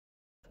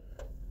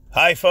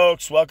Hi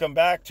folks, welcome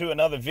back to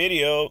another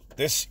video.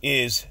 This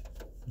is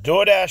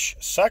DoorDash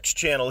Sucks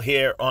channel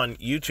here on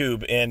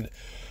YouTube, and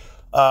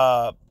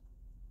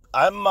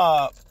I'm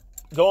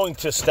going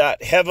to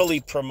start heavily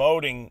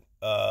promoting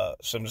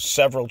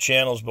several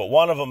channels, but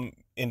one of them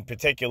in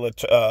particular,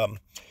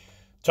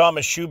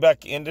 Thomas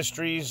Schubeck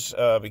Industries,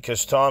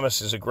 because Thomas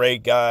is a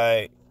great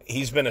guy.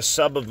 He's been a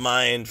sub of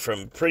mine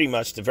from pretty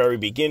much the very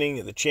beginning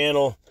of the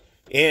channel,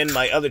 and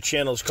my other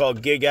channel is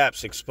called Gig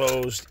Apps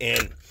Exposed.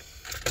 And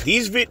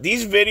these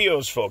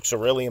videos, folks, are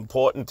really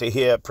important to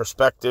hear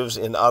perspectives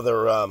and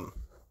other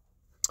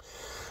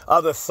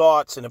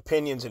thoughts and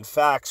opinions and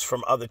facts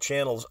from other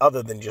channels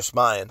other than just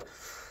mine.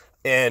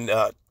 And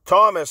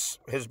Thomas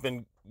has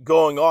been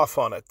going off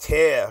on a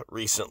tear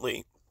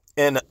recently,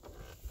 and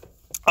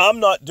I'm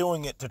not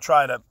doing it to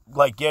try to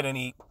like get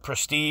any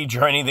prestige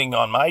or anything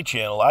on my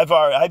channel.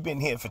 I've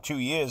been here for 2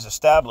 years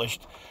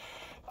established.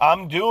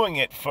 I'm doing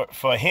it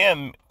for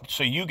him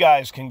so you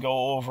guys can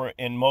go over,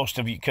 and most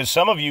of you, because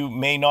some of you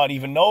may not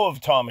even know of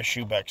Thomas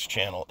Schubeck's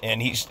channel.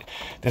 And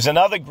there's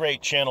another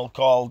great channel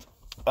called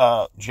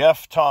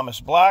Jeff Thomas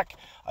Black.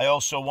 I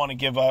also want to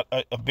give a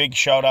big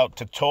shout out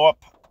to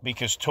Torp,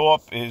 because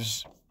Torp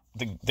is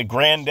the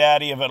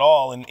granddaddy of it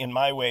all in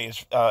my way,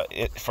 is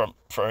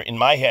in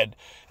my head,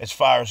 as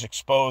far as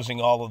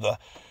exposing all of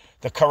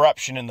the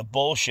corruption and the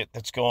bullshit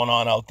that's going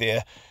on out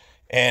there.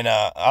 And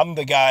I'm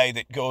the guy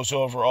that goes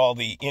over all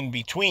the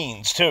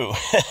in-betweens, too.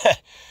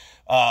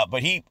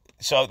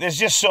 So there's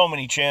just so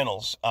many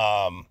channels.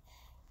 So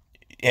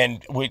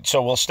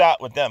we'll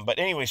start with them. But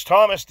anyways,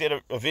 Thomas did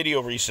a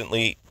video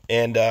recently.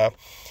 And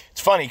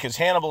it's funny because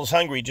Hannibal's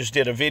Hungry just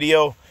did a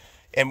video.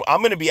 And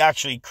I'm going to be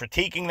actually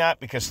critiquing that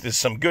because there's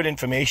some good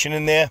information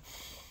in there.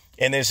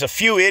 And there's a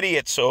few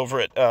idiots over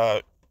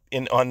at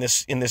in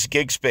this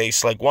gig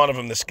space. Like one of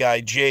them, this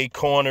guy, Jay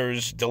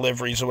Corners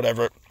Deliveries or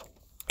whatever.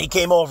 He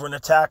came over and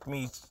attacked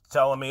me,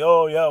 telling me,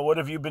 oh, yeah, what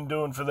have you been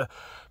doing for the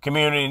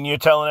community? And you're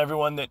telling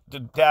everyone that the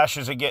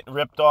Dashers are getting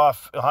ripped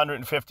off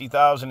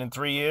 $150,000 in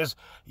 3 years?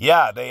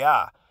 Yeah, they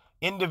are.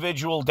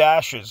 Individual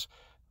Dashers.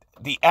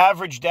 The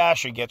average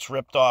Dasher gets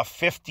ripped off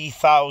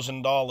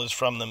 $50,000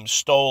 from them,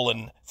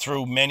 stolen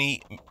through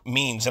many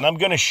means. And I'm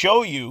going to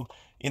show you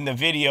in the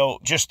video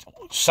just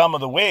some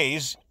of the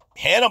ways.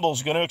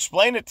 Hannibal's going to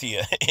explain it to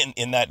you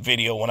in that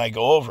video when I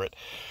go over it.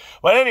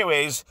 But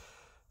anyways,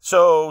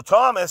 so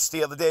Thomas,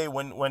 the other day,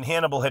 when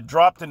Hannibal had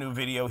dropped a new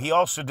video, he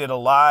also did a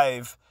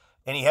live,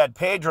 and he had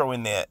Pedro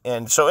in there.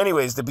 And so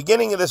anyways, the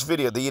beginning of this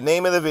video, the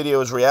name of the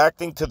video is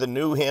reacting to the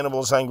new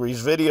Hannibal's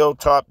Hungry's video,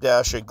 Top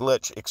Dasher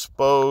Glitch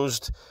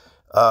Exposed.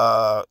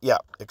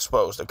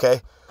 Exposed,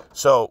 okay?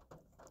 So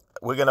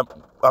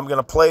I'm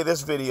gonna play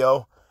this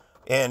video,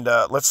 and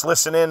let's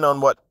listen in on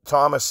what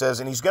Thomas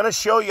says. And he's gonna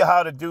show you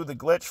how to do the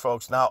glitch,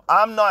 folks. Now,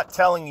 I'm not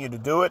telling you to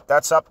do it.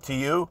 That's up to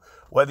you,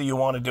 whether you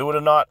want to do it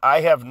or not.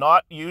 I have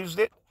not used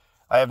it.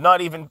 I have not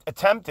even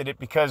attempted it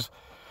because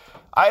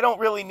I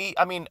don't really need,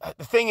 I mean,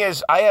 the thing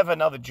is, I have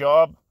another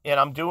job and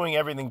I'm doing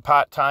everything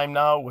part-time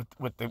now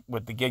with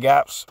the gig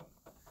apps.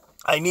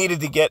 I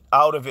needed to get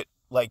out of it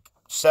like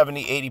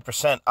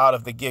 70-80% out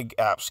of the gig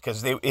apps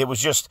because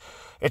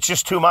it's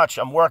just too much.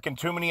 I'm working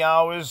too many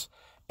hours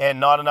and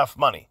not enough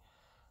money.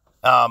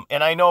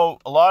 And I know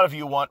a lot of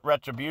you want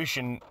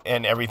retribution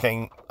and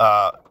everything,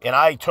 and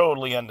I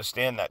totally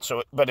understand that.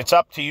 So, but it's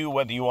up to you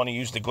whether you want to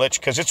use the glitch,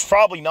 because it's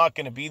probably not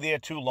going to be there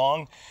too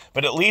long.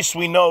 But at least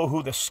we know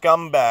who the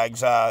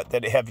scumbags are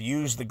that have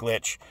used the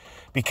glitch,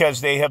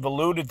 because they have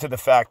alluded to the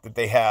fact that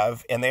they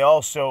have, and they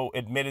also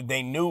admitted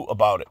they knew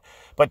about it.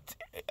 But,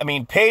 I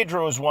mean,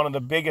 Pedro is one of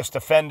the biggest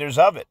offenders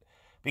of it,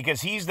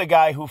 because he's the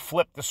guy who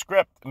flipped the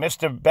script.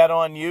 Mr. Bet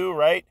on You,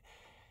 right?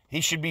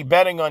 He should be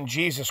betting on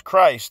Jesus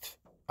Christ,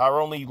 our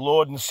only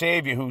Lord and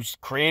Savior, who's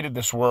created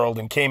this world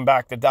and came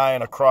back to die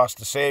on a cross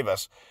to save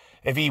us.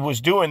 If he was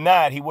doing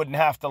that, he wouldn't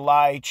have to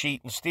lie,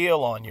 cheat, and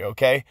steal on you,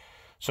 okay?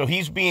 So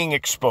he's being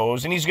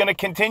exposed, and he's going to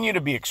continue to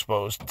be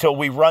exposed until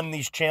we run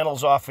these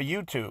channels off of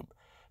YouTube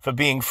for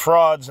being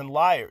frauds and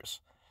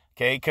liars,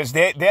 okay? Because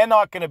they're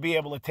not going to be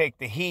able to take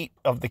the heat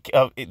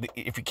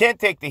if you can't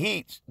take the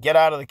heat, get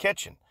out of the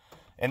kitchen.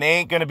 And they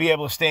ain't going to be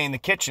able to stay in the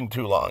kitchen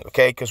too long,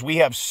 okay? Because we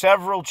have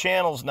several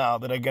channels now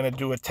that are going to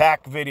do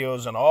attack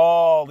videos on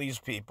all these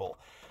people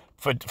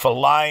for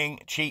lying,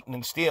 cheating,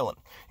 and stealing,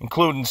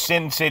 including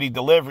Sin City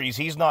Deliveries.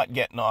 He's not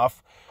getting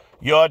off.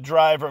 Your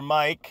Driver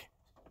Mike,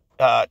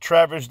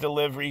 Trevor's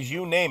Deliveries,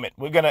 you name it.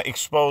 We're going to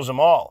expose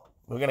them all.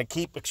 We're going to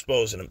keep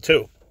exposing them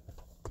too.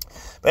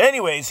 But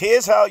anyways,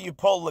 here's how you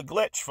pull the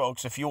glitch,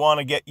 folks, if you want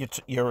to get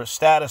your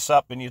status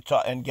up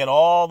and get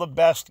all the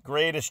best,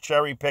 greatest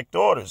cherry-picked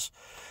orders.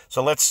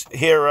 So let's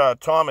hear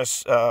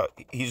Thomas.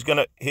 Here's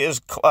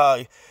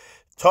Top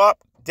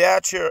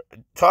Dasher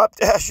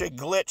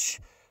Glitch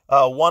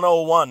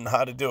 101,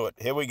 how to do it.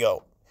 Here we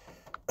go.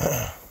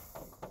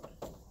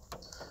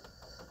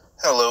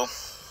 Hello.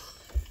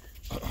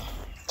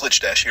 Glitch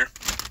Dash here.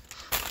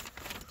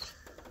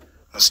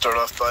 Let's start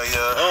off by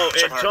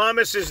and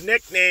Thomas's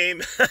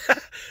nickname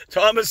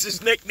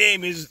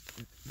is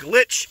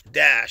Glitch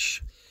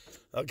Dash.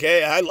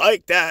 Okay, I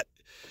like that.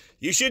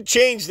 You should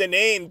change the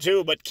name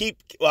too, but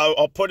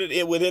I'll put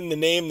it within the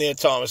name there,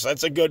 Thomas.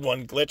 That's a good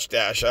one, Glitch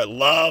Dash. I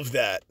love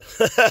that.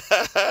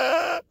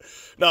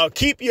 Now,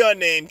 keep your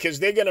name because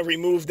they're going to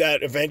remove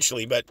that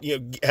eventually, but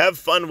have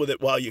fun with it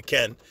while you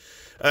can.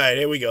 All right,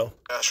 here we go.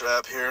 Dash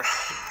app here.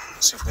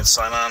 See if we can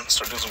sign on,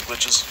 start doing some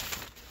glitches.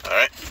 All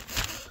right.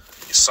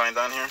 You signed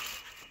on here.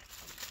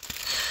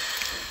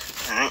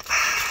 All right.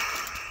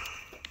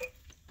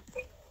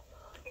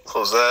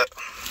 Close that.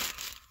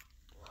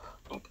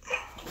 Oop.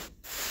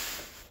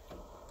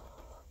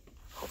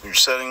 Open your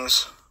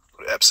settings.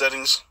 Go to app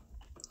settings.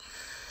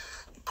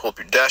 Pull up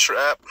your Dasher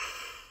app.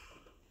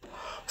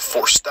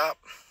 Force stop.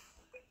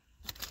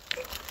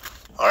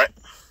 All right.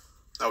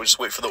 Now we just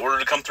wait for the order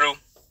to come through.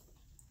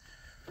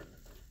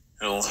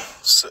 It'll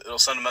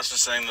send a message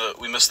saying that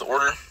we missed the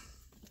order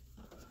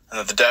and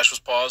that the dash was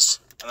paused.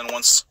 And then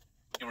once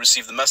you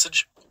receive the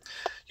message,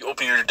 you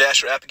open your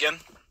Dasher app again,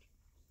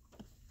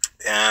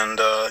 and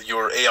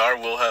your AR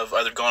will have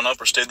either gone up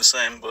or stayed the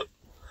same. But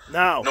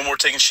now, no more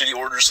taking shitty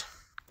orders.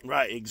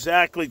 Right,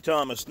 exactly,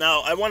 Thomas.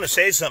 Now, I want to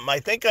say something.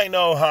 I think I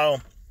know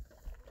how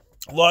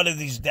a lot of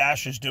these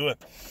dashers do it.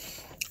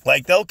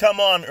 Like, they'll come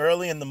on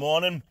early in the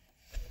morning,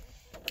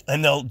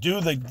 and they'll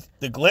do the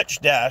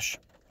glitch dash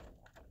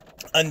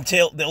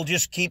until they'll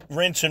just keep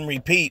rinse and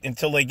repeat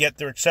until they get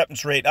their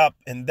acceptance rate up.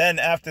 And then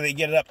after they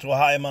get it up to a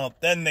high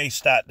amount, then they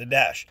start the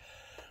dash.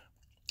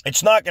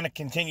 It's not going to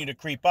continue to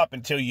creep up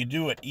until you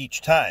do it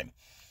each time.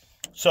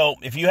 So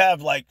if you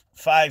have like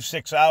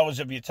 5-6 hours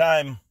of your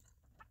time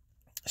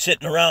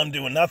sitting around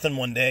doing nothing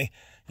one day,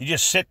 you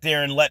just sit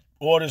there and let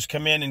orders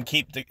come in and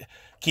keep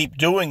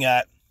doing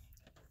that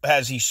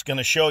as he's going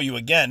to show you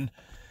again.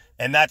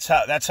 And that's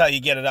how you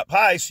get it up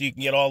high, so you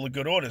can get all the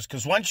good orders.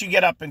 Because once you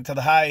get up into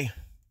the high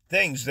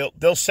things,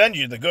 they'll send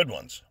you the good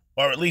ones,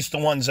 or at least the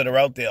ones that are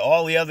out there.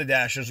 All the other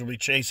dashers will be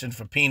chasing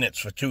for peanuts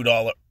for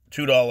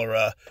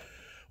 $2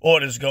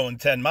 orders going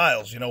 10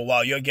 miles,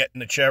 while you're getting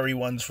the cherry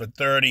ones for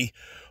 30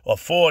 or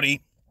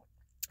 40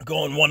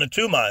 going 1 or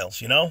 2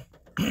 miles,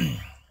 All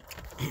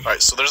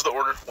right, so there's the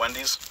order,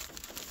 Wendy's.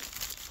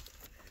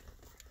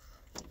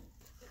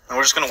 And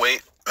we're just going to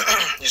wait.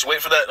 Just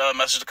wait for that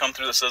message to come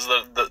through that says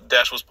that the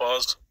dash was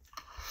paused.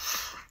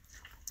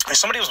 And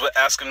somebody was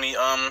asking me,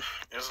 I'm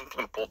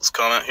going to pull this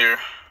comment here.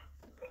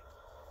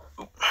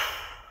 Oop.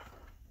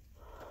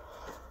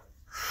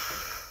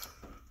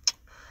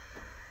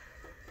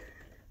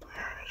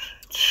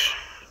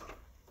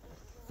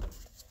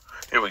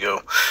 Here we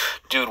go.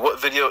 Dude, what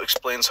video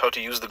explains how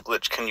to use the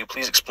glitch? Can you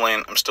please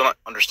explain? I'm still not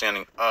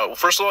understanding. Well,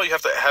 first of all, you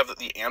have to have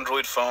the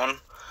Android phone.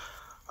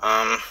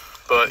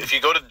 But if you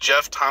go to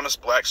Jeff Thomas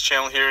Black's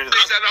channel here,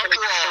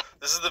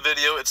 this is the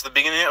video. It's the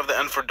beginning of the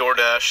end for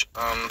DoorDash.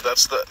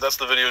 That's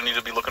the video you need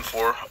to be looking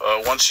for.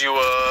 Once you,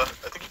 I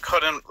think it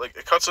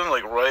cuts in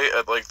right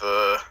at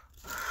the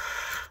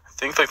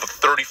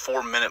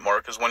 34-minute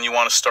mark is when you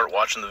want to start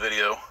watching the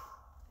video.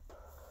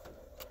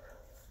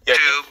 Yeah,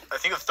 I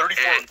think the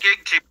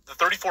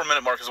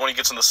 34-minute mark is when he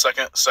gets in the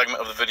second segment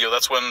of the video.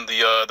 That's when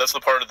that's the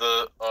part of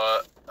the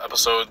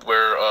episode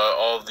where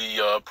all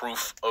the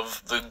proof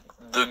of the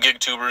gig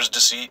tubers'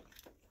 deceit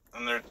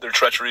and their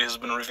treachery has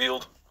been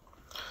revealed.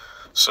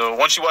 So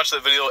once you watch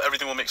that video,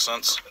 everything will make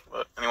sense.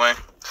 But anyway,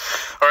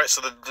 all right.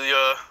 So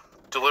the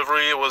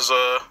delivery was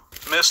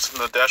missed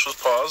and the dash was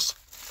paused.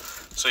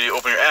 So you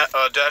open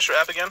your Dasher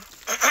app again.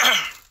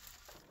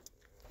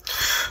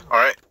 All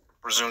right,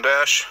 resume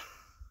dash.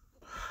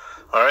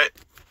 All right,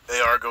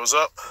 AR goes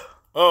up.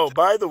 Oh,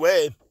 by the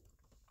way,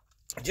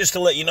 just to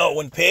let you know,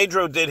 when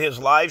Pedro did his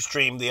live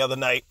stream the other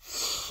night,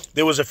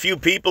 there was a few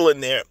people in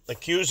there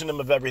accusing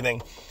him of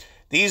everything.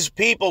 These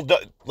people,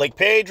 like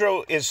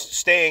Pedro is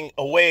staying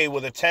away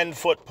with a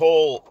 10-foot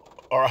pole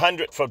or a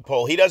 100-foot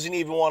pole. He doesn't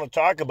even want to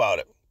talk about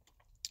it.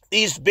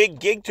 These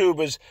big gig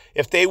tubers,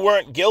 if they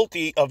weren't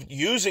guilty of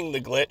using the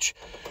glitch,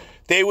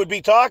 they would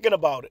be talking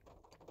about it.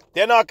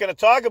 They're not going to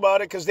talk about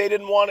it because they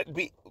didn't want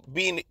it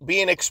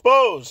being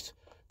exposed.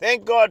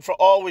 Thank God for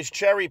always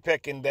cherry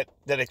picking that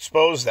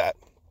exposed that.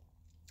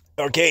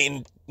 Okay,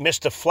 and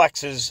Mr.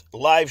 Flex's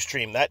live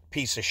stream, that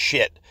piece of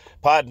shit.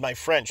 Pardon my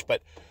French,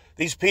 but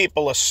these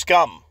people are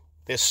scum.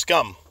 They're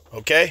scum,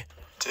 okay?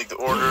 Take the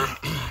order.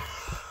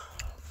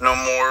 No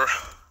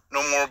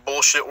more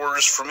bullshit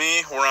orders for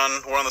me. We're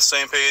on the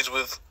same page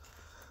with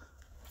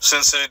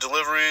Sin City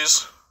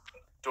Deliveries,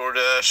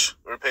 DoorDash,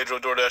 or Pedro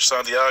DoorDash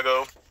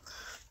Santiago,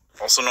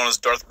 also known as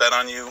Darth Bet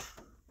on You.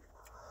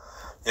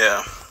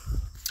 Yeah.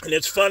 And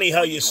it's funny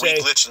how you say...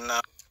 glitching now.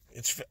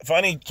 It's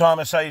funny,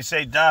 Thomas, how you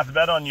say Darth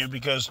Bet on You,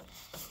 because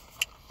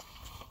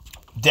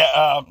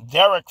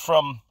Derek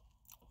from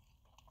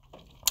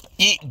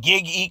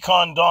Gig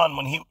Econ Don,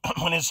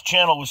 when his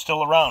channel was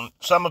still around,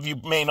 some of you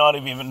may not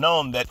have even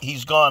known that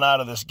he's gone out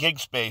of this gig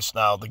space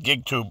now, the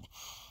GigTube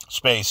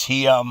space.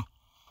 He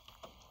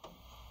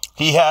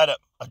had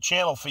a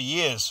channel for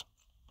years.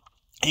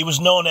 He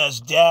was known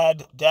as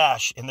Dad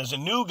Dash, and there's a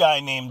new guy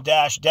named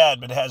Dash Dad,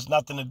 but it has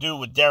nothing to do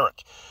with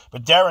Derek.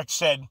 But Derek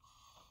said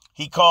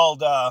he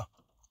called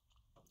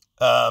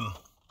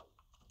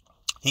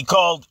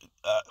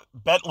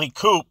Bentley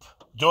Coupe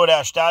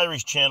DoorDash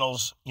Diaries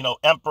channels,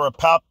 Emperor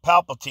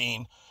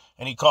Palpatine,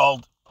 and he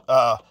called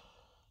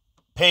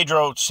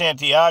Pedro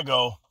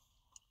Santiago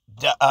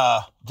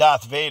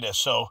Darth Vader.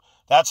 So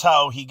that's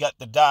how he got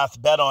the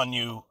Darth bet on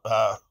you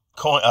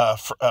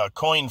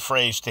coin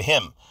phrase to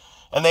him.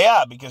 And they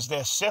are, because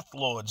they're Sith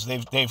Lords.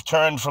 They've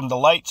turned from the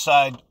light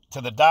side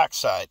to the dark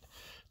side.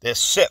 They're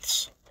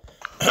Siths.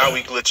 Now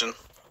we glitching.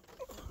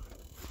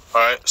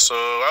 Alright, so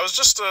I was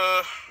just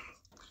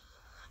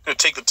gonna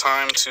take the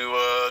time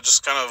to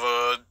just kind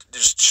of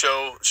just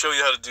show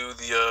you how to do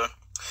the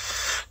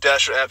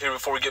Dasher app here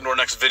before we get into our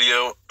next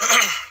video.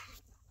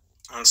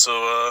 And so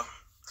I'm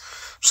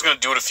just gonna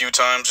do it a few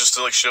times just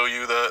to like show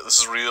you that this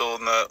is real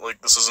and that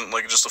like this isn't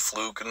like just a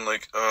fluke, and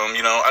like I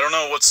don't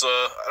know what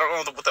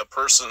that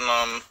person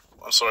I'm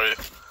sorry, I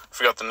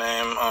forgot the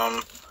name,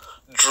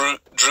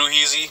 Drew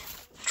Easy.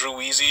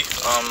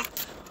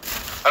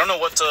 I don't know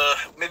what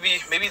maybe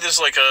there's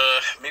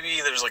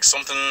like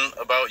something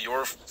about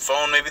your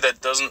phone maybe that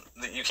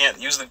you can't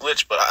use the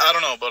glitch, but I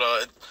don't know, but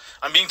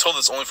I'm being told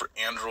it's only for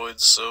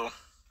Androids, so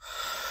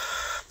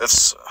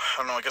that's, I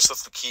don't know, I guess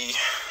that's the key.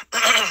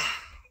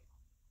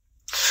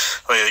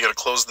 Oh yeah, you gotta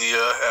close the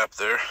app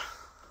there.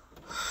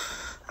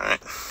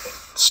 Alright,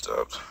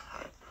 stopped.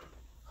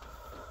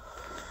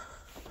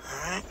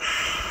 Alright.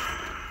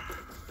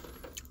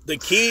 The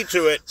key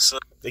to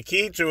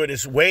it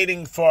is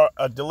waiting for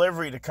a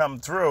delivery to come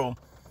through,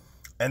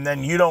 and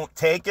then you don't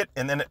take it,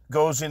 and then it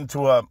goes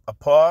into a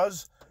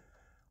pause,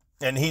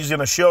 and he's going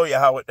to show you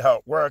how it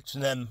works,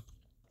 and then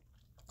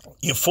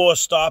you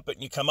force stop it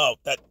and you come out.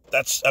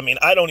 That's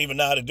I don't even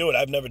know how to do it.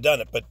 I've never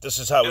done it, but this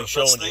is how he's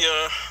showing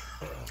you.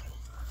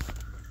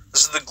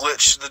 This is the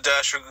glitch, the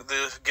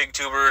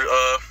GigTuber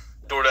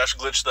DoorDash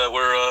glitch that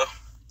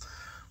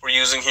we're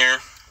using here.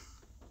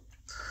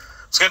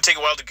 It's going to take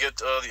a while to get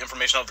the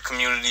information out of the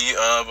community,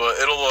 but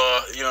it'll,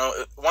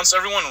 once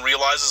everyone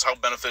realizes how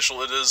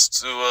beneficial it is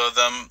to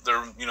them,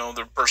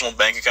 their personal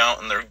bank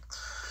account and their,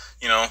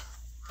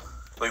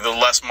 like the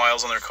less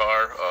miles on their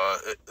car,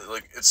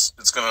 it's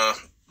going to,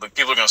 like,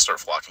 people are going to start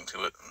flocking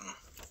to it.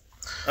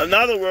 In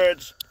other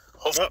words,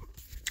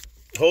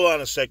 hold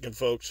on a second,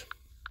 folks.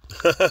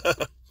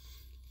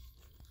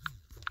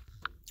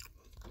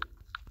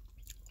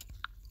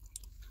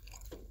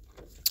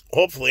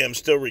 Hopefully I'm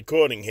still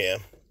recording here.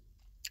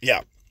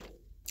 Yeah.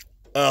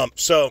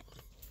 So,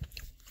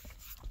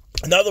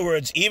 in other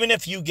words, even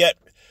if you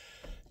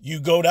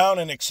go down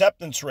in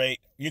acceptance rate,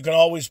 you can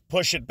always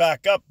push it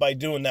back up by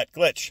doing that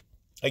glitch.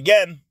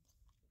 Again,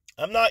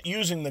 I'm not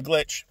using the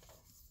glitch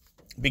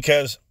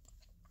because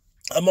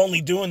I'm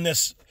only doing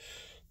these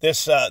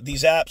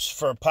apps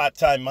for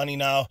part-time money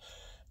now,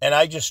 and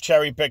I just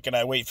cherry pick and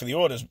I wait for the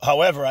orders.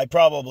 However, I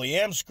probably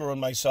am screwing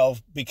myself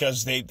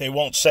because they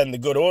won't send the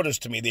good orders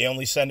to me. They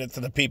only send it to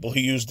the people who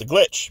use the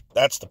glitch.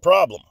 That's the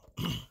problem.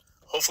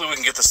 Hopefully we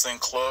can get this thing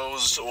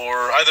closed,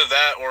 or either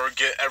that or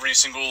get every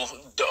single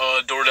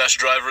DoorDash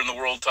driver in the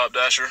world top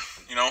dasher.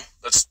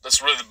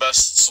 That's really the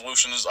best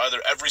solution, is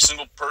either every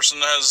single person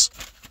has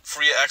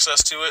free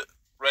access to it,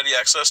 ready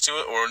access to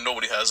it, or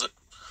nobody has it.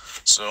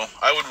 So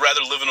I would rather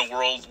live in a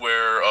world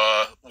where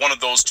one of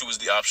those two is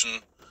the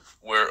option,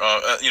 where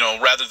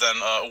rather than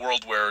a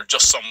world where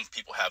just some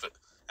people have it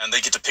and they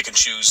get to pick and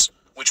choose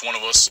which one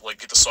of us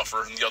get to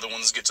suffer, and the other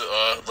ones get to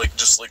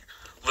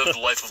live the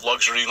life of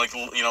luxury, like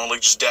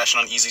just dashing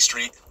on Easy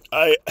Street.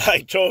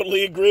 I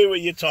totally agree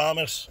with you,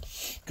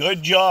 Thomas.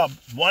 Good job,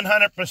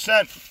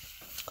 100%.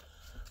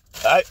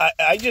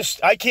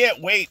 I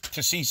can't wait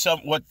to see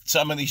what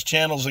some of these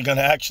channels are going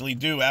to actually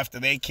do after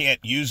they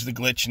can't use the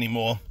glitch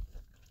anymore,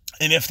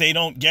 and if they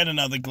don't get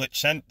another glitch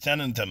sent to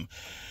them,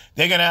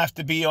 they're going to have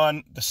to be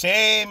on the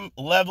same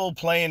level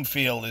playing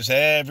field as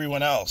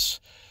everyone else.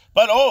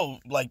 But,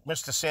 like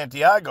Mr.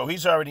 Santiago,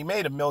 he's already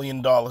made $1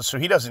 million, so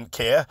he doesn't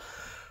care.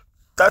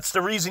 That's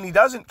the reason he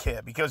doesn't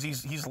care, because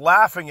he's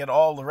laughing at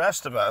all the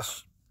rest of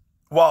us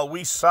while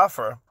we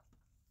suffer.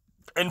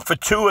 And for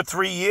 2 or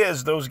 3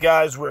 years, those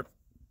guys were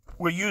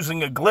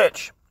using a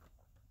glitch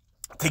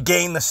to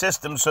game the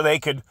system so they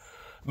could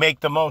make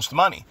the most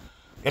money.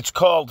 It's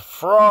called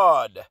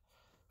fraud.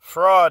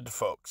 Fraud,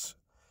 folks.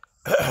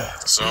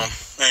 So,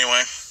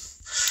 anyway.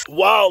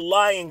 While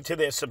lying to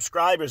their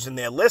subscribers and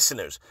their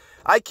listeners.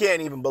 I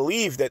can't even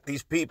believe that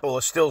these people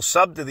are still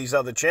subbed to these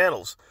other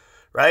channels,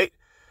 right?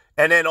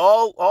 And then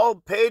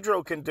all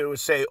Pedro can do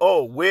is say,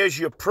 where's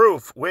your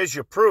proof? Where's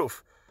your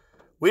proof?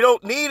 We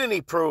don't need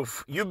any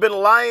proof. You've been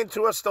lying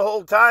to us the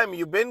whole time.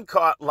 You've been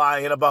caught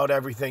lying about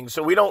everything,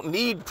 so we don't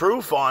need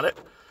proof on it.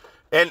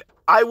 And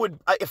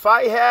if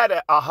I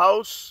had a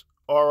house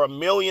or $1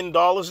 million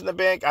in the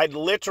bank, I'd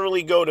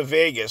literally go to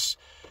Vegas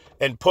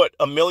and put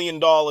 $1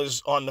 million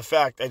on the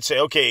fact. I'd say,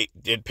 okay,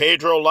 did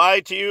Pedro lie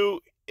to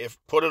you?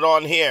 Put it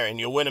on here and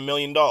you'll win $1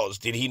 million.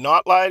 Did he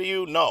not lie to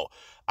you? No.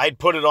 I'd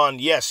put it on,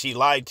 yes, he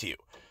lied to you.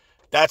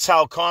 That's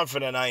how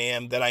confident I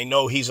am that I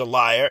know he's a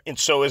liar, and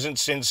so isn't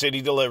Sin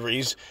City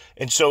Deliveries,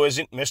 and so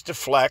isn't Mr.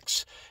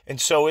 Flex,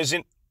 and so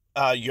isn't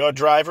your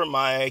driver,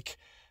 Mike,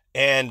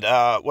 and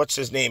what's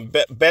his name?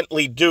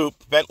 Bentley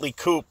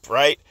Coop,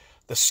 right?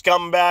 the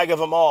scumbag of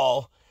them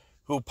all,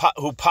 who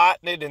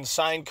partnered and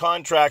signed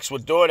contracts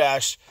with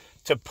DoorDash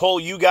to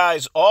pull you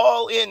guys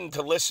all in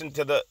to listen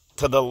to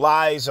the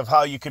lies of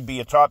how you could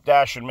be a top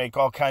dasher and make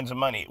all kinds of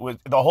money.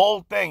 The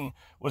whole thing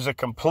was a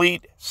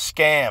complete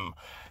scam.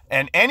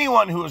 And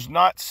anyone who has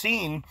not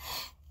seen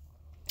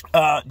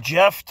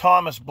Jeff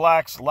Thomas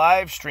Black's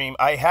live stream,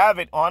 I have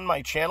it on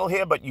my channel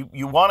here, but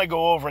you want to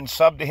go over and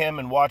sub to him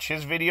and watch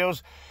his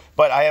videos.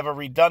 But I have a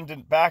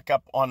redundant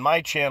backup on my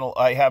channel.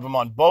 I have him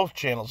on both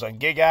channels, on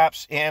Gig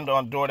Apps and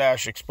on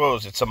DoorDash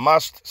Exposed. It's a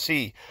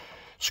must-see.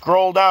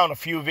 Scroll down a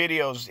few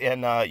videos,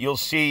 and you'll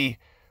see,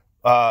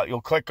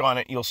 you'll click on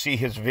it, you'll see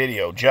his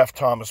video, Jeff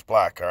Thomas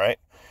Black, all right?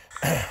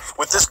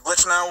 With this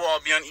glitch now, we'll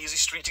all be on Easy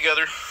Street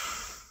together.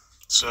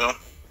 So...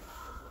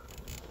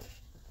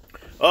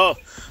 Oh, all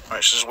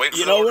right, so just wait for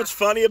you know what's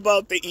funny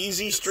about the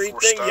Easy Street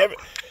thing?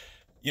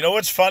 You know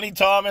what's funny,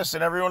 Thomas,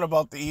 and everyone,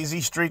 about the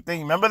Easy Street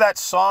thing? Remember that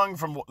song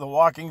from The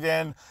Walking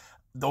Dead?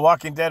 The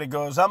Walking Dead, it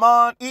goes, I'm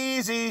on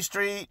Easy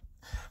Street.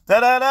 Da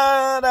da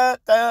da da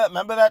da.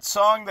 Remember that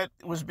song that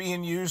was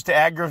being used to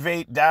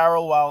aggravate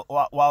Daryl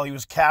while he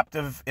was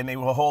captive and they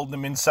were holding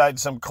him inside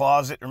some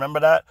closet? Remember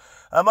that?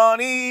 I'm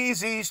on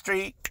Easy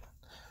Street.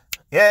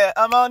 Yeah,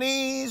 I'm on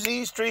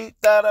Easy Street,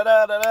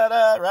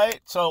 da-da-da-da-da-da, right?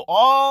 So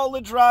all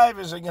the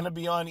drivers are going to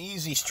be on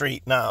Easy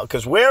Street now,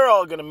 because we're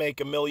all going to make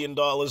 $1 million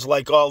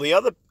like all the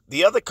other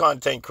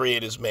content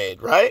creators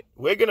made, right?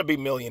 We're going to be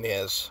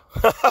millionaires.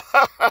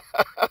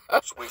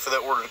 Just wait for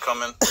that order to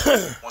come in.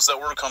 Once that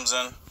order comes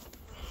in, and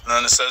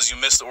then it says you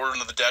missed the order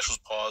and the dash was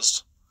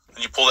paused,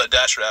 and you pull that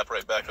Dasher app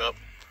right back up,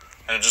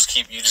 and you just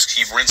keep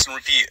rinse and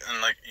repeat,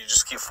 and like you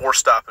just keep force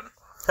stopping.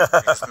 You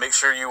just make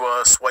sure you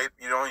swipe,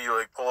 you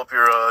like pull up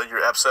your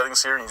app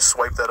settings here and you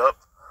swipe that up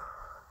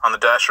on the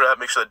Dasher app.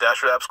 Make sure the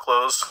Dasher app's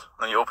closed.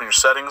 Then you open your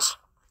settings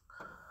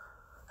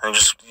and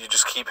you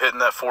just keep hitting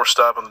that force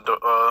stop on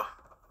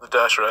the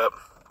Dasher app.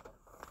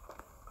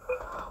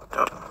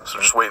 Yep.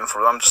 So just waiting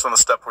I'm just on the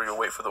step where you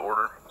wait for the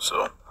order.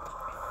 So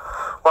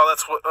while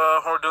that's what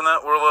we're doing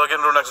that, we're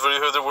getting to our next video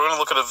here. We're gonna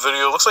look at a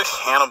video. It looks like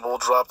Hannibal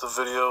dropped a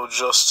video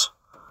just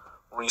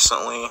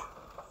recently,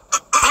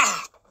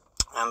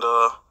 and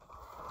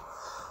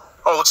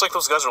oh, looks like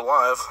those guys are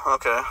live.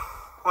 Okay.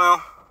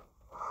 Well,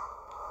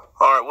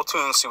 alright, we'll tune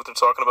in and see what they're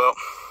talking about.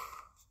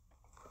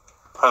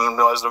 I didn't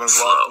realize they were going to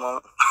be live at the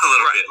moment. A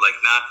little bit, like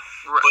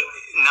but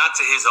not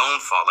to his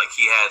own fault. Like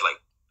he had like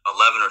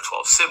 11 or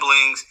 12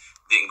 siblings,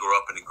 didn't grow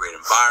up in a great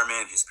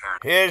environment. His parents.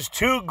 Here's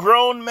two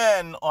grown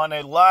men on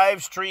a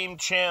live stream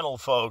channel,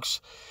 folks,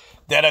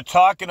 that are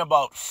talking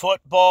about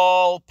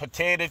football,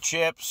 potato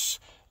chips,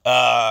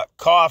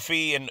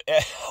 coffee, and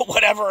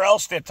whatever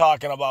else they're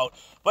talking about,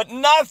 but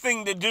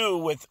nothing to do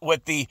with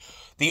the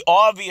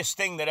obvious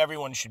thing that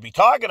everyone should be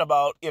talking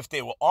about if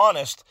they were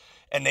honest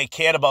and they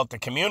cared about the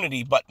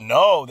community. But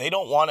no, they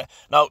don't want to.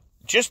 Now,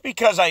 just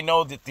because I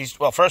know that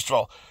well, first of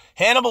all,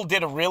 Hannibal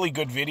did a really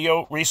good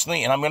video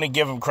recently, and I'm going to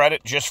give him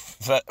credit just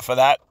for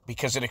that,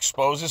 because it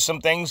exposes some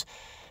things.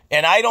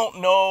 And I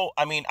don't know,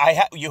 I mean,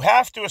 you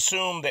have to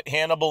assume that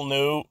Hannibal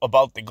knew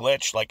about the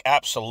glitch, like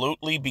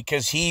absolutely,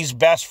 because he's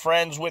best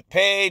friends with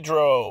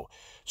Pedro.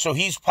 So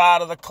he's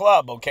part of the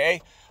club,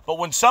 okay? But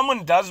when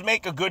someone does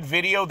make a good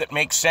video that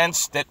makes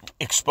sense, that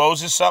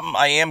exposes something,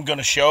 I am going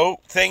to show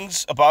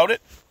things about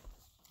it.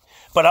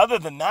 But other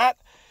than that,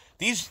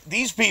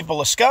 these people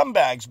are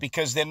scumbags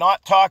because they're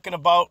not talking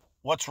about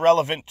what's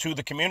relevant to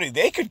the community.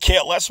 They could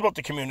care less about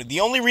the community.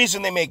 The only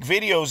reason they make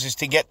videos is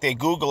to get their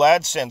Google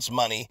AdSense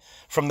money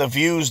from the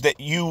views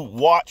that you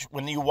watch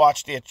when you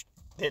watch their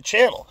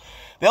channel.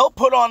 They'll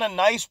put on a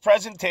nice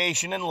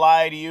presentation and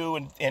lie to you.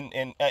 And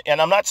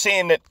I'm not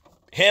saying that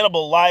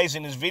Hannibal lies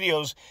in his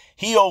videos.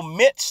 He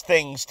omits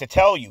things to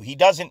tell you. He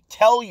doesn't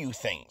tell you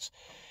things.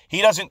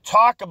 He doesn't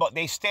talk about,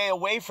 they stay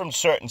away from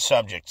certain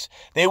subjects.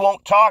 They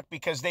won't talk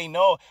because they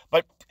know.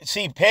 But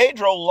see,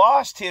 Pedro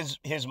lost his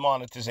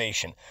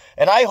monetization.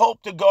 And I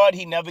hope to God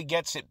he never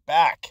gets it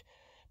back,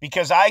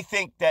 because I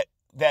think that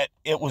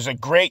it was a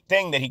great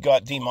thing that he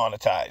got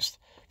demonetized.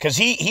 Because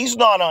he's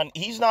not on,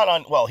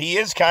 well, he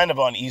is kind of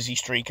on Easy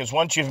Street, because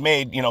once you've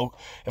made,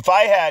 if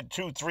I had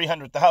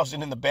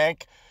 $200,000-300,000 in the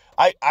bank,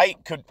 I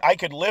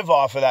could live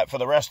off of that for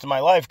the rest of my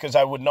life, because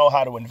I would know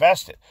how to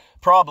invest it.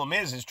 Problem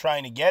is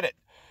trying to get it.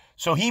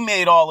 So he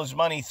made all his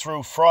money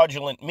through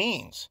fraudulent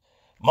means.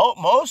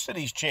 Most of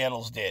these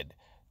channels did.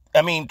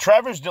 I mean,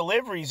 Trevor's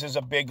Deliveries is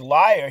a big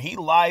liar. He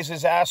lies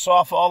his ass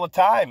off all the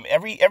time.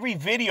 Every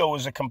video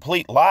is a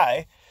complete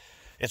lie.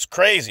 It's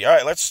crazy. All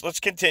right, let's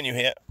continue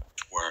here.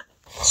 We're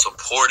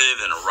supportive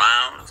and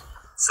around.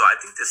 So I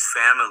think this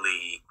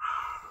family.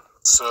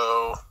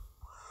 So,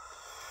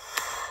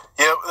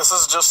 yeah, this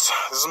is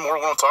more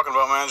what I'm talking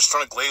about, man. Just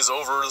trying to glaze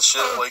over the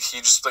shit. Like, he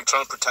just, like,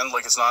 trying to pretend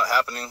like it's not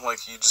happening. Like,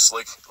 he just, oh,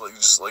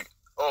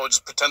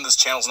 just pretend this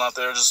channel's not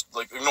there. Just,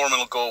 like, ignore him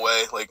and it'll go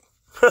away. Like,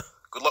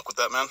 good luck with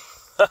that, man.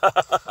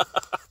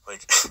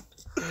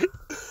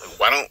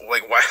 Why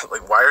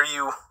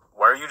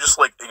are you just,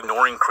 like,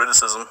 ignoring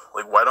criticism?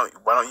 Like, why don't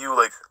you,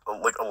 like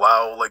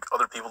allow, like,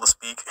 other people to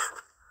speak?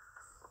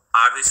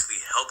 obviously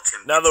helped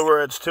him. In other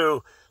words,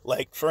 too,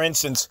 like for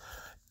instance,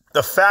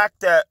 the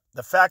fact that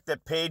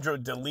Pedro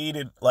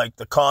deleted like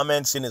the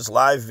comments in his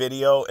live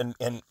video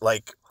and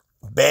like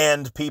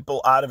banned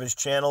people out of his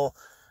channel,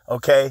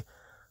 okay?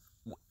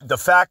 The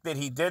fact that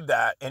he did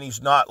that and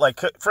he's not like,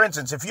 for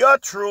instance, if you're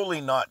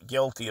truly not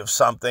guilty of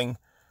something,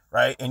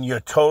 right, and you're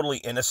totally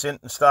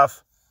innocent and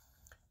stuff,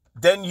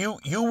 then you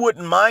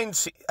wouldn't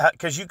mind,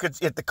 because you could,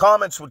 if the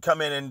comments would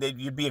come in and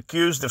you'd be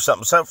accused of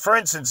something. So, for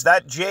instance,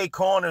 that Jay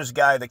Corners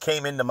guy that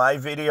came into my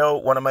video,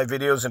 one of my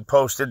videos, and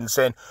posted and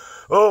saying,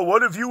 oh,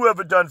 what have you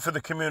ever done for the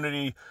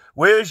community?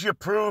 Where's your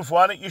proof?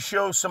 Why don't you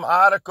show some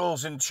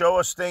articles and show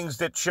us things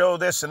that show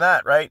this and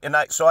that, right? And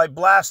so I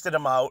blasted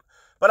him out,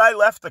 but I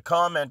left the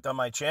comment on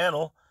my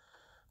channel,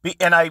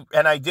 and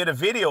I did a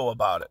video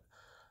about it,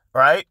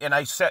 right? And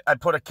I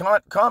put a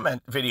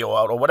comment video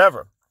out or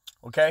whatever,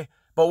 okay?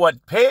 But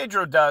what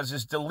Pedro does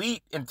is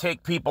delete and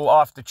take people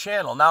off the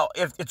channel. Now,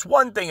 if it's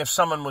one thing if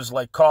someone was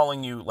like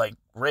calling you like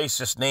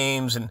racist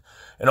names and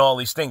all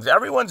these things.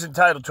 Everyone's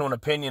entitled to an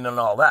opinion and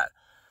all that.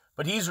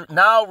 But he's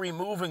now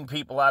removing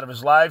people out of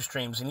his live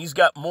streams, and he's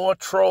got more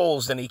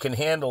trolls than he can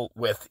handle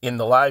with in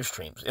the live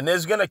streams. And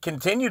there's going to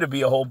continue to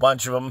be a whole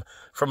bunch of them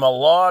from a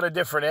lot of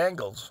different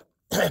angles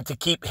to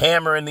keep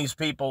hammering these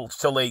people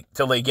till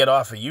they get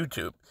off of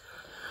YouTube.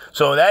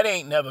 So that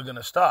ain't never going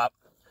to stop.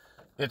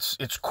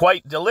 It's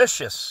quite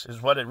delicious, is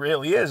what it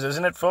really is,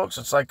 isn't it, folks?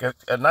 It's like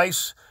a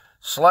nice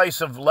slice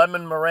of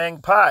lemon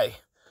meringue pie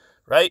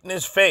right in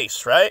his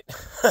face, right?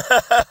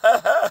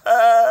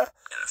 NFL.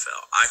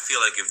 I feel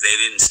like if they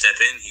didn't step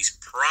in, he's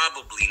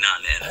probably not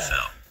in the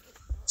NFL.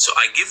 So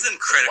I give them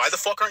credit. Why the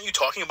fuck aren't you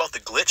talking about the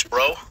glitch,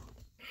 bro?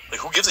 Like,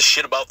 who gives a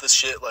shit about this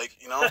shit? Like,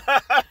 you know,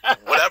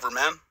 whatever,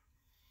 man.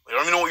 Like, I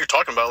don't even know what you're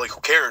talking about. Like,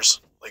 who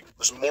cares? Like,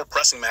 there's more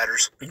pressing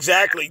matters.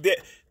 Exactly.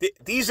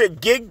 These are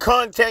gig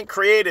content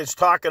creators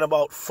talking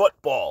about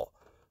football.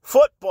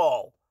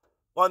 Football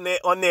on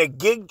their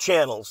gig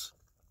channels.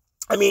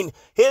 I mean,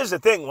 here's the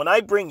thing. When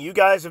I bring you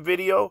guys a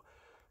video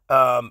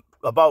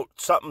about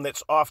something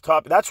that's off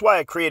topic, that's why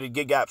I created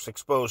Gig Apps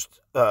Exposed,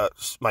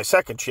 my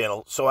second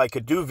channel, so I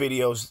could do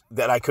videos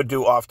that I could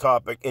do off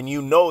topic, and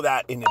you know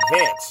that in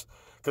advance,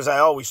 because I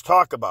always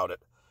talk about it.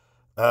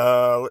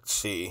 Let's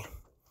see.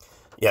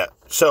 Yeah,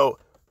 so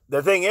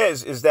the thing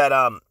is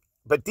that,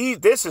 but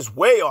this is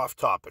way off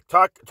topic.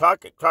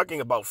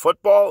 Talking about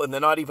football, and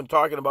they're not even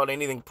talking about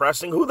anything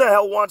pressing. Who the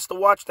hell wants to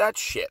watch that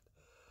shit?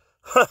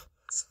 But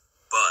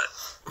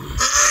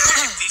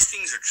these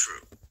things are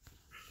true.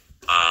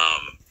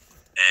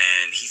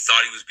 And he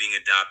thought he was being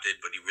adopted,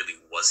 but he really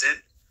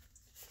wasn't.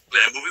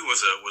 That movie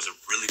was a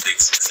really big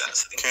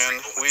success. I think Can it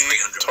was like we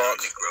over $300 talk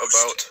million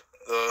grossed. about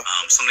the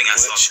something I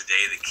saw glitch?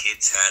 today? The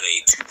kids had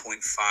a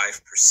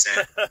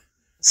 2.5%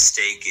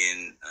 stake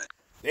in.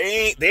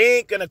 They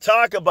ain't gonna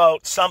talk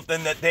about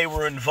something that they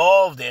were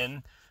involved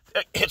in.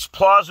 It's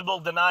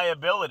plausible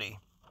deniability.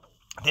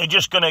 They're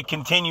just gonna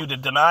continue to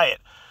deny it.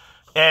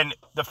 And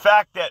the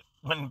fact that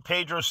when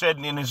Pedro said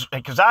in his,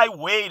 because I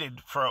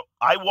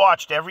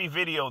watched every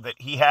video that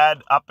he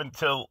had up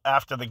until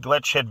after the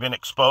glitch had been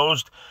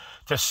exposed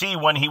to see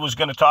when he was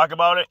going to talk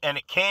about it, and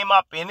it came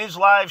up in his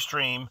live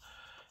stream,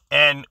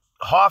 and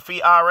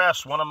Hoffy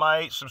RS, one of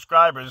my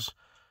subscribers,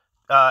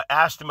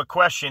 asked him a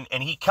question,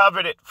 and he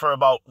covered it for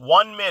about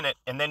 1 minute,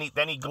 and then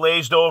he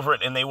glazed over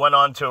it, and they went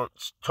on to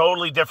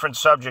totally different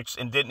subjects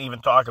and didn't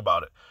even talk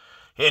about it.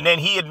 And then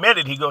he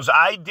admitted, he goes,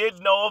 I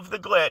did know of the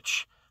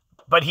glitch,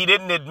 but he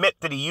didn't admit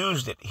that he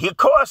used it. Of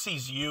course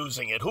he's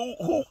using it.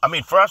 Who? I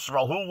mean, first of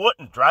all, who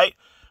wouldn't, right?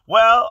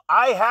 Well,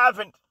 I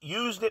haven't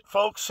used it,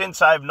 folks,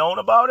 since I've known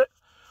about it.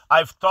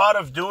 I've thought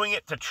of doing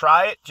it to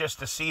try it just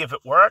to see if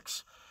it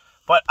works.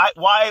 But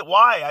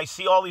why? I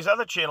see all these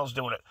other channels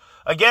doing it.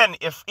 Again,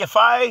 if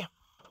I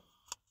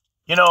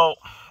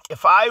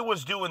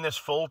was doing this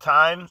full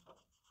time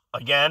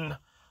again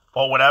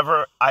or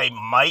whatever, I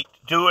might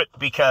do it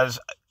because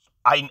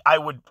I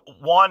would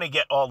want to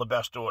get all the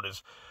best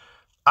orders.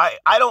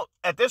 I don't,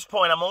 at this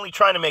point, I'm only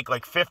trying to make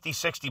like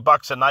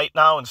 $50-$60 a night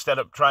now instead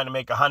of trying to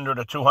make 100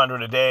 or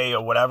 200 a day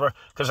or whatever,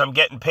 because I'm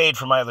getting paid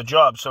for my other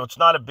job. So it's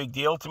not a big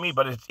deal to me,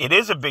 but it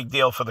is a big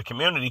deal for the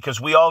community because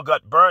we all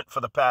got burnt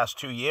for the past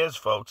 2 years,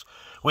 folks.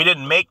 We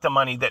didn't make the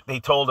money that they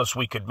told us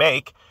we could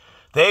make.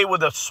 They were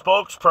the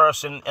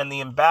spokesperson and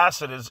the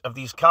ambassadors of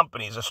these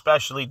companies,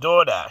 especially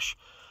DoorDash.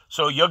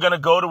 So you're going to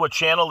go to a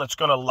channel that's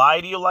going to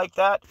lie to you like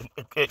that,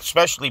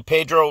 especially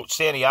Pedro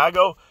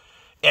Santiago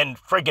and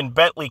friggin'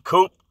 Bentley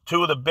Coop,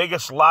 two of the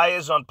biggest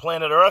liars on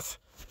planet Earth.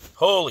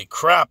 Holy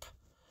crap.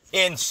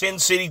 And Sin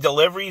City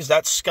Deliveries,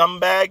 that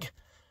scumbag.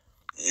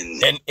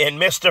 And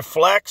Mr.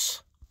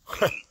 Flex.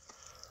 The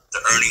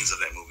earnings of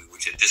that movie,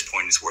 which at this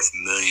point is worth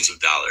millions of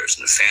dollars,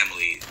 and the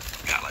family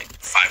got like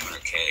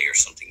 $500K or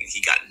something, and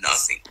he got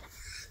nothing.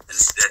 And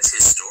that's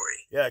his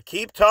story. Yeah,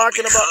 keep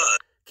talking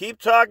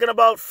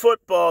about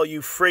football,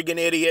 you friggin'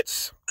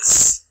 idiots.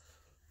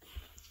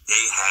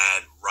 They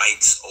had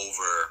rights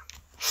over,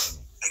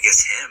 I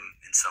guess, him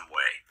in some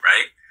way,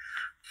 right?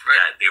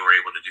 That they were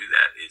able to do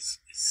that is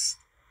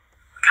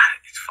God,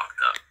 it's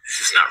fucked up. It's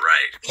just not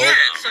right.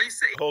 So you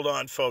say. Hold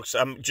on, folks.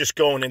 I'm just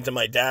going into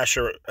my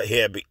dasher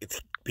here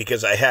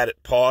because I had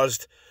it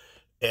paused,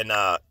 and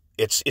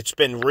it's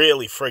been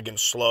really friggin'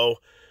 slow,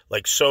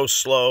 like so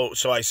slow.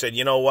 So I said,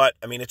 you know what?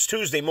 I mean, it's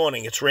Tuesday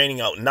morning. It's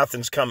raining out.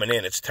 Nothing's coming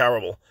in. It's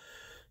terrible.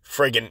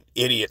 Friggin'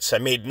 idiots. I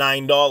made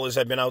 $9.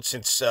 I've been out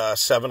since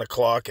 7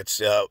 o'clock. It's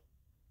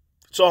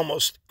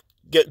almost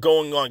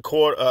going on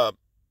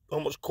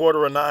almost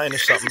 8:45 or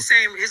something. He's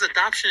saying his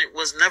adoption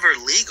was never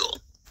legal.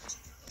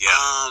 Yeah.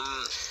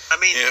 I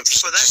mean,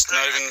 for that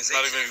not even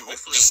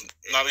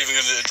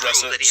going to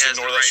address it. That he has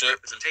the right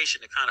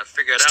representation to kind of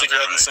figure it out. Stick your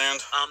head in the sand.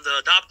 The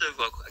adoptive,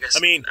 I guess. I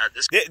mean,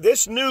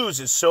 this news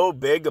is so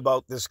big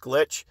about this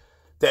glitch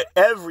that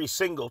every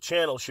single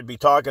channel should be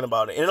talking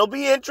about it. And it'll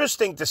be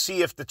interesting to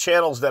see if the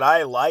channels that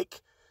I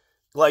like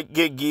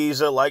Gig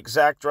Giza, like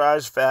Zach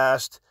Drives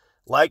Fast,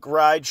 like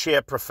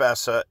Rideshare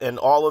Professor, and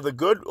all of the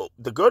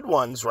good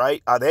ones,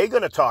 right? Are they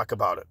going to talk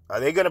about it?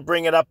 Are they going to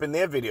bring it up in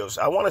their videos?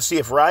 I want to see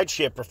if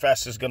Rideshare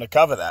Professor is going to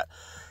cover that.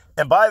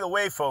 And by the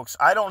way, folks,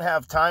 I don't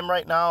have time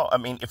right now. I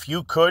mean, if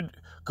you could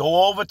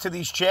go over to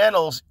these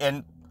channels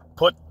and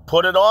put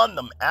it on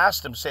them,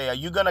 ask them, say, are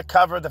you going to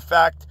cover the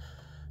fact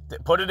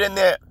that, put it in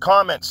their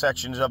comment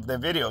sections of their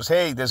videos.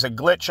 Hey, there's a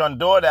glitch on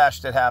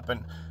DoorDash that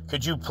happened.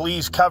 Could you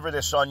please cover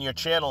this on your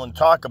channel and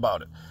talk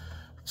about it?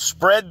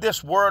 Spread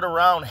this word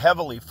around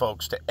heavily,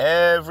 folks, to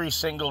every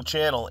single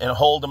channel and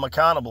hold them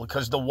accountable,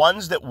 because the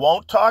ones that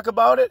won't talk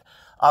about it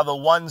are the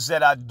ones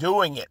that are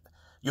doing it.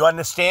 You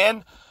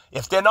understand?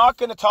 If they're not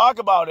going to talk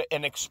about it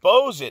and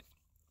expose it,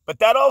 but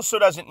that also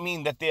doesn't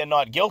mean that they're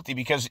not guilty,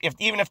 because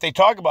even if they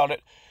talk about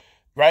it,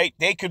 right,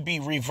 they could be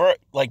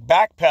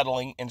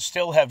backpedaling and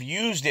still have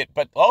used it,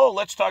 but,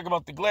 let's talk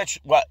about the glitch,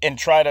 and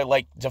try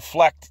to,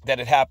 deflect that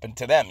it happened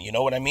to them. You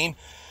know what I mean?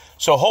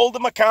 So hold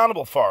them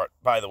accountable for it,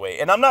 by the way.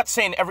 And I'm not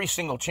saying every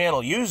single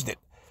channel used it,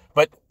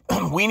 but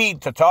we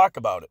need to talk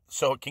about it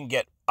so it can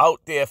get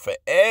out there for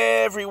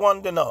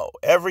everyone to know,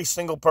 every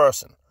single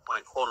person.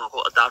 My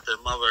quote-unquote adopted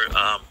mother,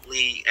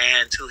 Lee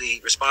Ann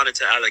Tuohy, responded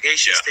to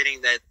allegations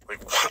stating that...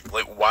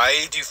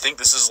 why do you think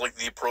this is,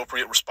 the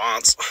appropriate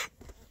response?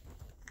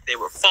 They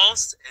were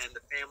false, and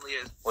the family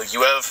is...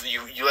 you have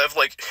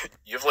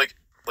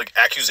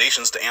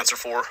accusations to answer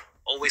for.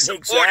 Always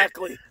supported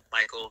exactly.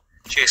 Michael.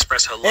 She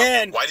expressed her love.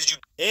 And why did you?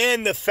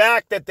 And the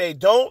fact that they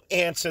don't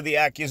answer the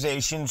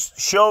accusations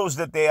shows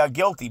that they are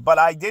guilty. But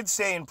I did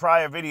say in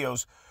prior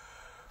videos,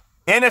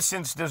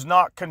 innocence does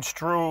not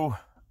construe.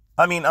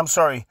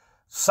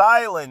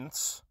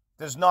 Silence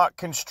does not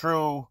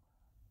construe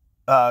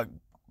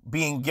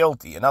being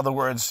guilty. In other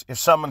words, if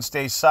someone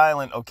stays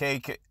silent,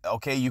 okay,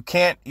 you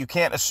can't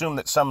assume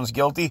that someone's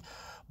guilty.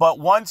 But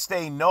once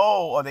they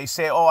know, or they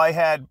say, "Oh, I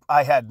had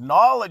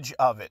knowledge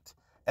of it,"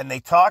 and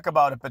they talk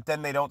about it, but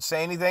then they don't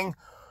say anything.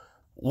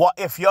 What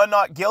if you're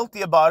not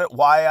guilty about it?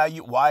 Why are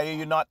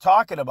you not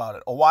talking about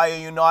it? Or why are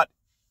you not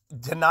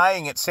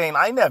denying it, saying,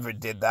 I never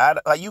did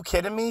that? Are you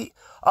kidding me?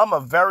 I'm a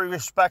very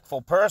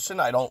respectful person.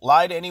 I don't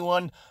lie to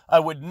anyone. I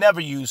would never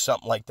use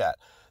something like that.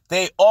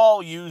 They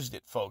all used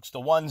it, folks.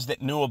 The ones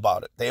that knew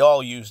about it, they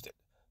all used it.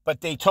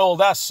 But they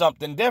told us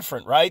something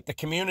different, right? The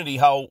community,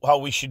 how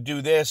we should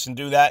do this and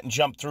do that and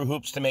jump through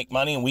hoops to make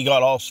money, and we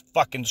got all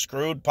fucking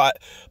screwed.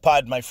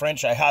 Pardon my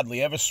French, I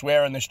hardly ever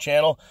swear on this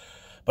channel,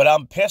 but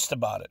I'm pissed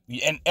about it.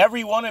 And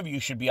every one of you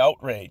should be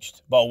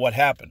outraged about what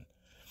happened.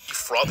 You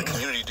fraud the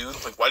community, dude.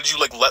 Why did you,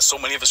 let so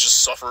many of us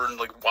just suffer and,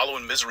 wallow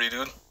in misery,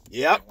 dude?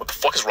 Yeah. What the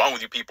fuck is wrong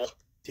with you people?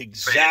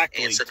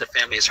 Exactly. And said the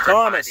family is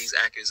hurt by these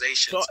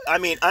accusations.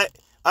 I'm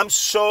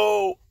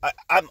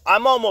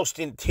almost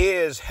in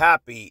tears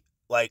happy,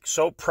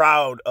 so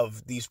proud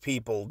of these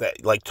people that,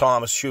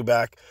 Thomas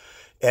Schuback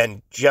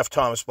and Jeff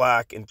Thomas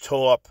Black and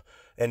Torp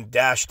and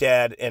Dash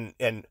Dad,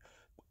 and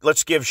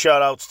let's give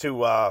shout outs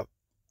to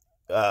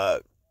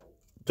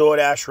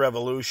DoorDash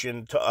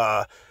Revolution,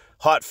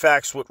 Hot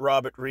Facts with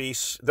Robert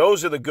Reese.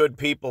 Those are the good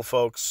people,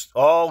 folks.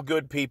 All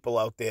good people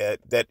out there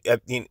that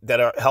are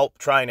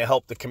trying to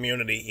help the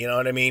community. You know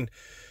what I mean?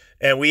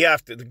 And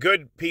the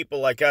good people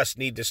like us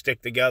need to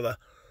stick together,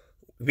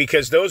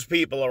 because those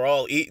people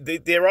are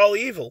they're all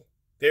evil.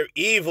 They're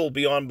evil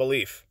beyond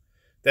belief,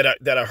 that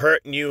are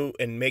hurting you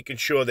and making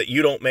sure that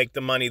you don't make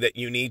the money that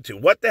you need to.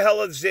 What the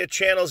hell does their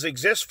channels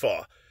exist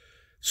for?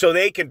 So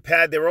they can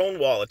pad their own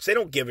wallets. They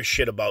don't give a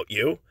shit about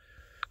you.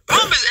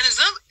 Problem is,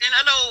 and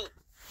I know,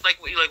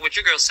 like what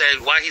your girl said,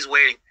 why he's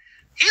waiting.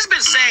 He's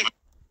been saying.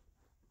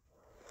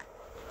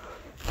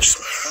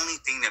 The only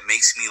thing that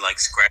makes me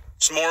scratch.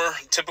 It's more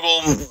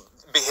typical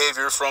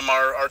behavior from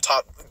our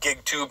top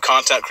GigTube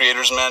content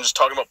creators, man. Just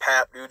talking about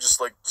Pat, dude. Just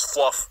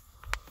fluff.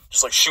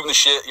 Just shooting the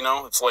shit,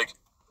 It's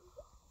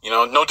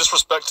no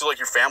disrespect to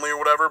your family or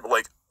whatever,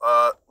 but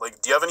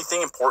do you have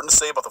anything important to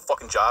say about the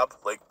fucking job?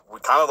 We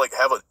kind of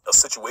have a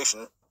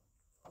situation.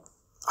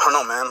 I don't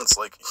know, man. It's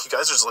you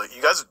guys are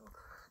you guys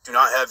do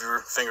not have your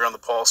finger on the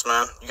pulse,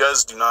 man. You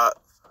guys do not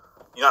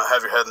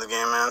have your head in the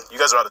game, man. You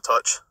guys are out of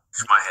touch.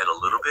 My head a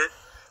little bit.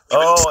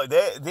 Oh,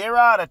 they're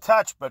out of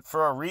touch, but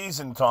for a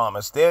reason,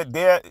 Thomas.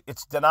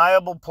 It's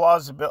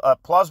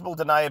plausible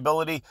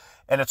deniability,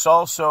 and it's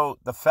also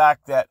the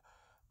fact that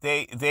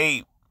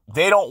they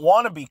don't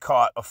want to be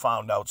caught or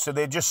found out, so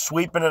they're just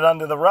sweeping it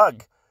under the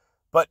rug.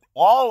 But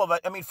all of it,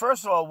 I mean,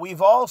 first of all,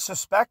 we've all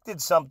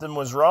suspected something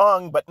was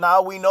wrong, but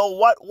now we know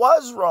what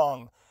was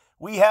wrong.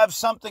 We have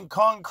something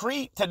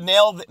concrete to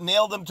nail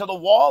them to the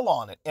wall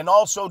on it. And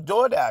also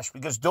DoorDash,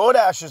 because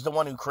DoorDash is the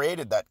one who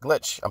created that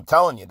glitch. I'm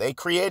telling you, they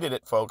created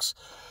it, folks.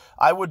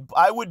 I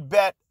would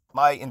bet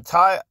my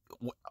entire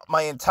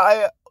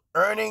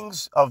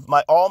earnings of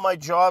all my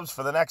jobs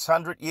for the next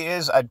 100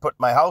 years, I'd put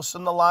my house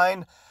on the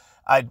line.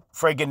 I'd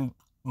friggin'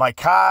 my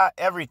car,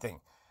 everything.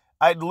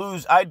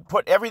 I'd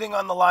put everything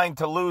on the line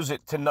to lose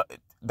it.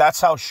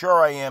 That's how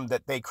sure I am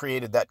that they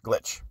created that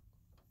glitch.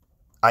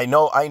 I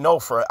know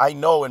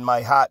in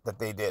my heart that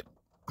they did.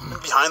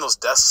 Behind those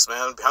desks,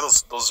 man, behind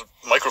those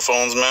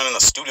microphones, man, in the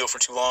studio for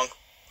too long.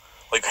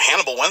 Like,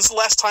 Hannibal, when's the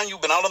last time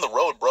you've been out on the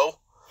road, bro?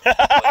 Like,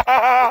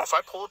 if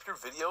I pull up your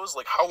videos,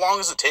 like, how long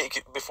does it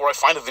take before I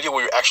find a video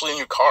where you're actually in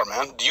your car,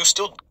 man? Do you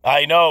still...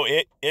 I know.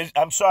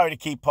 I'm sorry to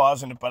keep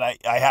pausing it, but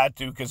I had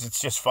to because it's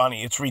just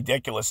funny. It's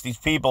ridiculous. These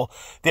people,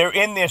 they're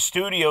in their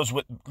studios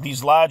with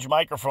these large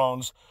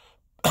microphones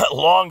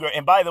longer.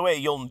 And by the way,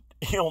 you'll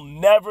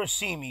never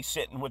see me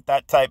sitting with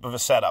that type of a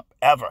setup,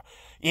 ever.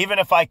 Even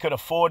if I could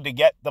afford to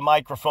get the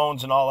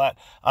microphones and all that,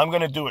 I'm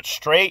going to do it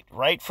straight,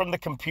 right from the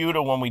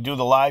computer when we do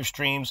the live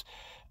streams.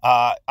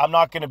 I'm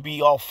not going to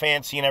be all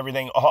fancy and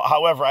everything.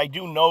 However, I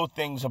do know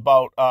things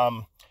about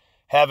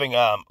having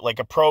like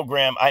a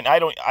program. I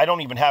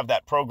don't even have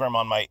that program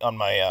on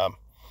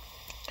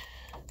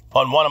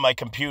one of my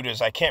computers.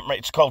 I can't remember.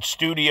 It's called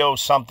Studio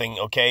something,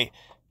 okay?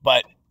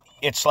 But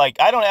it's like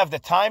I don't have the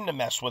time to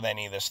mess with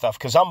any of this stuff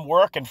because I'm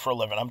working for a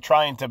living. I'm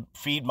trying to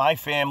feed my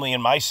family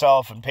and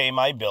myself and pay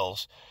my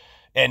bills.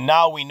 And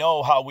now we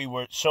know how we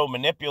were so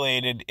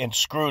manipulated and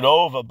screwed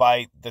over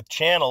by the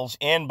channels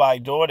and by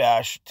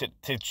DoorDash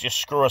to just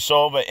screw us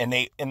over. And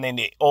then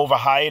they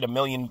overhired 1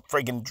 million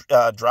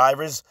friggin'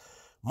 drivers,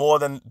 more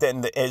than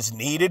is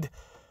needed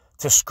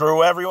to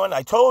screw everyone.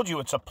 I told you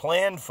it's a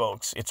plan,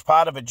 folks. It's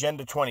part of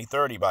Agenda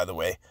 2030, by the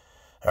way.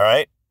 All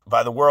right?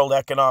 By the World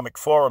Economic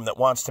Forum that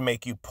wants to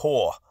make you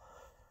poor.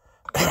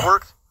 Gig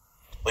work?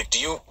 Do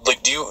you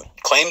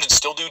claim to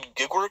still do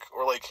gig work?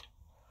 Or,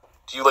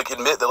 do you,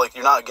 admit that,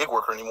 you're not a gig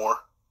worker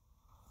anymore?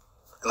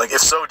 And, if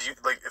so,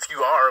 if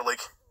you are,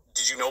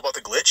 did you know about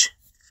the glitch?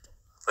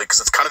 Because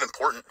it's kind of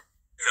important.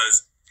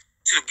 Because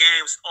to the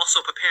games,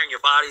 also preparing your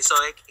body, so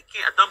a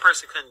dumb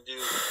person couldn't do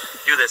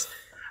this.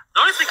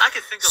 The only thing I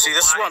could think of... See,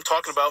 this is what I'm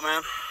talking about,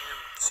 man.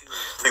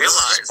 This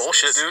is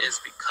bullshit, dude. Is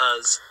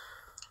because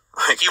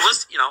he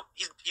was,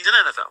 he's in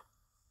the NFL.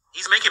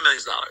 He's making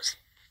millions of dollars.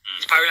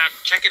 He's probably not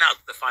checking out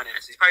the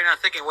finances. He's probably not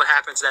thinking what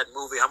happened to that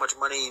movie, how much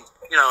money,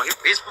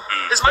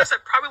 his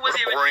mindset probably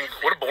wasn't even...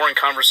 What a boring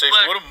conversation.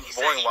 What a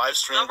boring live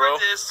stream, bro.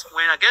 This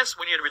when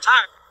you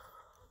retire.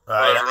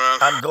 Right.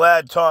 I'm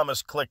glad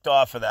Thomas clicked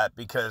off of that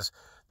because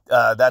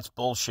that's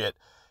bullshit.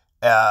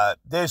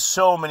 There's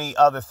so many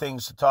other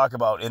things to talk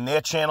about. In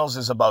their channels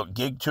is about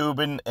gig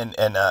tubing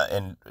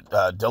and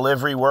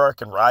delivery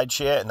work and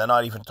rideshare, and they're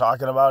not even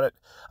talking about it.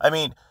 I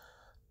mean,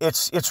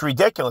 it's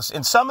ridiculous.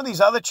 In some of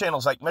these other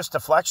channels, like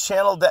Mr. Flex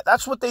channel,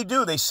 that's what they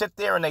do. They sit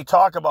there and they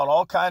talk about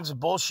all kinds of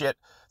bullshit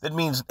that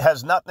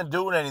has nothing to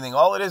do with anything.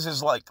 All it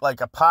is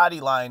like a party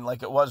line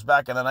like it was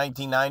back in the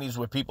 1990s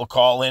where people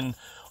call in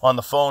on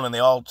the phone and they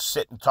all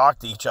sit and talk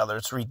to each other.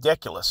 It's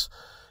ridiculous.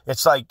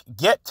 It's like,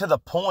 get to the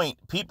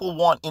point. People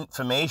want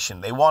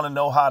information. They want to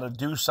know how to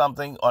do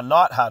something or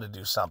not how to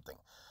do something,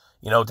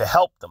 to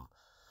help them.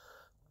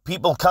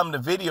 People come to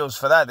videos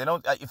for that. They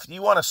don't. If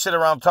you want to sit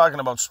around talking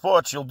about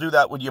sports, you'll do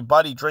that with your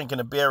buddy drinking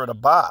a beer at a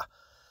bar.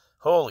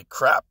 Holy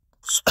crap.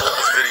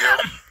 Sports video.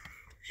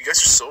 You guys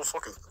are so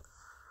fucking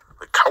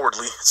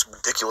cowardly. It's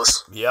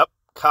ridiculous. Yep.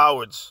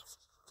 Cowards.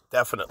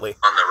 Definitely.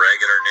 On the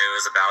regular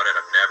news about it,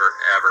 I've never,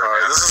 ever... All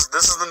right,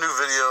 this is the new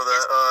video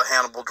that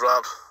Hannibal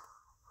dropped.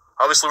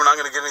 Obviously, we're not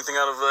going to get anything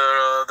out of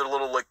their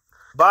little,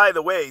 By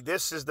the way,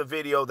 this is the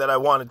video that I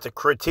wanted to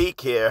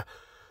critique here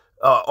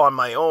on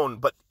my own.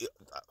 But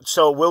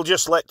so we'll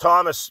just let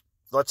Thomas,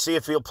 let's see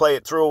if he'll play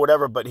it through or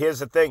whatever. But here's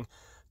the thing.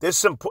 There's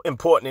some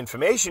important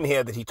information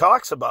here that he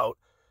talks about,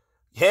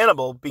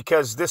 Hannibal,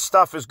 because this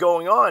stuff is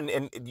going on.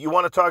 And you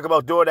want to talk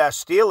about DoorDash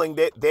stealing.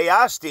 They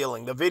are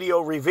stealing. The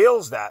video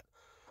reveals that.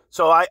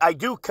 So I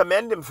do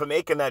commend him for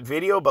making that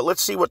video. But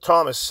let's see what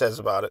Thomas says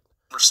about it.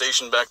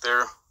 Conversation back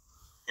there.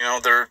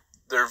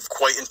 They're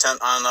quite intent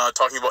on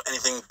talking about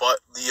anything but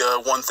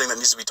the one thing that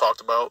needs to be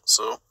talked about.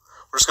 So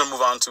we're just going to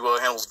move on to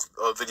Hannibal's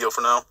video for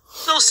now.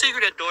 No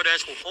secret that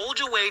DoorDash will hold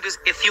your wages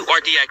if you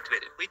are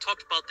deactivated. We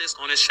talked about this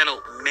on his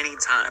channel many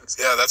times.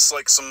 Yeah, that's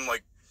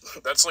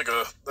that's a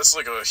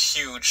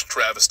huge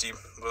travesty.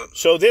 But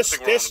so I think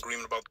we're all in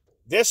agreement about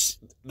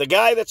the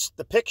guy that's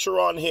the picture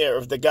on here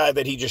of the guy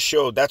that he just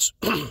showed, that's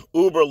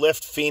Uber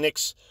Lyft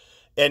Phoenix.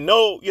 And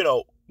no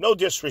no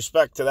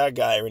disrespect to that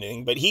guy or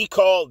anything, but he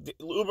called,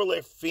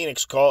 Uberlift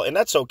Phoenix called, and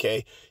that's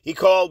okay. He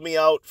called me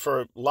out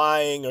for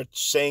lying or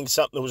saying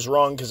something that was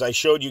wrong because I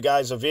showed you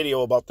guys a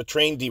video about the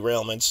train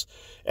derailments.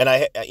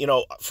 And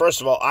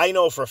first of all, I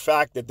know for a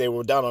fact that they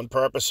were done on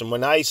purpose. And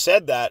when I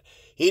said that,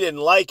 he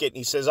didn't like it. And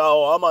he says,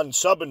 oh, I'm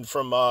unsubbing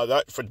from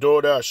that for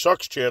DoorDash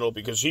Sucks channel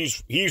because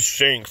he's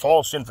saying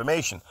false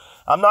information.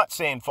 I'm not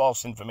saying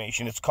false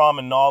information. It's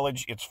common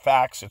knowledge. It's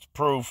facts. It's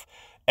proof.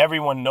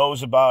 Everyone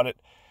knows about it.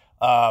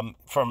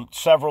 From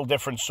several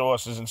different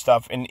sources and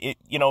stuff. And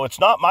it's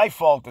not my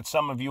fault that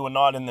some of you are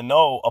not in the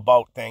know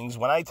about things.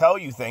 When I tell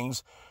you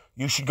things,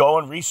 you should go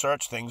and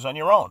research things on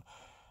your own.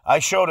 I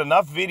showed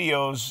enough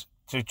videos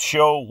to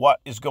show what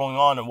is going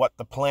on and what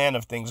the plan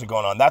of things are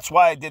going on. That's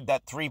why I did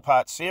that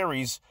 3-part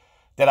series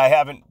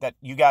that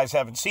you guys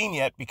haven't seen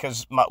yet,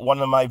 because one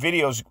of my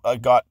videos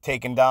got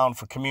taken down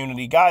for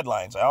community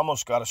guidelines. I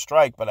almost got a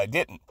strike, but I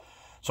didn't.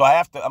 So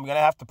I'm going to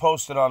have to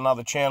post it on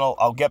another channel.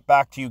 I'll get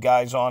back to you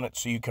guys on it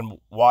so you can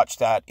watch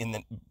that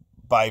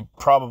by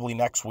probably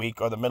next week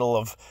or the middle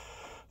of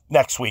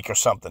next week or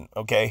something,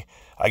 okay?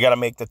 I got to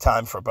make the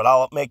time for it, but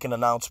I'll make an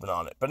announcement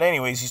on it. But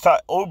anyways,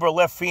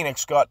 Uberlift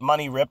Phoenix got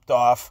money ripped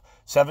off,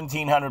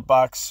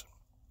 $1,700.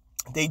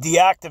 They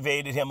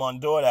deactivated him on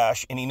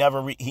DoorDash, and he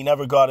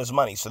never got his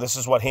money. So this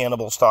is what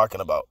Hannibal's talking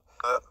about.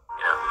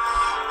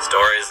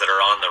 Stories that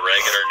are on the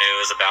regular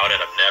news about it,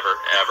 I've never,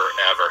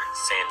 ever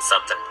seen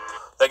something.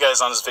 That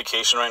guy's on his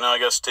vacation right now, I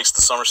guess. Takes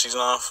the summer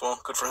season off. Well,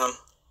 good for him.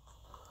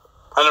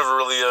 I never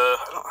really, I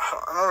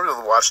don't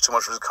really watch too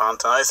much of his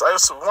content. I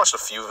watched a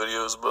few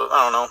videos, but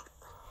I don't know.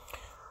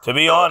 To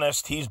be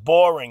honest, he's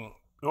boring.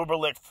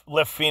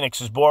 Uberlift Phoenix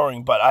is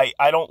boring, but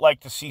I don't like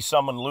to see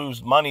someone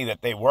lose money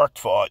that they worked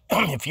for.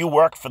 If you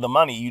work for the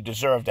money, you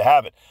deserve to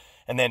have it.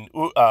 And then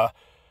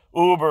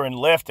Uber and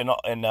Lyft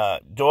and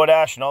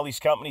DoorDash and all these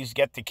companies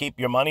get to keep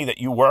your money that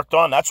you worked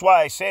on. That's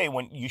why I say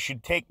when you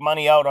should take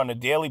money out on a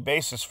daily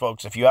basis,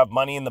 folks. If you have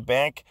money in the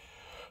bank,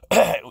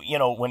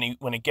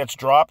 when it gets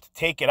dropped,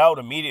 take it out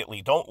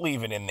immediately. Don't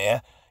leave it in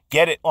there.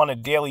 Get it on a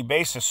daily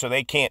basis so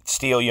they can't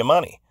steal your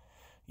money.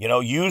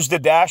 Use the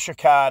Dasher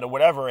card or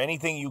whatever,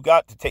 anything you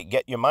got to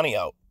get your money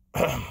out.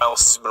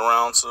 Else has been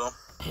around, so.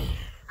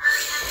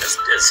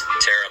 It's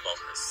terrible.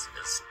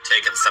 It's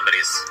taking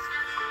somebody's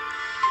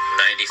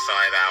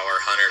 95-hour,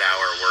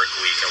 100-hour work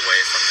week away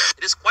from them.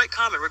 It is quite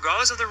common,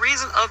 regardless of the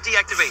reason of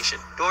deactivation.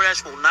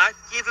 DoorDash will not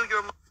give you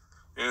your money.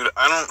 Dude,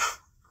 I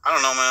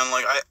don't know, man.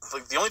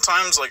 Like the only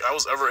times I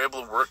was ever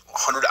able to work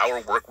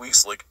 100-hour work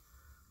weeks like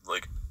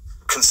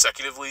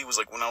consecutively was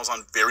when I was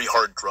on very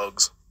hard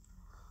drugs.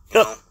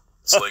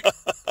 It's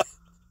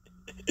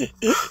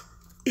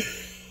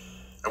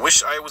I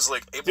wish I was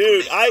able to make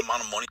the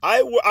amount of money.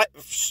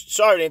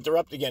 Sorry to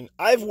interrupt again.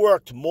 I've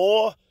worked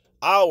more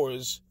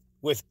hours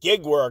with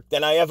gig work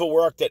than I ever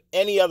worked at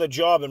any other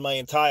job in my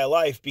entire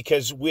life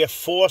because we're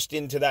forced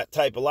into that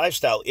type of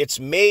lifestyle. It's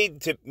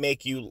made to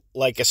make you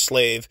like a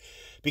slave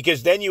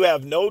because then you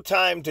have no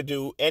time to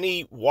do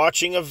any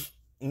watching of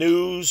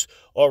news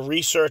or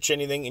research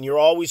anything, and you're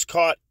always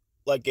caught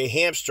like a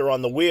hamster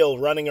on the wheel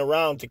running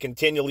around to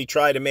continually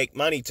try to make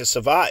money to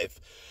survive.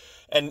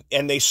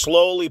 And they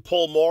slowly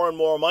pull more and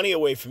more money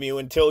away from you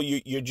until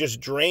you're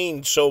just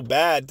drained so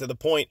bad to the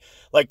point,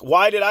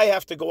 why did I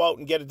have to go out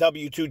and get a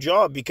W-2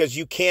 job? Because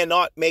you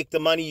cannot make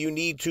the money you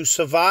need to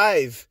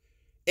survive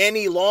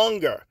any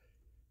longer.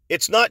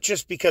 It's not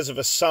just because of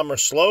a summer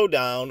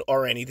slowdown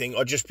or anything,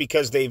 or just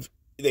because they've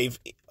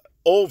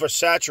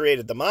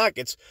oversaturated the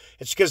markets.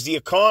 It's because the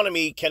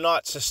economy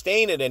cannot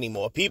sustain it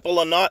anymore. People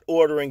are not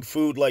ordering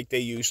food like they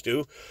used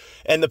to.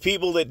 And the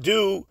people that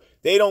do,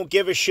 they don't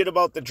give a shit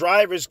about the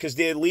drivers because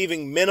they're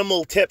leaving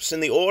minimal tips in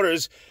the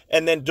orders.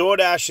 And then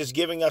DoorDash is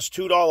giving us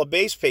 $2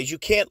 base pays. You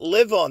can't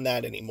live on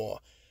that anymore.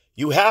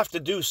 You have to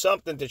do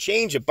something to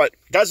change it. But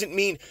it doesn't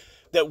mean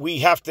that we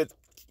have to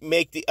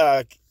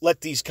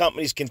let these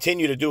companies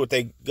continue to do what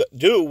they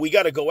do. We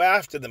got to go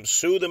after them,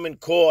 sue them in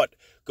court,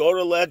 go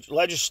to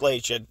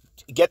legislature,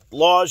 get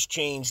laws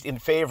changed in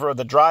favor of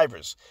the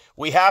drivers.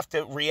 We have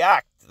to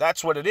react.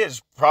 That's what it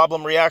is.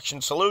 Problem,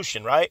 reaction,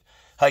 solution, right?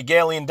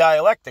 Hegelian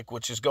dialectic,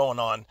 which is going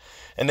on.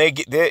 And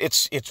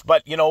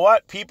but you know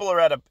what? People are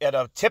at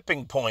a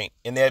tipping point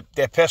and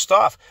they're pissed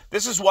off.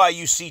 This is why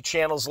you see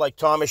channels like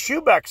Thomas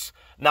Schubeck's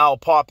now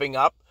popping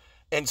up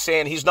and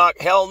saying he's not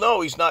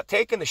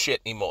taking the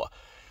shit anymore.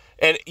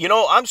 And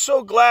I'm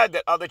so glad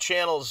that other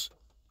channels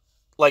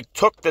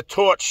took the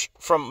torch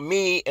from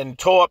me and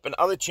Torp and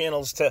other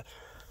channels to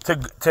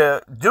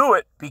do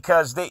it,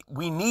 because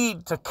we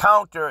need to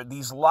counter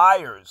these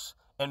liars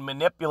and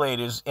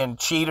manipulators and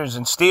cheaters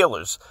and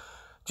stealers,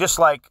 just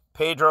like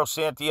Pedro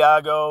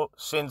Santiago,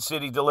 Sin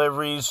City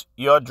Deliveries,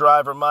 Your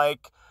Driver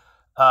Mike,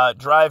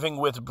 Driving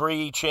with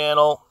Bree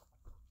channel.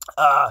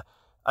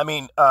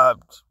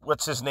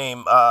 What's his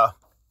name?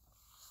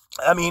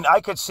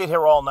 I could sit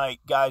here all night,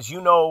 guys.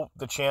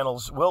 The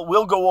channels.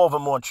 We'll go over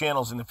more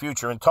channels in the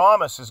future, and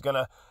Thomas is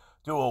gonna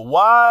do a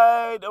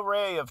wide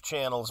array of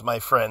channels, my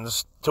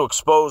friends, to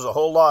expose a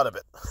whole lot of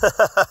it.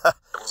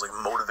 It was like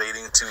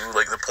motivating to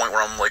like the point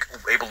where I'm like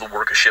able to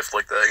work a shift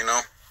like that, you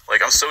know?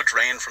 Like I'm so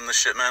drained from this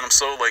shit, man. I'm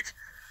so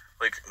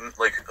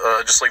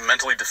just like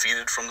mentally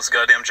defeated from this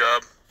goddamn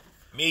job.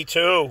 Me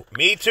too,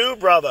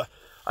 brother.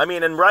 I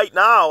mean, and right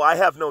now I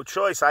have no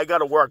choice. I got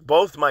to work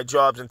both my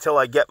jobs until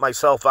I get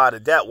myself out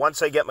of debt.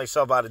 Once I get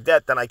myself out of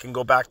debt, then I can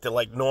go back to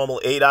like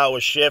normal 8-hour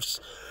shifts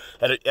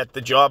at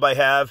the job I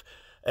have,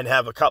 and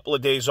have a couple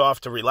of days off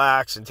to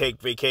relax and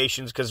take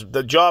vacations, because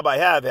the job I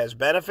have has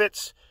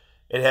benefits.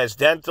 It has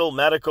dental,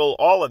 medical,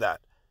 all of that.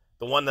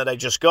 The one that I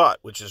just got,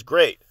 which is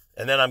great.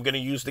 And then I'm going to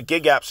use the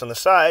gig apps on the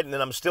side, and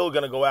then I'm still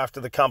going to go after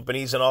the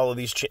companies and all of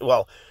these.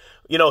 Well,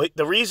 you know,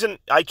 the reason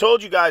I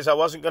told you guys I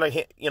wasn't going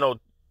to, you know,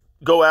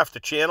 go after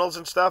channels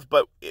and stuff,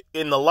 but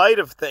in the light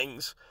of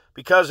things,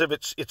 because of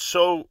it's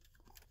so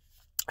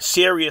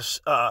serious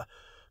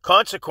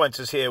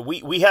consequences here,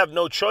 we have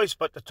no choice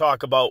but to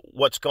talk about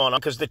what's going on,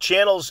 because the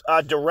channels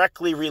are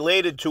directly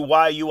related to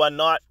why you are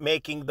not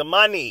making the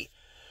money,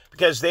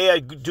 because they are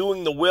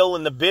doing the will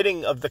and the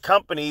bidding of the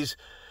companies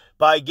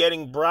by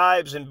getting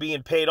bribes and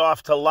being paid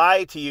off to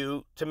lie to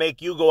you, to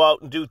make you go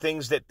out and do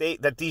things that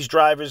these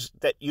drivers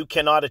that you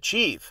cannot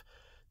achieve.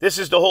 This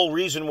is the whole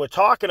reason we're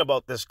talking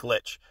about this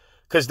glitch,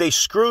 because they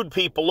screwed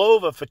people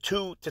over for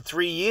 2 to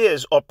 3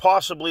 years, or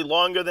possibly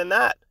longer than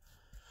that.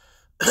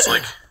 It's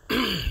like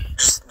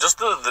just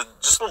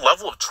the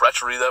level of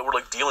treachery that we're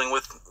like dealing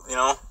with, you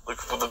know, like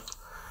for the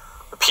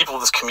people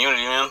of this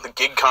community, man, the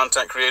gig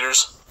content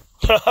creators.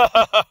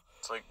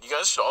 It's like, you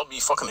guys should all be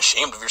fucking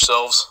ashamed of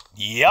yourselves.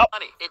 Yep.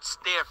 It's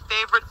their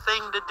favorite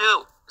thing to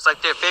do. It's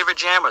like their favorite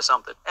jam or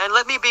something. And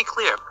let me be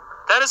clear,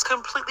 that is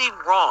completely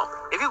wrong.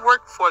 If you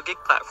work for a gig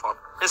platform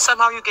and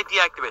somehow you get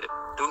deactivated,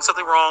 doing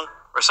something wrong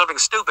or something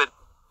stupid,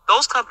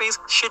 those companies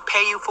should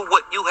pay you for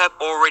what you have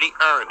already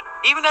earned.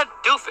 Even that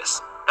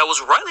doofus that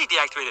was rightly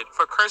deactivated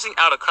for cursing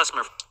out a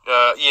customer.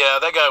 Yeah,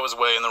 that guy was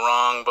way in the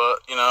wrong, but,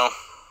 you know,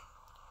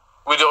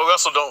 we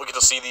also don't get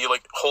to see the,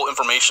 like, whole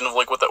information of,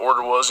 like, what that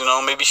order was, you know?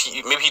 Maybe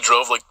he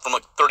drove, like, from,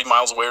 like, 30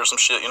 miles away or some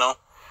shit, you know?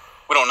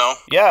 We don't know.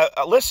 Yeah,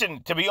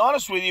 listen, to be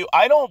honest with you,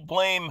 I don't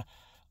blame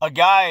a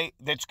guy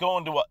that's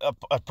going to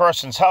a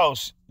person's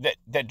house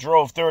that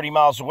drove 30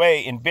 miles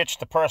away and bitched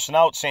the person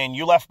out saying,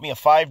 you left me a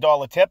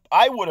 $5 tip.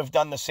 I would have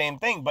done the same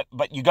thing,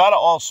 but you got to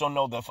also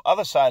know the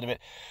other side of it,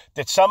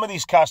 that some of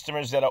these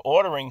customers that are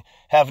ordering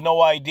have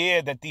no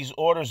idea that these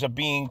orders are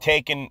being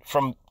taken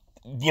from,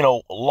 you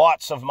know,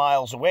 lots of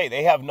miles away.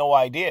 They have no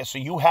idea. So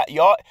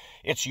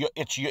it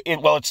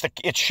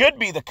should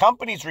be the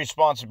company's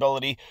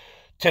responsibility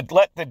to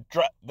let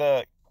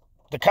the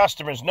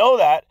customers know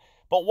that.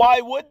 But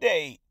why would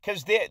they?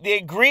 Because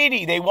they're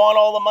greedy. They want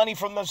all the money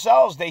from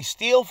themselves. They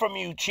steal from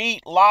you,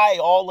 cheat, lie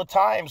all the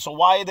time. So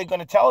why are they going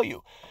to tell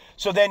you?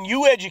 So then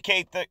you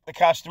educate the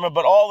customer,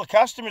 but all the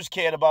customers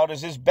cared about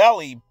is his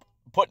belly,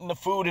 putting the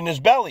food in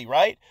his belly,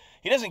 right?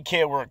 He doesn't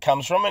care where it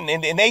comes from. And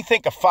they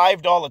think a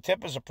 $5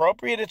 tip is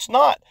appropriate. It's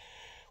not.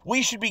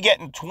 We should be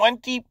getting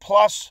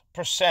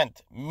 20+%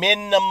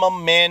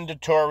 minimum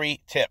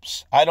mandatory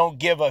tips. I don't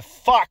give a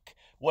fuck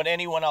what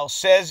anyone else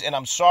says, and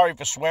I'm sorry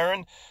for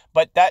swearing,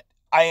 but that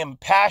I am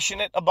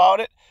passionate about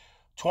it.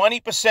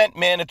 20%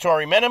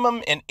 mandatory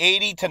minimum and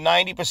 80 to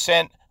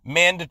 90%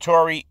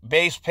 mandatory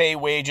base pay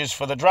wages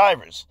for the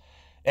drivers.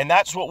 And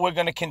that's what we're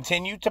going to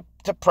continue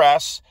to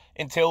press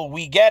until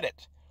we get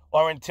it,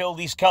 or until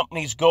these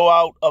companies go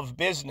out of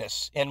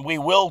business, and we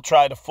will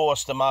try to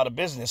force them out of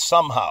business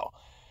somehow.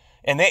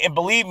 And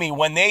believe me,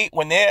 when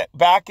their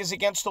back is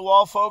against the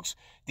wall, folks,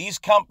 these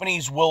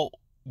companies will,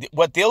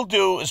 what they'll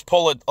do is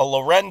pull a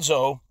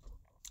Lorenzo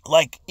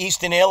like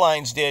Eastern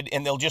Airlines did,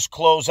 and they'll just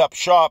close up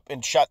shop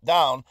and shut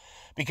down,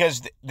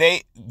 because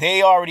they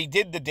already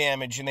did the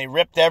damage, and they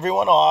ripped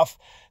everyone off,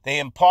 they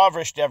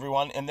impoverished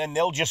everyone, and then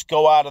they'll just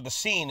go out of the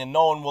scene, and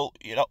no one will,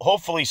 you know,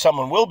 hopefully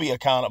someone will be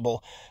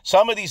accountable.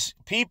 Some of these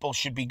people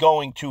should be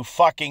going to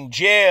fucking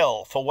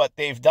jail for what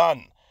they've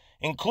done,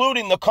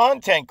 including the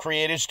content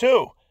creators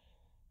too.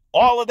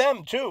 All of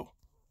them too.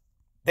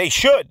 They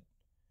should.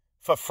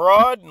 For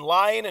fraud and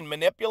lying and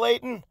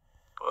manipulating.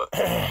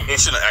 He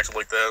shouldn't have acted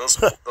like that.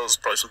 That was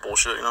probably some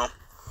bullshit, you know?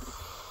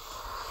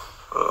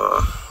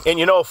 And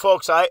you know,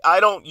 folks, I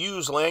don't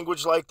use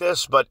language like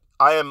this, but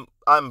I'm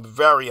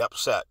very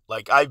upset.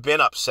 Like, I've been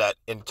upset,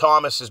 and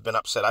Thomas has been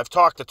upset. I've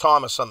talked to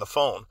Thomas on the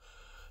phone,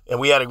 and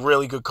we had a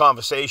really good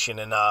conversation.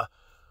 And,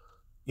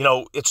 you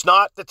know, it's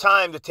not the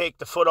time to take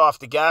the foot off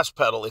the gas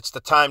pedal. It's the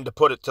time to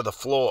put it to the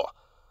floor.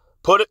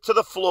 Put it to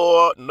the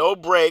floor, no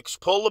brakes,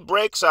 pull the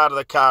brakes out of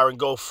the car and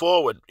go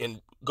forward,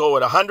 and go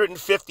at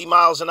 150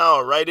 miles an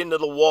hour right into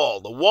the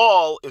wall. The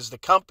wall is the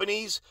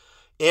companies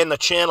and the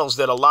channels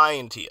that are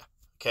lying to you,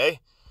 okay?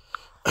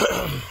 But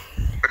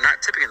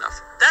not tipping enough.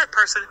 That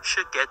person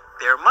should get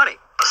their money.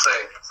 I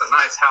say, it's a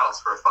nice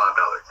house for a $5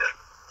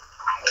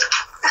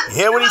 tip.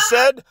 You hear what he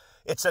said?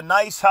 It's a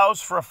nice house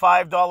for a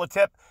 $5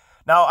 tip.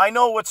 Now, I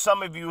know what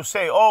some of you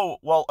say, oh,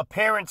 well,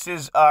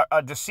 appearances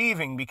are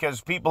deceiving,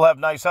 because people have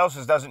nice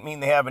houses doesn't mean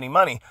they have any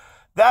money.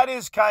 that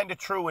is kind of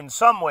true in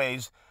some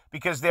ways,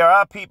 because there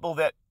are people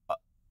that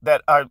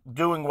are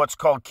doing what's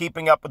called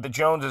keeping up with the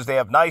Joneses. They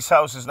have nice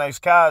houses, nice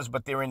cars,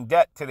 but they're in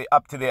debt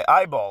up to their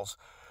eyeballs.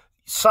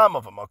 Some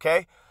of them,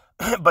 okay?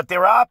 But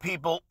there are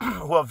people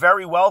who are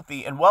very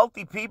wealthy, and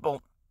wealthy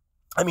people,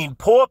 I mean,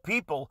 poor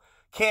people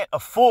can't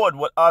afford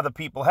what other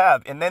people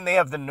have. And then they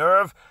have the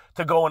nerve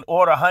to go and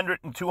order $100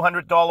 and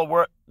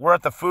 $200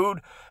 worth of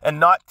food and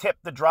not tip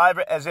the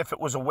driver as if it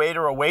was a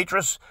waiter or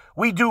waitress.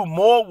 We do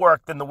more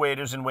work than the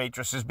waiters and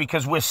waitresses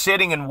because we're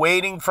sitting and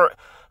waiting for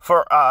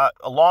a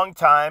long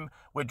time.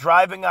 We're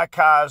driving our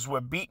cars.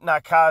 We're beating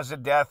our cars to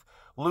death,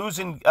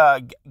 losing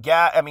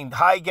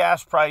high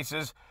gas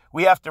prices.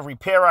 We have to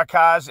repair our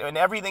cars, and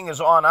everything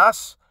is on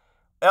us.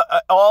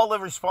 All the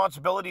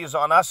responsibility is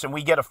on us, and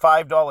we get a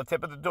 $5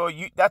 tip at the door.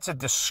 That's a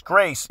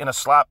disgrace and a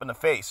slap in the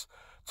face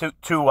to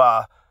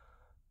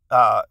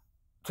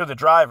the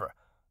driver.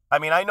 I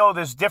mean, I know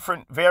there's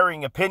different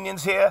varying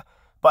opinions here,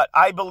 but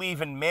I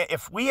believe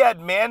if we had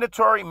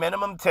mandatory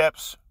minimum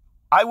tips,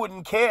 I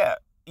wouldn't care,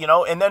 you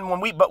know. And then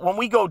when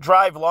we go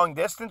drive long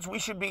distance, we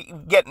should be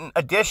getting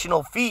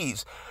additional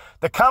fees.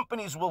 The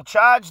companies will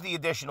charge the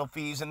additional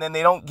fees, and then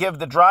they don't give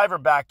the driver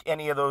back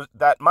any of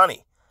that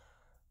money.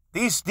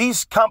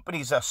 These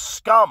companies are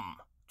scum,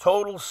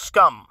 total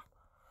scum.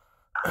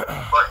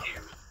 Fuck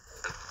you.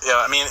 Yeah,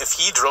 I mean, if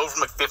he drove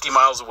from like 50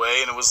 miles away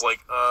and it was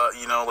like,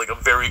 like a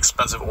very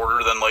expensive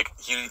order, then like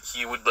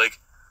he would like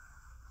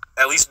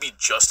at least be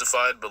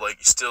justified, but like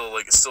it's still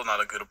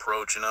not a good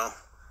approach, you know.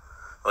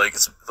 Like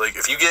it's like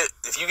if you get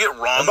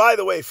wrong. And by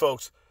the way,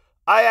 folks,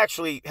 I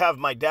actually have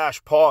my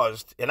dash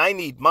paused, and I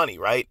need money,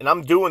 right? And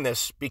I'm doing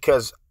this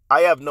because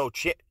I have no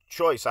choice.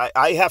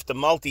 I have to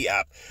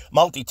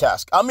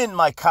multitask. I'm in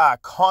my car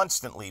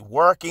constantly,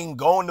 working,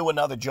 going to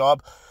another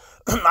job.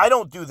 I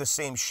don't do the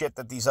same shit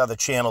that these other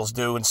channels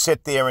do and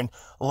sit there and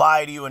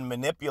lie to you and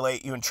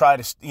manipulate you and try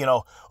to,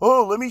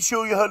 let me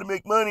show you how to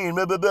make money and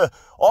blah, blah, blah.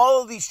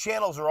 All of these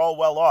channels are all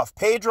well off.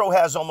 Pedro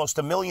has almost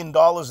 $1 million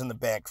in the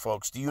bank,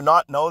 folks. Do you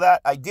not know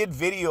that? I did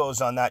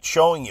videos on that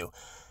showing you.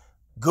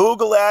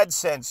 Google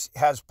AdSense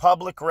has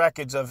public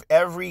records of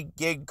every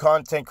gig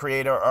content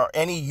creator or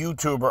any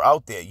YouTuber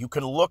out there. You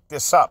can look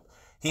this up.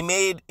 He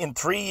made in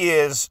 3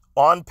 years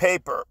on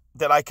paper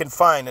that I can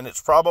find, and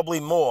it's probably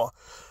more,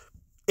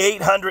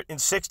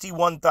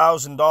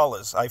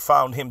 $861,000 I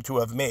found him to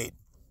have made.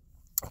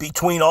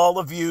 Between all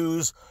the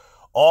views,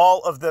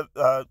 all of the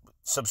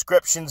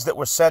subscriptions that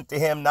were sent to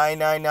him,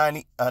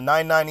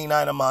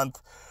 $9.99 a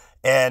month,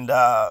 and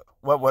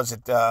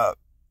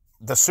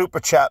the super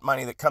chat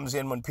money that comes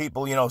in when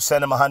people,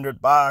 send him $100,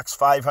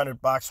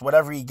 $500,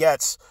 whatever he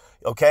gets,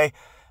 okay?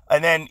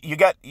 And then you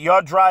got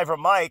your driver,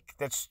 Mike,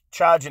 that's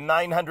charging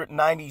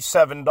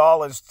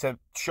 $997 to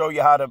show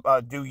you how to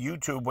do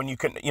YouTube when you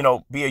can,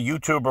 be a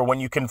YouTuber, when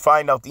you can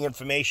find out the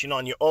information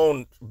on your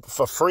own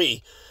for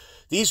free.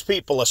 These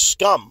people are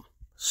scum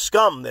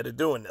that are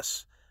doing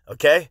this,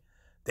 okay?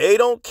 They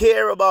don't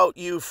care about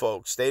you,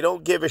 folks. They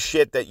don't give a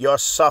shit that you're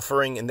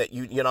suffering and that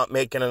you're not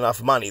making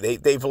enough money.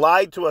 They've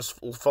lied to us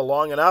for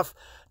long enough.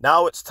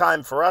 Now it's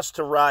time for us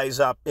to rise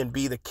up and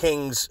be the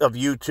kings of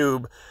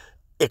YouTube,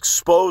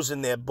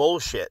 exposing their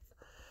bullshit.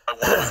 I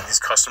want to lose these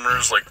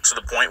customers, like, to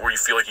the point where you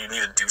feel like you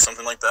need to do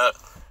something like that.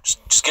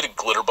 Just get a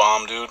glitter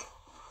bomb, dude.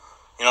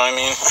 You know what I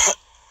mean?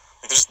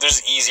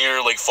 there's easier,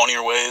 like,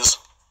 funnier ways.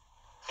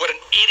 What an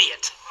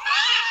idiot.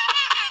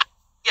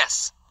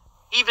 Yes,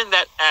 even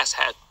that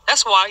asshat.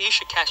 That's why you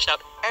should cash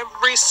out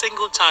every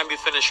single time you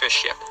finish your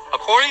shift.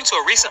 According to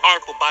a recent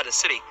article by The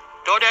City,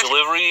 DoorDash...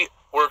 Delivery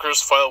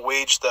workers file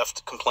wage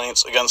theft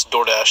complaints against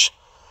DoorDash.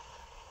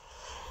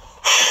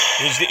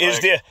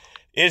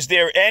 Is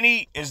there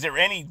any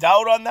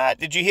doubt on that?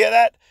 Did you hear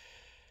that?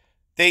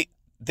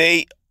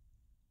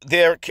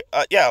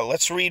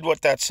 Let's read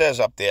what that says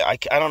up there. I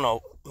don't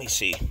know. Let me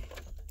see.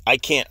 I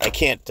can't,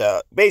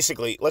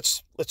 basically,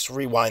 let's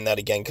rewind that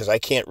again because I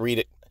can't read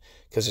it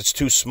because it's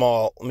too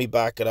small. Let me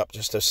back it up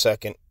just a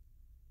second.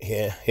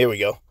 Here we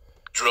go.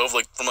 Drove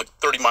from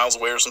 30 miles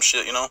away or some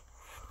shit, I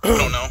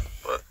don't know,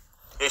 but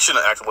they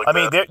shouldn't have acted like that. I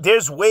mean,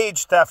 there's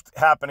wage theft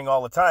happening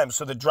all the time.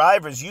 So the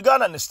drivers, you got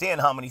to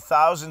understand how many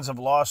thousands of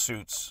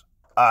lawsuits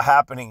are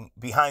happening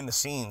behind the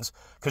scenes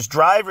because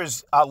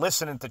drivers are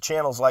listening to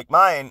channels like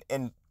mine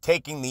and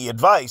taking the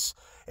advice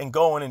and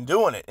going and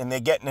doing it, and they're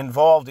getting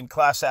involved in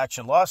class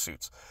action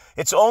lawsuits.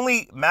 It's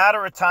only a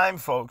matter of time,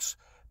 folks,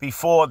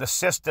 before the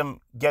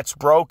system gets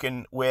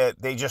broken where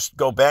they just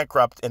go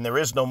bankrupt and there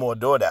is no more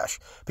DoorDash.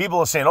 People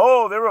are saying,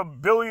 oh, they're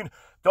 $1 billion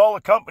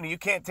company. You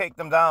can't take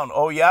them down.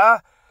 Oh, yeah?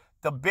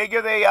 The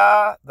bigger they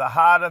are, the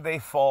harder they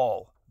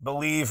fall.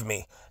 Believe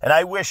me. And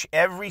I wish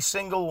every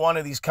single one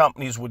of these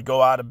companies would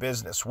go out of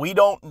business. We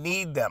don't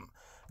need them.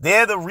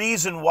 They're the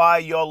reason why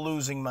you're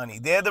losing money.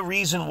 They're the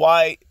reason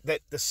why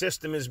that the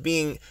system is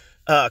being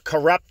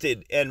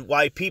corrupted and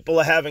why people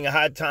are having a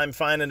hard time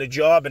finding a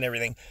job and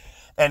everything.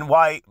 And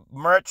why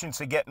merchants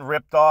are getting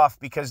ripped off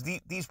because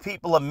these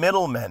people are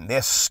middlemen.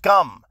 They're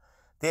scum.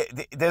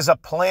 There's a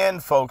plan,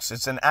 folks.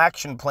 It's an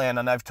action plan,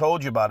 and I've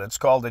told you about it. It's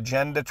called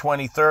Agenda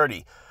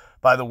 2030.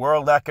 by the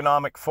World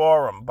Economic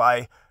Forum,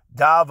 by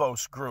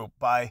Davos Group,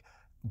 by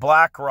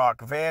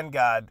BlackRock,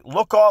 Vanguard.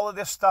 Look all of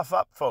this stuff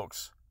up,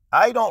 folks.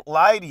 I don't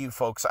lie to you,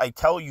 folks. I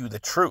tell you the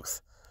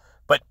truth.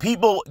 But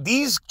people,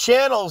 these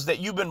channels that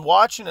you've been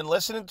watching and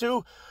listening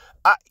to,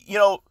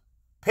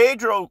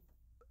 Pedro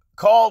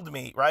called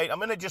me, right? I'm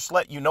going to just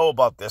let you know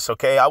about this,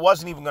 okay? I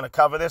wasn't even going to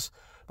cover this,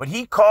 but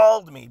he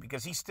called me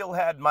because he still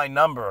had my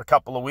number a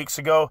couple of weeks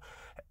ago,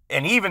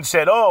 and he even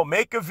said, oh,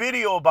 make a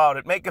video about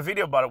it, make a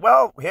video about it.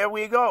 Well, here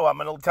we go. I'm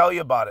going to tell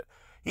you about it.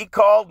 He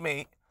called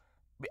me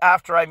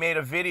after I made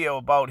a video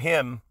about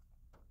him,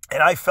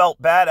 and I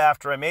felt bad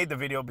after I made the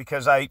video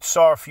because I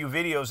saw a few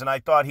videos and I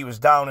thought he was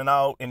down and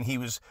out and he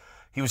was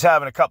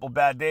having a couple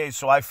bad days.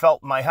 So I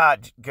felt in my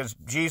heart, because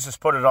Jesus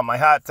put it on my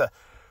heart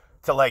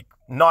to like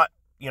not,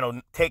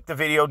 take the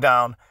video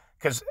down,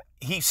 because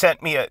he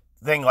sent me a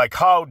thing like,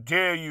 how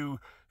dare you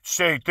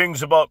say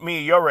things about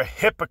me? You're a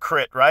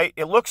hypocrite, right?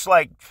 It looks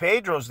like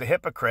Pedro's the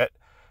hypocrite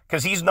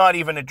because he's not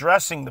even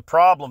addressing the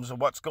problems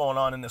of what's going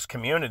on in this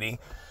community.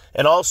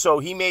 And also,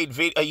 he made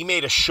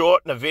a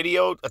short and a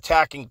video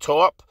attacking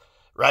Torp,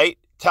 right?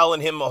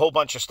 Telling him a whole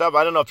bunch of stuff.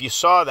 I don't know if you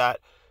saw that,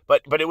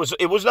 but it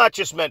was not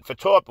just meant for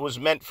Torp. It was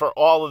meant for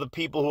all of the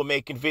people who are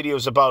making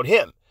videos about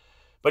him.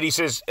 But he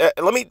says,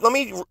 let me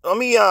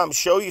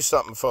show you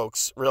something,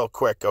 folks, real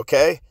quick,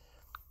 okay?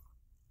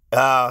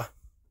 Let's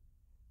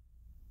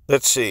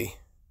see.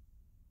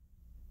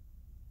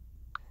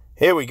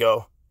 Here we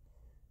go.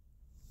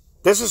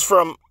 This is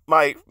from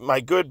my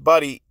good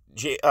buddy,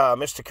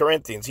 Mr.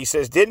 Corinthians. He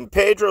says, didn't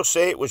Pedro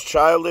say it was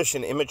childish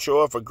and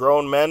immature for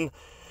grown men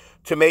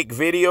to make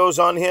videos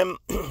on him?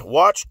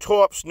 Watch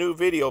Torp's new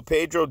video.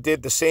 Pedro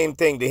did the same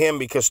thing to him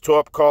because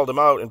Torp called him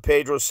out, and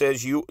Pedro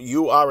says,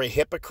 you are a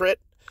hypocrite.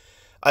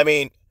 I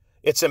mean,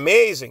 it's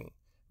amazing,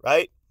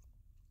 right?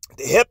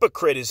 The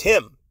hypocrite is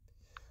him.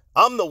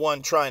 I'm the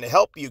one trying to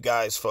help you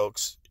guys,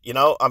 folks.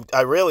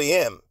 I really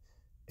am.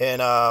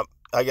 And I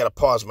got to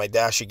pause my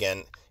dash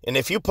again. And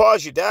if you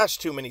pause your dash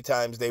too many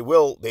times, they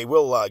will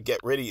get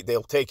rid of you.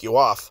 They'll take you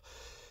off.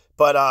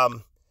 But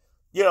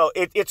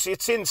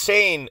it's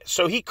insane.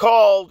 So he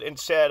called and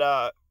said,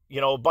 a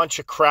bunch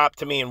of crap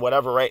to me and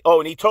whatever, right?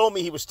 Oh, and he told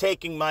me he was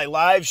taking my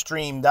live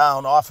stream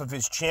down off of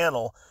his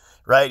channel,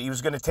 right? He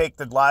was going to take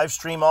the live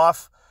stream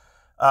off.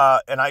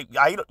 And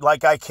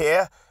I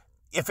care.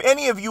 If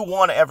any of you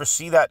want to ever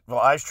see that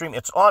live stream,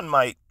 it's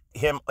on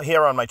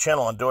here on my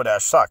channel on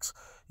DoorDash Sucks.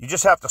 You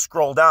just have to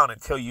scroll down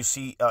until you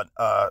see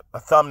a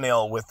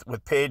thumbnail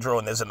with Pedro,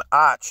 and there's an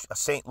arch, a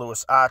St.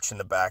 Louis arch in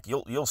the back.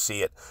 You'll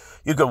see it.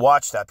 You could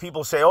watch that.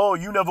 People say, oh,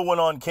 you never went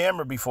on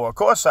camera before. Of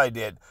course I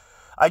did.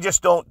 I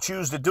just don't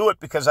choose to do it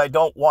because I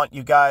don't want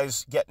you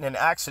guys getting in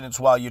accidents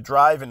while you're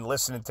driving,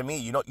 listening to me.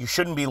 You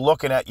shouldn't be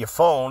looking at your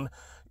phone.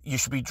 You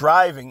should be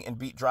driving and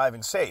be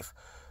driving safe.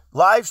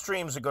 Live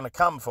streams are going to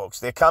come, folks.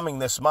 They're coming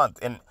this month.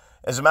 And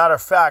as a matter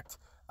of fact,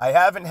 I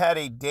haven't had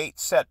a date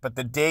set, but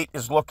the date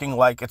is looking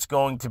like it's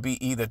going to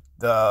be either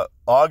the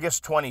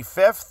August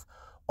 25th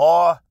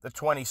or the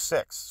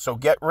 26th. So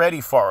get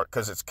ready for it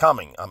because it's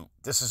coming.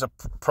 This is a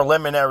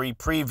preliminary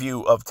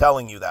preview of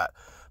telling you that.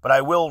 But I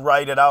will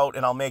write it out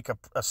and I'll make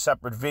a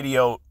separate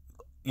video,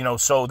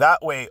 so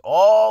that way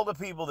all the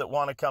people that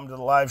want to come to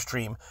the live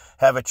stream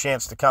have a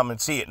chance to come and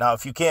see it. Now,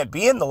 if you can't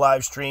be in the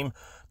live stream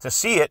to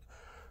see it,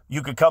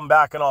 you could come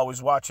back and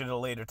always watch it at a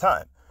later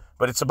time.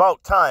 But it's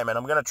about time, and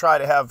I'm going to try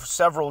to have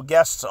several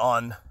guests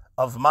on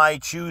of my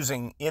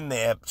choosing in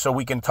there so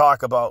we can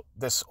talk about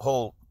this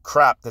whole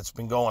crap that's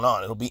been going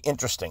on. It'll be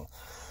interesting.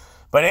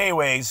 But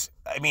anyways,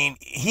 I mean,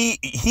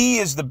 he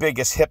is the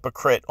biggest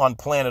hypocrite on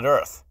planet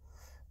Earth,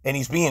 and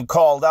he's being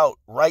called out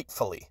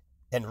rightfully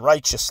and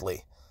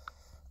righteously.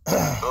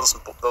 That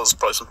was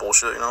probably some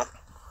bullshit,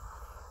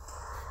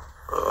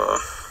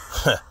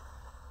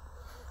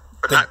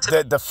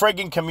 The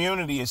friggin'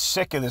 community is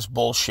sick of this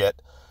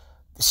bullshit.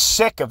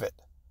 Sick of it.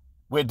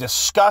 We're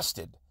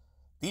disgusted.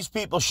 These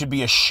people should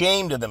be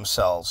ashamed of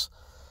themselves,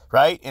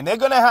 right? And they're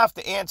going to have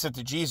to answer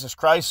to Jesus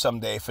Christ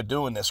someday for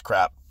doing this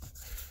crap,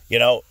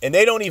 and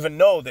they don't even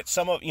know that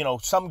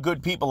some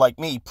good people like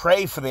me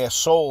pray for their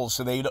souls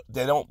so they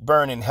don't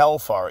burn in hell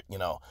for it,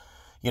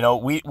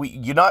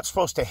 you're not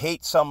supposed to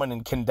hate someone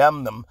and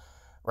condemn them,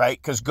 right?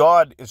 Because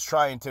God is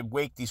trying to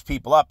wake these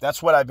people up.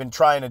 That's what I've been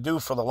trying to do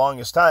for the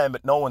longest time,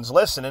 but no one's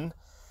listening.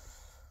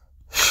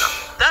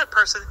 That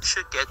person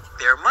should get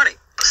their money.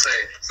 Say,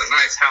 it's a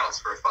nice house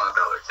for a $5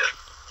 tip.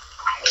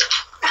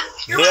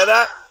 You hear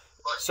that?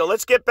 So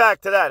let's get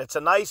back to that. It's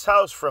a nice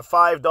house for a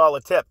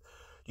 $5 tip.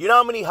 You know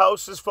how many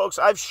houses, folks?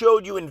 I've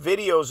showed you in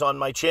videos on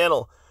my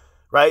channel,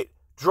 right?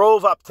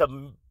 Drove up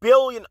to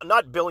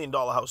not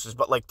billion-dollar houses,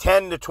 but like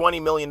 $10 to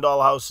 $20 million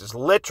houses,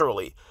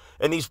 literally.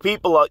 And these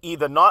people are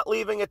either not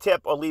leaving a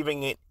tip or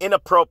leaving an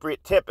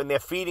inappropriate tip, and they're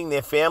feeding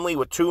their family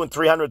with $200 and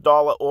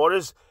 $300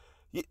 orders.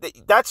 You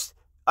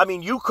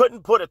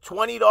couldn't put a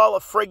 $20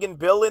 friggin'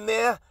 bill in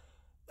there.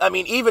 I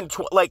mean, even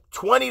like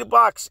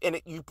 $20, and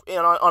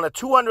on a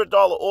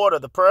 $200 order,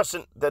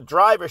 the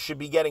driver should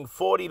be getting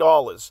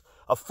 $40.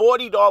 A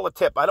 $40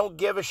 tip. I don't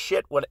give a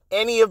shit what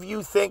any of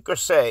you think or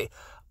say.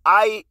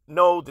 I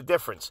know the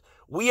difference.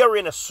 We are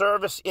in a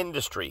service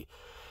industry,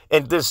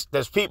 and there's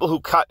people who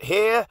cut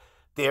hair,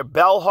 they're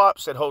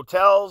bellhops at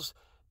hotels,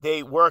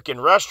 they work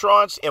in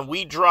restaurants, and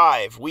we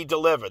drive, we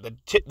deliver.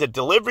 The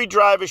delivery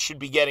drivers should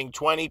be getting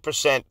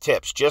 20%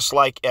 tips, just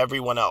like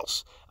everyone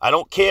else. I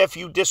don't care if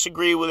you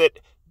disagree with it.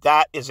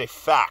 That is a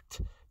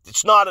fact.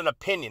 It's not an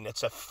opinion.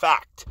 It's a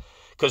fact.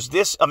 Because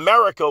this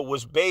America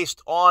was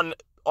based on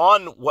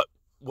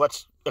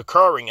what's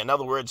occurring. In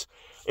other words,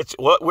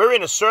 we're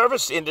in a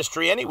service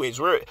industry anyways.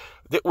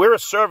 We're a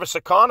service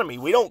economy.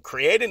 We don't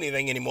create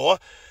anything anymore.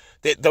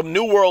 The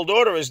New World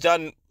Order has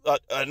done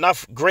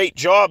enough great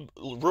job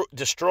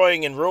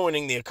destroying and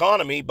ruining the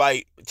economy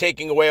by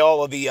taking away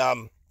all of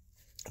the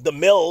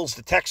mills,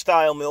 the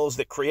textile mills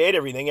that create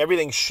everything.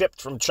 Everything's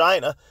shipped from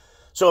China.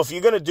 So if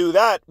you're going to do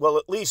that, well,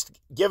 at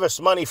least give us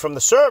money from the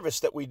service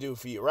that we do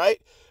for you,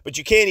 right? But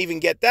you can't even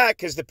get that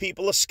because the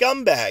people are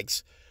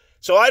scumbags.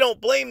 So I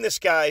don't blame this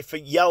guy for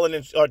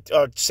yelling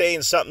or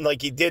saying something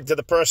like he did to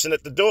the person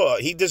at the door.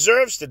 He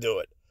deserves to do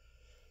it.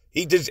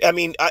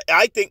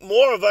 I think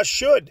more of us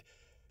should.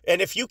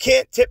 And if you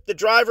can't tip the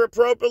driver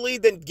appropriately,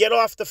 then get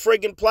off the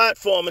friggin'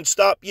 platform and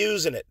stop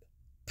using it.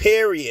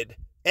 Period.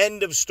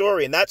 End of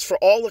story. And that's for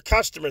all the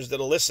customers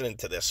that are listening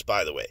to this,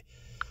 by the way.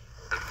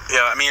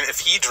 Yeah, I mean, if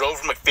he drove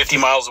from like 50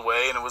 miles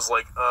away and it was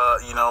like,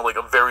 like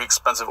a very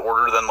expensive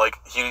order, then like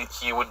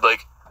he would like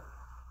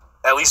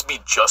at least be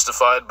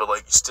justified, but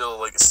like it's still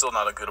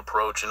not a good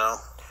approach, you know?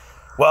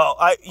 Well,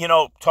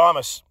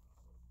 Thomas,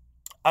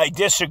 I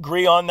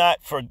disagree on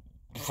that for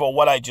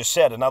what I just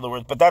said, in other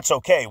words, but that's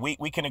okay.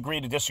 We can agree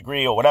to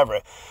disagree or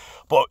whatever.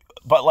 But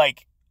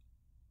like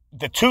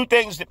the two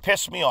things that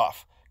piss me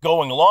off,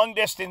 going long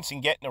distance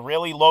and getting a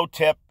really low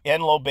tip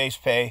and low base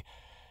pay,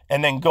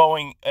 and then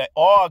going to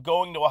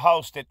a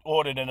house that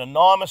ordered an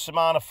enormous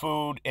amount of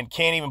food and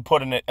can't even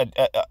put in a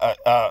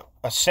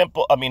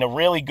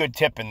really good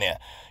tip in there,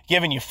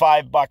 giving you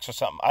 $5 or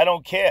something. I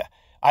don't care.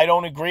 I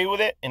don't agree with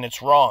it, and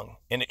it's wrong,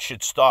 and it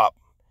should stop.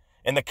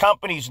 And the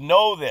companies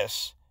know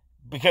this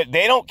because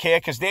they don't care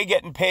because they're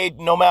getting paid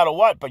no matter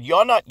what. But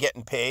you're not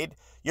getting paid.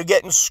 You're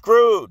getting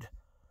screwed.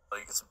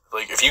 Like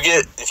if you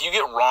get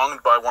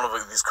wronged by one of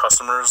these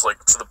customers,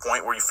 like to the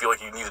point where you feel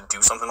like you need to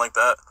do something like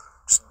that,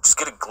 just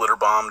get a glitter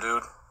bomb,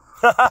 dude.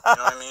 You know what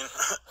I mean?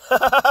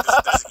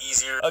 There's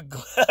easier. A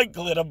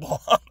glitter bomb.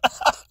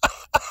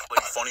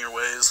 Like funnier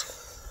ways.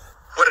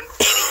 What an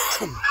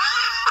idiot.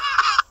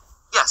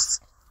 Yes,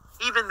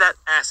 even that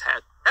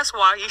asshat. That's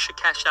why you should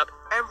cash out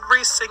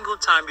every single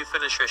time you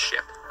finish your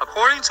shift.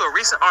 According to a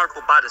recent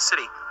article by The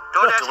City,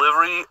 DoorDash...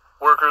 Delivery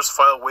workers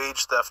file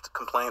wage theft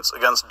complaints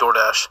against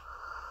DoorDash.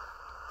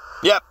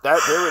 Yep,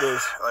 there it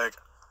is. Like,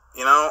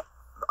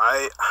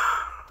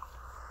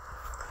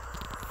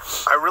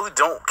 I really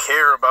don't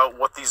care about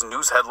what these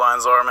news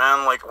headlines are,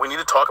 man. Like, we need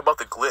to talk about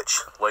the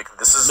glitch. Like,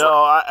 this is...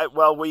 No,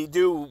 we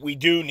do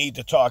need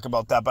to talk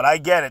about that. But I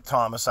get it,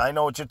 Thomas. I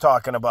know what you're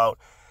talking about.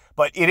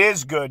 But it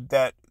is good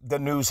that the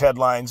news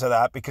headlines are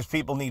that because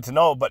people need to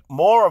know. But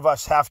more of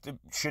us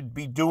should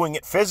be doing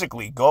it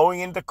physically,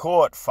 going into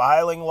court,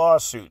 filing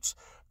lawsuits,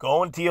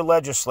 going to your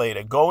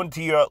legislator, going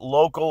to your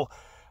local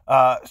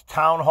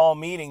town hall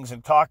meetings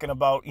and talking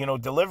about,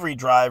 delivery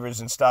drivers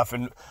and stuff.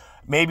 And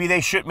maybe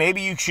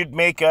you should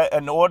make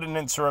an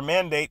ordinance or a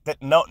mandate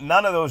that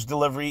none of those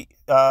delivery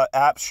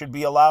apps should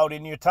be allowed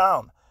in your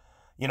town.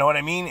 You know what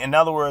I mean? In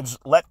other words,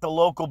 let the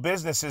local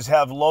businesses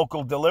have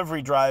local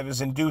delivery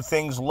drivers and do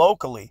things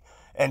locally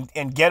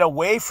and get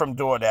away from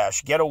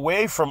DoorDash, get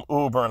away from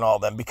Uber and all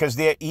them because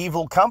they're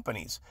evil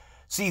companies.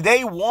 See,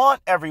 they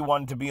want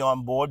everyone to be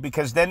on board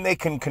because then they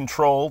can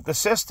control the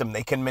system.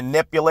 They can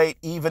manipulate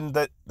even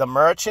the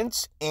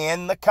merchants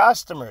and the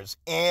customers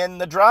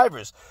and the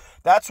drivers.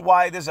 That's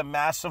why there's a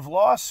massive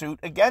lawsuit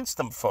against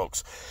them,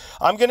 folks.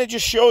 I'm going to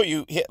just show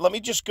you. Let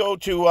me just go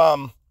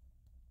to...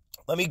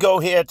 Let me go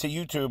here to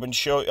YouTube and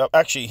show...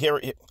 actually,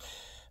 here...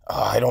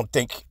 I don't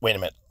think... Wait a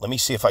minute. Let me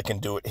see if I can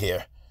do it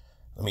here.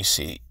 Let me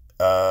see.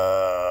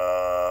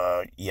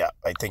 Yeah,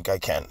 I think I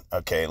can.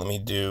 Okay, let me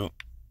do...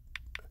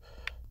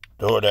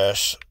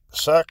 DoorDash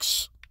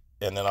sucks.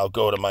 And then I'll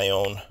go to my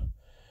own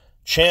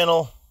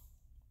channel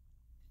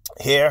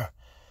here.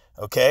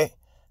 Okay?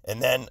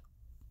 And then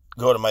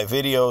go to my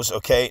videos.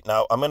 Okay?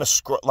 Now, I'm going to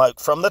scroll... Like,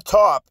 from the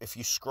top, if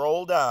you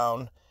scroll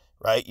down,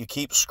 right? You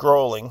keep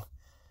scrolling.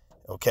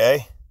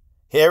 Okay?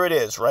 Here it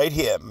is, right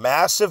here.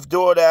 Massive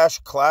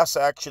DoorDash class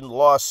action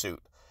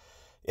lawsuit.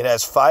 It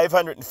has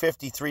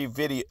 553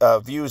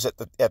 views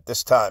at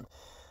this time.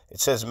 It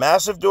says,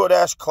 massive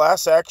DoorDash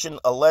class action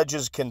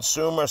alleges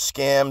consumer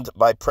scammed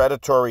by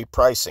predatory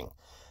pricing.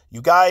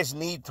 You guys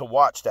need to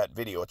watch that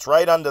video. It's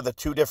right under the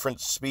two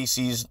different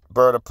species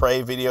bird of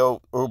prey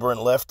video, Uber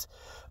and Lyft.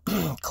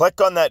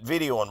 Click on that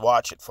video and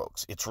watch it,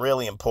 folks. It's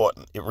really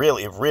important. It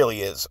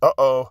really is.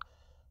 Uh-oh.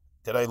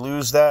 Did I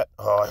lose that?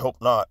 Oh, I hope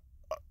not.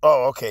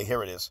 Oh, okay,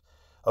 here it is.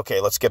 Okay,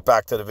 let's get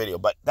back to the video.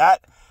 But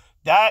that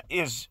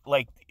is,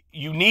 like,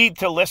 you need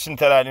to listen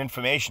to that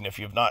information if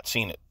you've not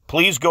seen it.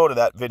 Please go to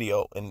that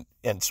video and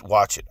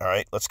watch it, all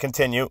right? Let's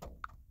continue.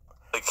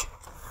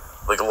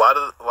 Like Like a lot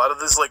of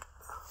this, like,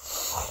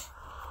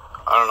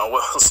 I don't know.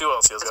 Let's see what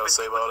else he has got to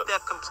say about it.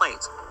 Death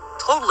complaints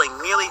totaling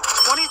nearly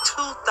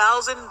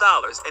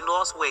 $22,000 in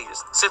lost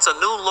wages since a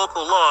new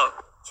local law.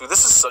 Dude,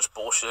 this is such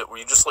bullshit where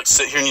you just like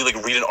sit here and you like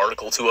read an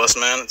article to us,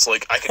 man. It's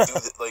like I could do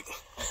that. Like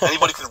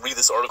anybody could read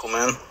this article,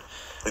 man.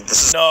 Like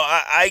this is. No,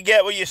 I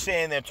get what you're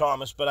saying there,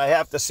 Thomas, but I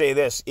have to say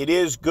this: it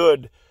is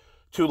good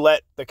to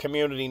let the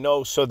community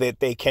know so that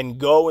they can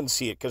go and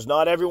see it, because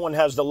not everyone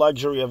has the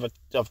luxury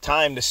of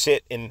time to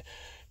sit and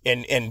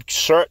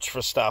search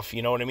for stuff.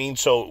 You know what I mean?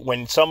 So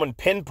when someone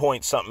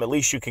pinpoints something, at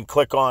least you can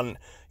click on,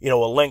 you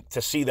know, a link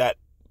to see that.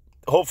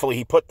 Hopefully,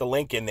 he put the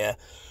link in there.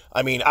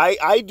 I mean,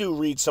 I do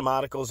read some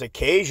articles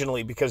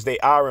occasionally because they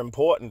are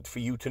important for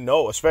you to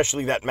know,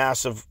 especially that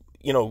massive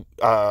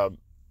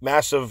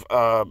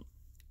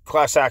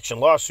class action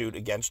lawsuit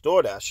against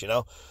DoorDash, you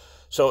know?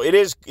 So it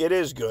is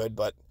good,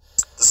 but...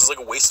 This is like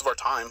a waste of our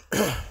time.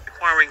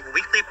 Requiring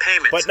weekly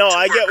payments. But no,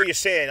 I get what you're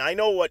saying. I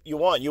know what you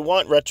want. You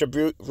want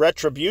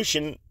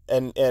retribution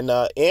and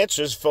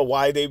answers for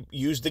why they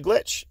used the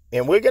glitch.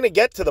 And we're going to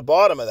get to the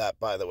bottom of that,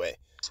 by the way.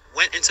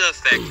 Went into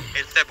effect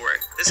in February.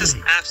 This is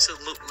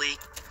absolutely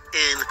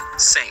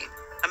insane.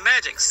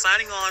 Imagine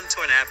signing on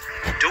to an app,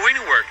 doing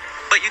the work,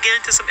 but you get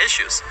into some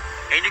issues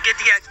and you get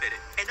deactivated,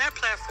 and that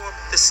platform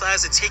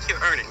decides to take your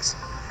earnings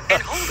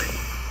and hold it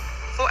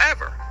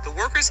forever. The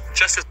workers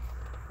justice.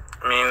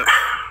 I mean,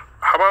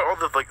 how about all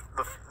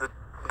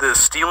the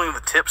stealing of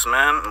the tips,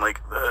 man?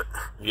 Like the.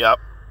 Yep.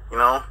 You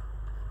know,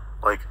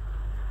 like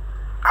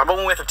how about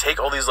when we have to take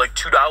all these like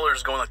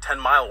 $2 going like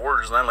 10-mile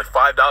orders and then like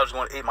 $5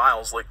 going 8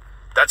 miles? Like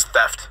that's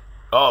theft.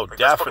 Oh, like,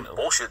 definitely. That's fucking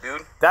bullshit,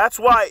 dude. That's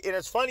why, and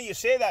it's funny you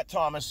say that,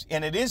 Thomas,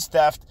 and it is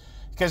theft,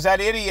 because that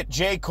idiot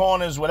Jay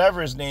Corners,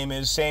 whatever his name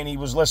is, saying he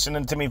was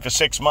listening to me for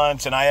 6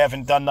 months and I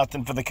haven't done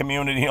nothing for the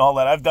community and all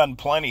that. I've done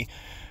plenty,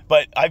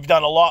 but I've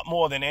done a lot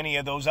more than any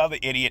of those other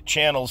idiot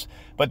channels.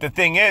 But the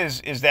thing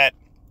is that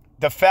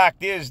the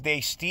fact is they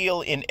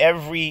steal in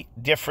every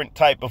different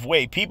type of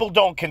way. People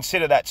don't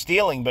consider that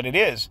stealing, but it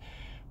is.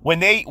 When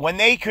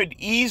they could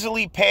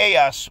easily pay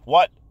us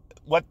what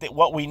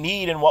we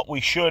need and what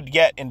we should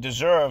get and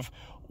deserve,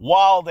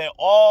 while they're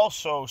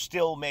also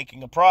still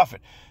making a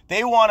profit.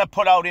 They want to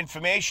put out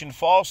information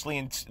falsely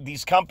in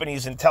these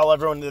companies and tell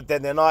everyone that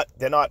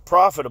they're not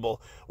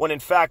profitable, when in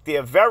fact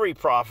they're very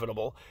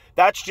profitable.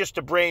 That's just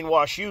to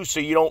brainwash you so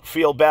you don't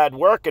feel bad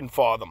working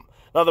for them.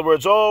 In other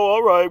words, oh,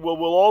 all right, well,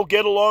 we'll all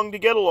get along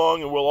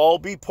and we'll all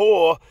be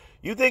poor.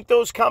 You think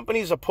those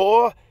companies are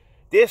poor?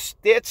 They're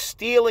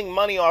stealing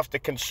money off the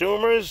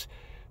consumers.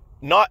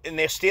 And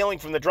they're stealing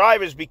from the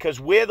drivers because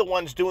we're the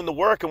ones doing the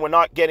work and we're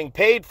not getting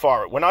paid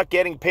for it. We're not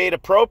getting paid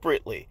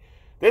appropriately.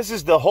 This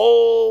is the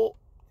whole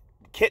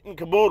kit and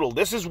caboodle.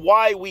 This is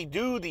why we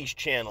do these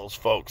channels,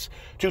 folks,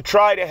 to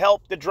try to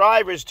help the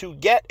drivers to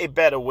get a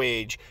better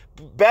wage,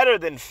 better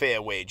than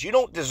fair wage. You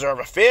don't deserve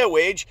a fair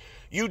wage.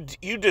 You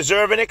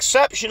deserve an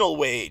exceptional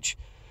wage.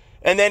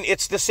 And then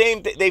it's the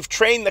same. They've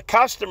trained the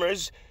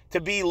customers to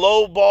be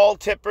low ball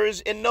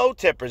tippers and no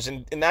tippers.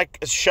 And that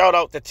shout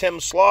out to Tim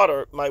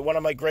Slaughter, one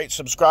of my great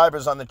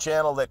subscribers on the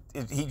channel, that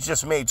he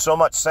just made so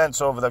much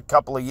sense over the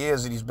couple of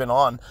years that he's been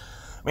on.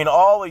 I mean,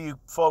 all of you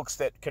folks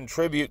that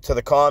contribute to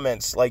the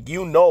comments, like,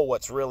 you know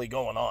what's really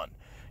going on,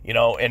 you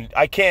know, and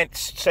I can't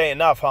say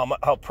enough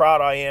how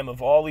proud I am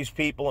of all these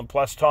people, and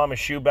plus Thomas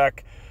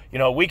Schubeck. You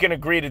know, we can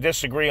agree to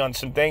disagree on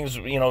some things,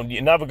 you know,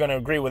 you're never going to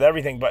agree with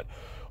everything, but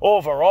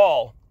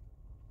overall,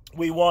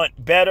 we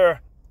want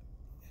better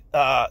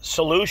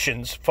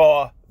solutions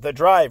for the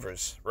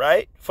drivers,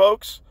 right,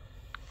 folks?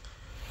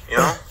 You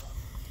know?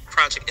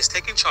 Project is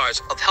taking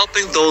charge of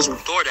helping those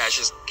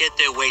DoorDashers get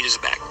their wages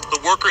back. The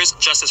Workers'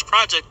 Justice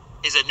Project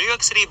is a New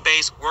York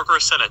City-based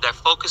worker center that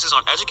focuses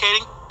on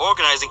educating,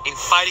 organizing, and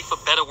fighting for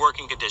better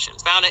working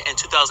conditions. Founded in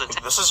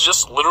 2010. This is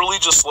just literally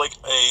just like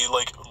a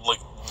like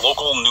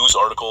local news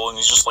article, and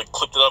he's just like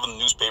clipped it out of the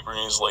newspaper, and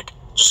he's like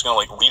just gonna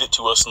like read it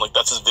to us, and like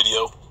that's his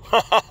video.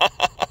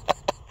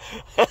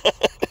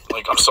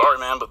 Like, I'm sorry,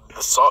 man, but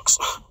this sucks.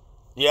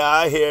 Yeah,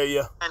 I hear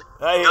you. And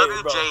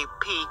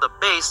WJP, the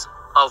base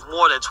of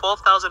more than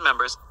 12,000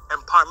 members,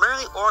 and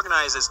primarily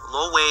organizes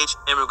low-wage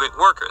immigrant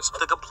workers.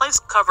 The complaints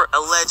cover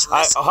alleged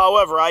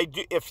however, I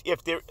do,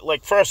 if they're,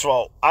 like, first of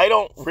all, I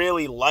don't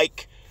really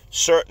like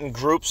certain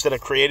groups that are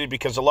created,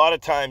 because a lot of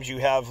times you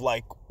have,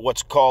 like,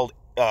 what's called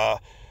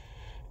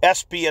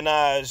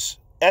espionage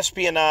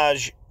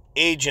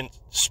agent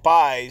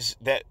spies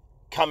that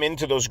come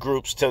into those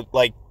groups to,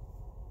 like,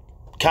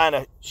 kind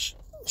of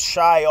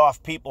shy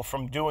off people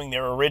from doing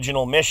their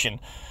original mission.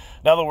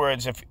 In other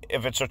words, if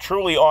it's a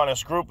truly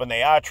honest group and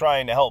they are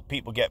trying to help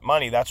people get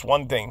money, that's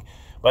one thing.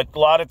 But a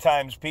lot of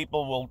times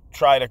people will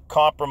try to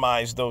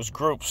compromise those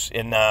groups.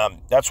 And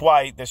that's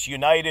why this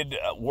United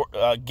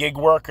gig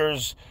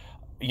workers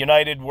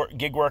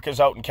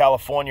out in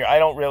California, I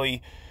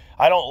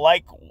don't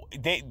like,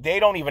 they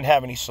don't even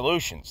have any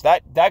solutions.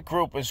 That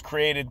group is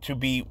created to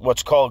be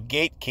what's called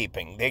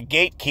gatekeeping. They're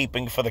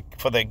gatekeeping for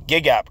the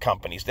gig app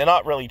companies. They're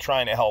not really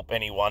trying to help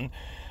anyone.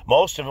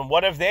 Most of them,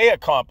 what have they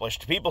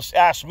accomplished? People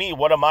ask me,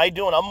 what am I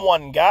doing? I'm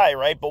one guy,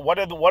 right? But what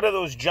are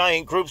those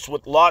giant groups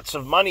with lots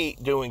of money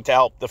doing to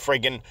help the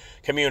friggin'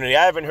 community?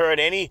 I haven't heard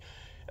any.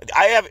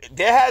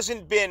 There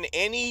hasn't been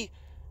any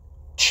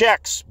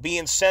checks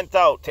being sent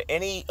out to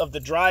any of the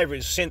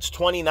drivers since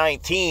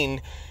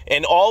 2019,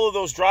 and all of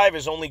those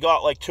drivers only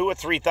got like $2,000 or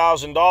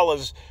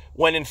 $3,000,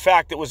 when in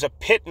fact it was a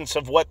pittance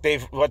of what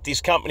these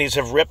companies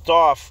have ripped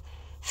off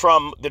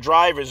from the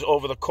drivers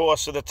over the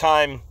course of the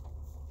time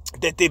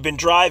that they've been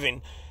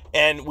driving.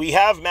 And we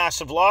have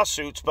massive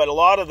lawsuits, but a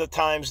lot of the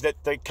times that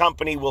the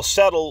company will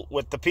settle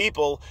with the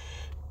people,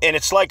 and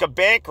it's like a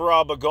bank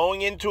robber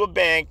going into a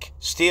bank,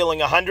 stealing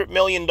 $100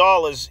 million,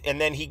 and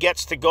then he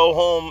gets to go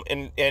home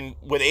and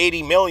with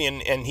 $80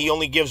 million, and he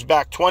only gives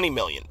back $20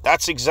 million.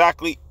 That's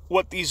exactly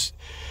what these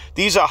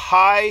are.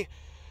 High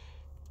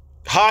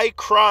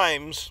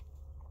crimes,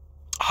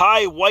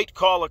 high white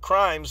collar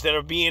crimes that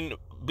are being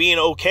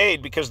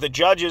okayed because the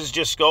judges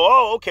just go,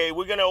 oh, okay,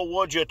 we're going to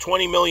award you a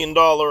 $20 million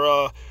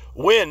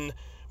win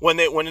when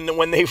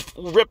they've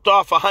ripped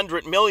off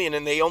 $100 million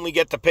and they only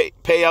get to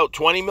pay out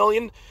 $20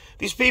 million.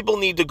 These people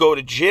need to go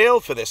to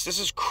jail for this. This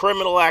is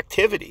criminal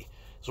activity,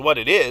 is what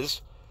it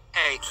is.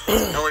 Hey,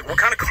 like, what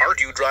kind of car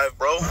do you drive,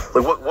 bro?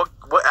 Like,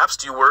 what apps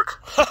do you work?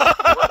 What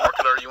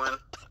market are you in?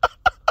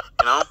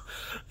 You know?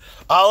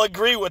 I'll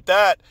agree with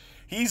that.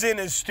 He's in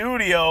his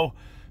studio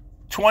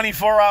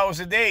 24 hours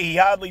a day. He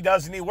hardly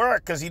does any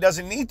work because he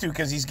doesn't need to,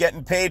 because he's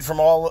getting paid from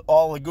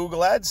all the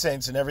Google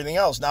AdSense and everything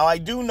else. Now, I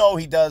do know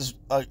he does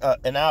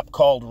an app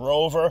called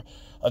Rover,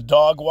 a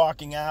dog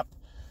walking app,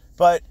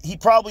 but he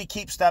probably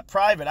keeps that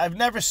private. I've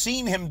never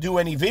seen him do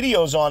any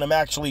videos on him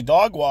actually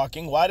dog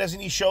walking. Why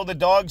doesn't he show the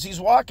dogs he's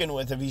walking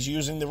with if he's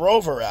using the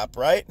Rover app,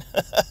 right?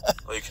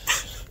 Like,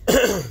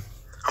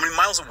 how many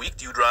miles a week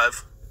do you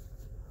drive?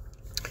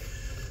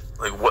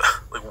 Like, what?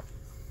 Like,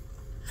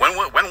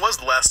 when was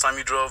the last time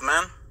you drove,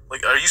 man?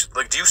 Like,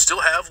 do you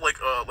still have like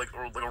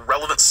a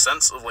relevant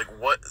sense of like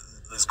what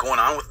is going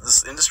on with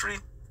this industry?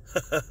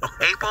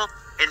 April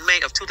and May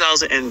of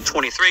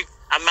 2023,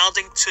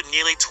 amounting to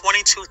nearly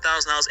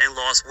 $22,000 in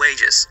lost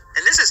wages.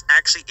 And this is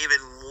actually even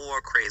more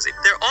crazy.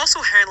 They're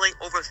also handling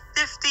over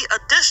 50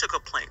 additional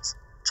complaints,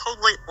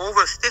 totaling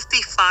over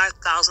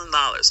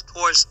 $55,000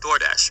 towards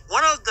DoorDash.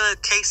 One of the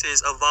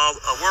cases involved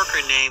a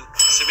worker named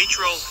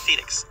Simitro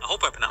Phoenix. I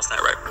hope I pronounced that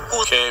right.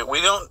 Okay,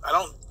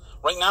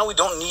 right now we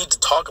don't need to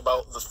talk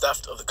about the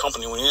theft of the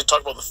company. We need to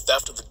talk about the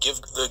theft of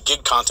the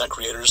gig content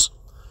creators.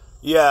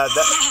 Yeah,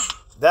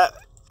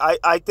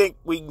 I think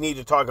we need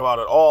to talk about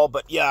it all,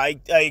 but yeah, I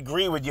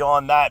agree with you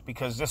on that,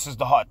 because this is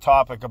the hot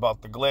topic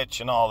about the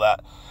glitch and all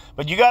that.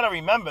 But you got to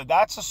remember,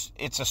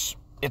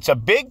 it's a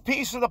big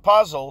piece of the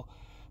puzzle,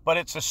 but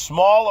it's a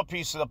smaller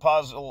piece of the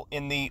puzzle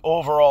in the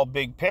overall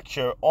big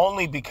picture,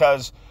 only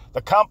because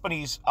the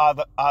companies are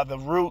the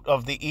root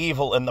of the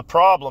evil and the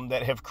problem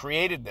that have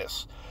created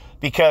this,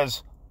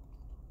 because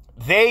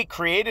they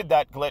created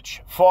that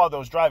glitch for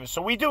those drivers.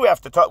 So we do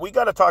have to talk. We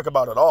got to talk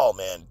about it all,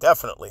 man.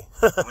 Definitely.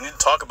 We need to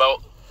talk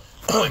about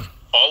like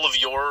all of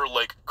your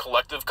like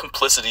collective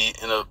complicity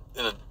in a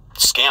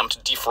scam to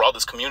defraud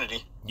this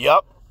community.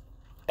 Yep,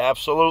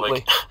 absolutely.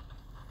 Like,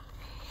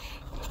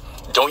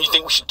 don't you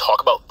think we should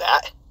talk about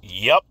that?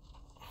 Yep,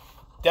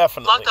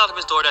 definitely. Locked out of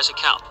his DoorDash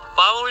account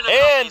following the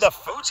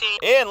routine.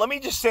 And let me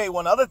just say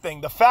one other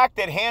thing: the fact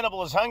that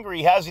Hannibal is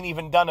Hungry hasn't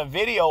even done a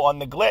video on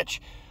the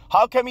glitch.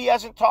 How come he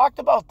hasn't talked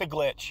about the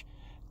glitch?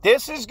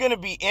 This is going to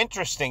be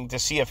interesting to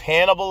see if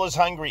Hannibal is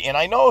Hungry. And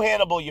I know,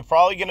 Hannibal, you're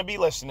probably going to be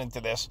listening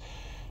to this.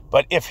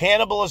 But if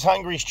Hannibal is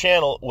Hungry's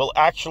channel will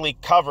actually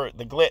cover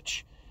the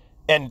glitch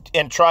and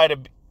try to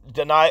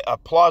deny a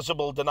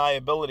plausible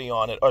deniability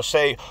on it, or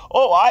say,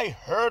 oh, I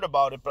heard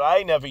about it, but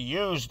I never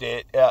used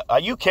it. Are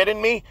you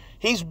kidding me?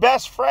 He's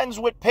best friends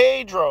with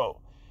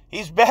Pedro.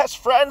 He's best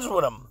friends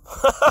with him.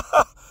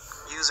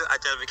 User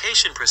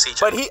identification procedure.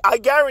 But I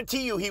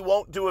guarantee you he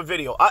won't do a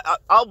video.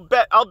 I'll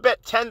bet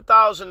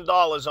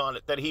 $10,000 on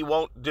it that he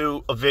won't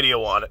do a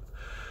video on it.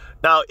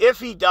 Now, if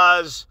he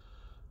does,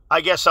 I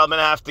guess I'm going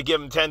to have to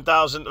give him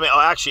 $10,000. I mean,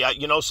 actually,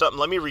 you know something?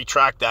 Let me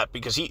retract that,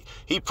 because he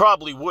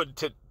probably would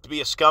to be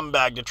a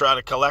scumbag to try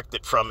to collect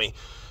it from me.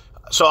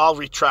 So I'll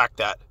retract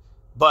that.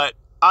 But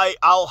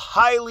I'll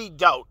highly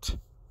doubt,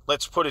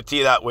 let's put it to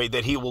you that way,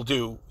 that he will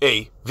do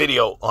a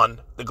video on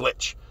the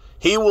glitch.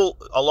 He will,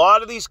 a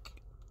lot of these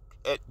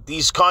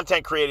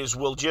content creators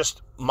will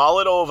just mull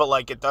it over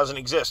like it doesn't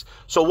exist.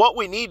 So what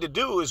we need to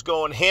do is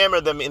go and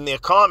hammer them in their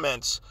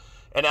comments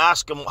and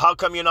ask them, how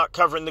come you're not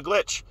covering the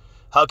glitch?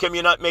 How come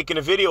you're not making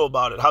a video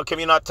about it? How come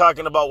you're not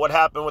talking about what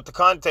happened with the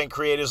content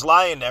creators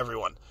lying to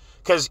everyone?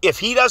 Because if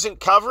he doesn't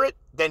cover it,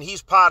 then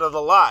he's part of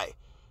the lie.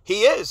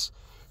 He is.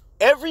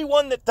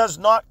 Everyone that does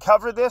not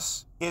cover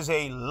this is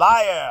a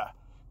liar.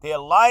 They're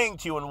lying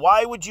to you. And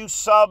why would you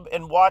sub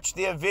and watch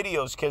their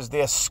videos? Because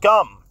they're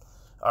scum.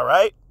 All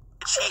right?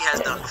 He has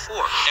done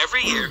before.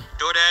 Every year,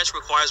 DoorDash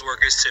requires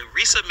workers to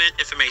resubmit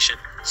information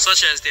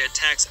such as their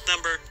tax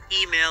number,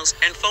 emails,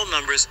 and phone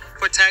numbers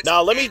for tax.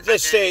 Now, let me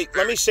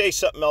say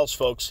something else,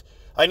 folks.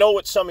 I know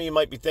what some of you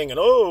might be thinking.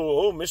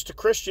 Oh, Mr.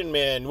 Christian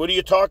man, what are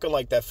you talking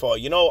like that for?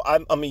 You know,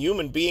 I'm a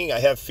human being. I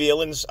have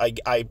feelings.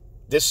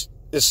 This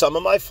is some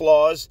of my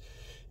flaws,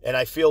 and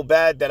I feel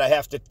bad that I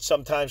have to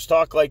sometimes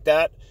talk like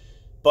that.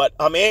 But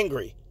I'm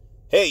angry.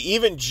 Hey,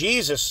 even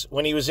Jesus,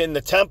 when he was in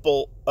the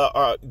temple,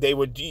 they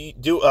would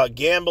do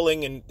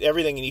gambling and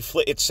everything, and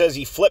it says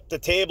he flipped the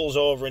tables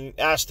over and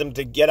asked them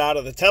to get out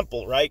of the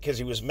temple, right? Because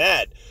he was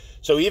mad.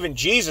 So even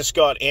Jesus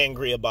got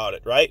angry about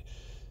it, right?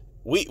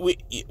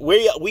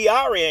 We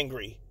are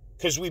angry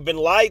because we've been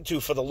lied to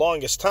for the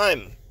longest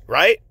time,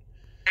 right?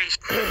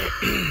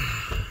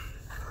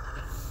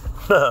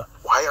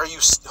 Why are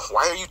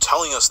you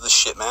telling us this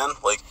shit, man?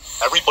 Like,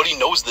 everybody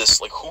knows this.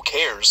 Like, who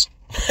cares?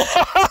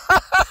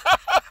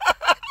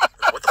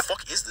 What the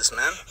fuck is this,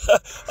 man?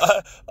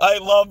 I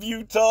love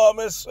you,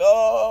 Thomas.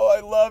 Oh,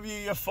 I love you.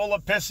 You're full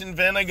of piss and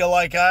vinegar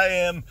like I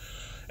am,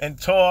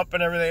 and tore up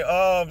and everything.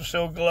 Oh, I'm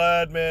so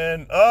glad,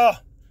 man. Oh,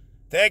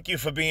 thank you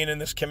for being in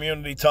this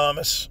community,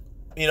 Thomas.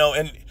 You know,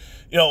 and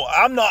you know,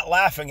 I'm not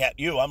laughing at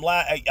you.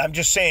 I'm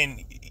just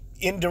saying,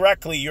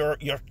 indirectly, you're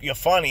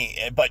funny,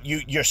 but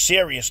you're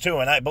serious too.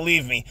 And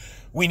believe me,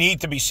 we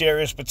need to be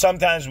serious, but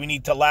sometimes we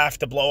need to laugh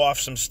to blow off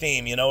some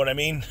steam. You know what I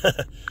mean?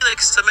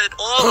 Felix submitted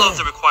all of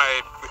the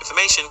required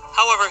information.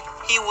 However,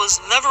 he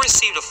never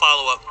received a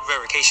follow-up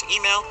verification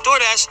email.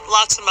 DoorDash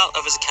locked him out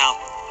of his account.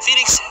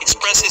 Phoenix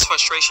expressed his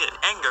frustration and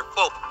anger.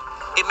 Quote,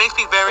 "It makes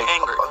me very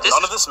angry.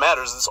 None of this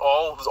matters.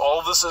 All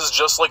of this is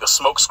just like a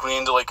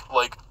smokescreen to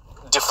like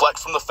deflect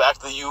from the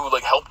fact that you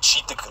like help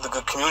cheat the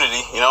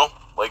community. You know,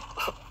 like."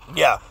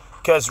 Yeah,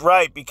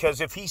 because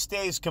if he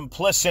stays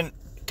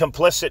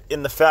complicit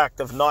in the fact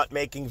of not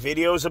making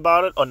videos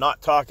about it or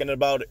not talking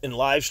about it in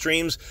live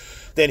streams,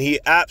 then he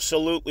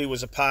absolutely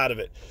was a part of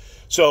it.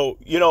 So,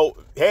 you know,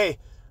 hey,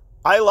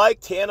 I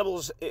liked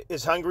Hannibal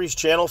is Hungry's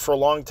channel for a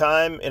long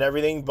time and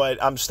everything,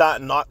 but I'm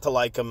starting not to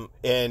like him,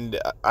 and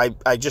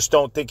I just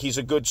don't think he's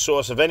a good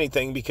source of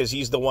anything because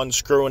he's the one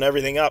screwing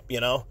everything up, you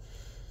know?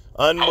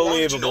 Unbelievable. How long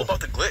did you know about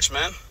the glitch,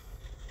 man?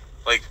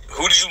 Like,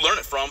 who did you learn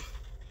it from?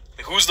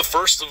 Like, who's the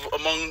first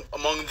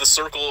among the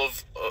circle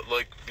of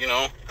like, you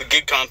know, the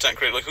gig content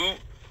creator? Like, who?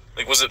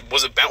 Like, was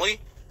it Bentley?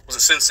 Was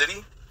it Sin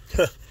City?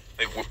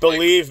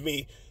 Believe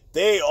me,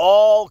 they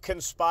all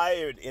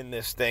conspired in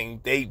this thing.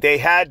 They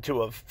had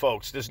to have,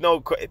 folks. There's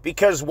no,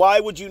 because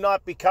why would you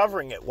not be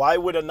covering it? Why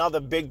would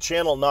another big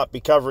channel not be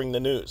covering the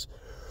news?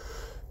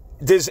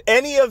 Does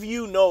any of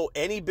you know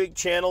any big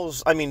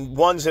channels? I mean,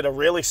 ones that are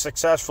really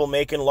successful,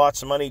 making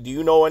lots of money. Do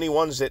you know any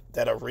ones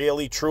that are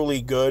really,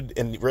 truly good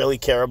and really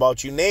care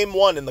about you? Name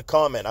one in the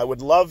comment. I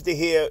would love to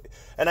hear.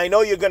 And I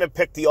know you're going to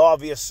pick the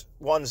obvious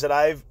ones that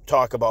I've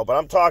talked about, but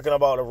I'm talking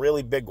about a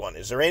really big one.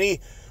 Is there any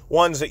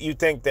ones that you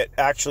think that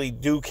actually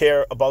do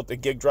care about the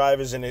gig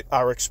drivers and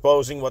are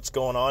exposing what's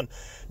going on?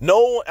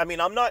 No, I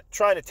mean, I'm not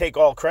trying to take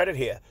all credit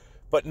here,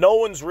 but no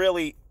one's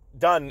really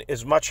done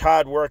as much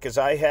hard work as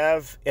I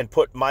have and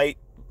put my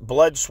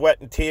blood, sweat,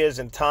 and tears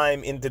and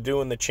time into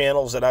doing the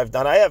channels that I've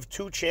done. I have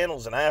 2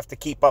 channels, and I have to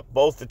keep up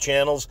both the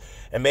channels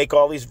and make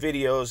all these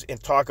videos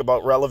and talk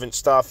about relevant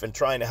stuff and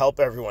trying to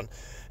help everyone.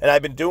 And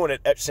I've been doing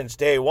it since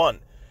day one.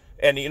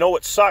 And you know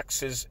what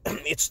sucks is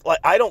it's like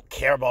I don't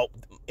care about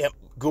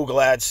Google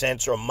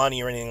AdSense or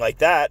money or anything like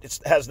that. It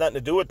has nothing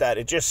to do with that.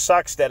 It just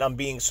sucks that I'm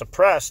being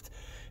suppressed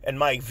and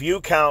my view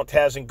count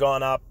hasn't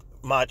gone up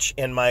much,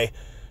 and my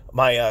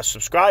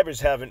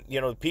subscribers haven't,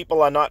 you know,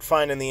 people are not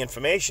finding the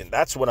information.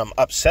 That's what I'm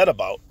upset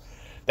about.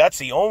 That's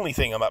the only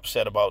thing I'm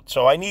upset about.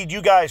 So I need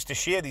you guys to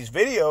share these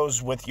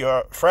videos with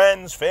your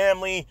friends,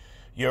 family,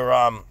 your,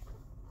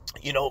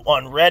 you know,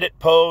 on Reddit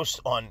posts,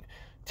 on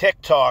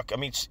TikTok. I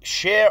mean,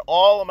 share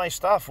all of my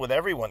stuff with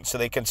everyone so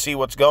they can see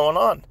what's going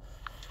on.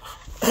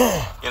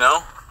 You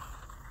know?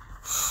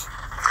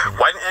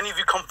 Why didn't any of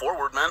you come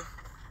forward, man?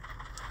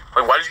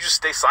 Like, why did you just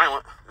stay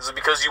silent? Is it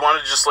because you wanted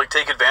to just, like,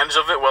 take advantage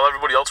of it while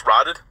everybody else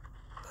rotted?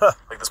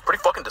 Like, that's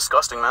pretty fucking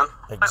disgusting, man.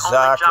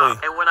 Exactly.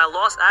 And when I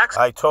lost access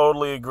I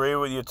totally agree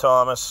with you,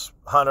 Thomas.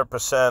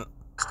 100%.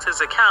 to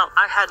his account,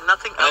 I had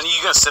nothing And else. then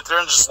you gonna sit there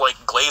and just, like,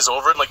 glaze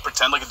over it, like,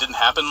 pretend like it didn't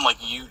happen? Like,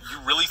 you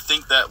really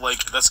think that,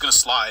 like, that's gonna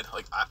slide?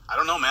 Like, I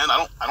don't know, man.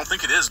 I don't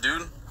think it is,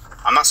 dude.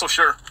 I'm not so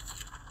sure.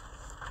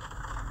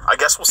 I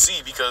guess we'll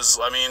see, because,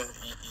 I mean,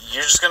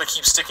 you're just gonna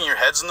keep sticking your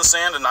heads in the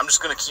sand, and I'm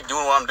just gonna keep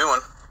doing what I'm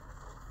doing.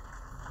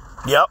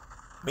 Yep,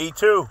 me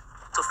too.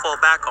 To fall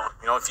back on.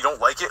 You know, if you don't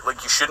like it,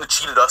 like, you shouldn't have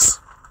cheated us.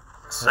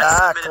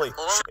 Exactly.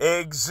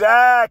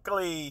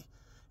 Exactly.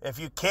 If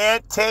you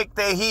can't take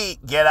the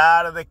heat, get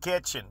out of the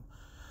kitchen,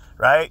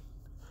 right?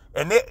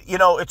 And, you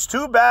know, it's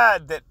too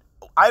bad that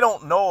I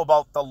don't know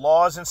about the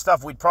laws and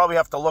stuff. We'd probably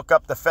have to look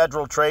up the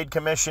Federal Trade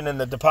Commission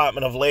and the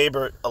Department of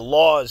Labor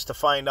laws to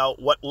find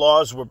out what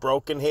laws were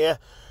broken here,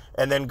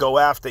 and then go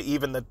after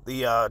even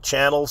the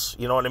channels,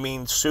 you know what I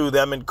mean? Sue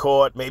them in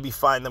court, maybe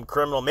find them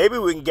criminal. Maybe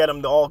we can get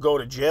them to all go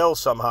to jail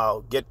somehow,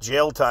 get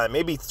jail time.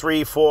 Maybe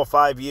 3, 4,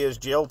 5 years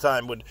jail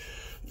time would,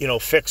 you know,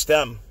 fix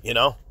them, you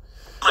know?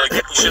 Like,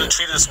 you should have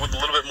treated us with a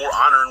little bit more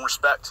honor and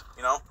respect,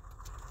 you know?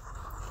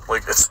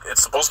 Like, it's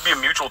supposed to be a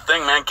mutual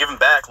thing, man, giving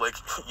back. Like,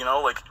 you know,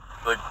 like,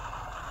 like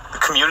the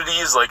community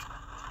is like,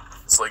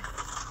 it's like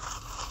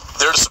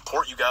there to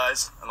support you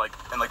guys and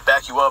like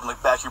back you up and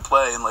like back your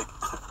play and like,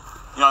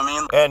 you know what I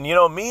mean? And you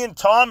know, me and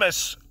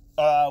Thomas,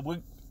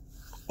 we're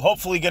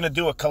hopefully going to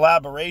do a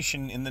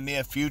collaboration in the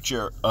near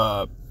future.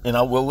 And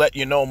I will let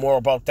you know more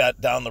about that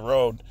down the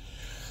road.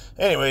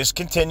 Anyways,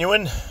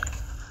 continuing.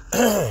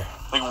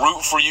 Like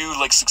root for you,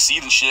 like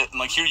succeed and shit, and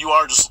like here you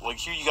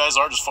guys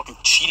are just fucking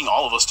cheating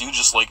all of us, dude.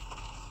 Just like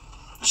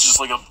it's just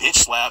like a bitch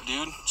slap,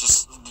 dude.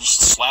 Just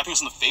slapping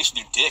us in the face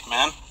with your dick,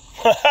 man.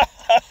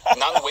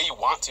 Not in the way you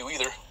want to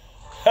either.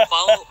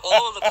 Follow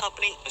all of the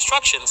company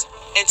instructions,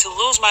 and to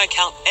lose my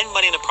account and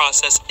money in the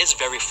process is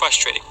very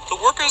frustrating. The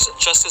Workers'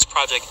 Justice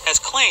Project has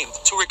claimed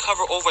to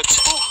recover over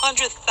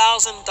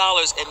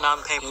 $200,000 in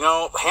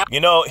non-payment. You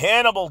know,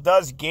 Hannibal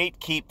does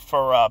gatekeep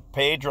for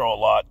Pedro a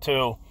lot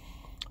too.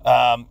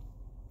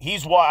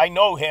 I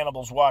know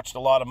Hannibal's watched a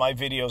lot of my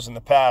videos in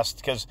the past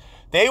because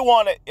they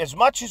want to, as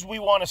much as we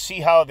want to see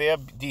how they're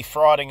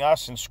defrauding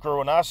us and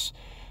screwing us,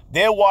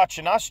 they're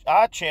watching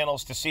our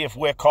channels to see if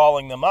we're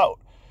calling them out.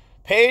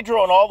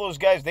 Pedro and all those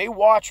guys, they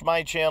watch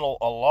my channel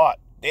a lot.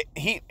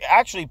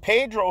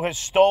 Pedro has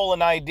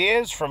stolen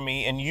ideas from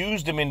me and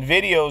used them in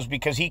videos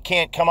because he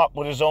can't come up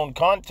with his own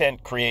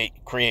content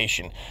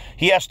creation.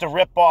 He has to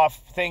rip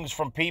off things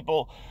from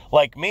people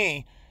like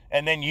me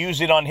and then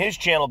use it on his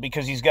channel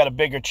because he's got a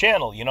bigger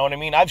channel. You know what I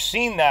mean? I've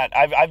seen that.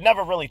 I've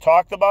never really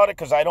talked about it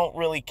because I don't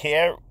really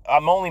care.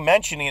 I'm only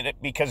mentioning it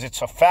because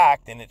it's a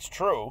fact and it's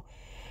true.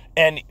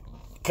 And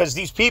because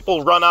these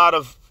people run out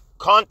of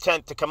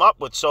content to come up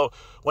with. So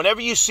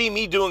whenever you see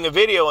me doing a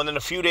video and then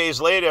a few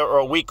days later or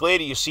a week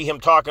later you see him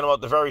talking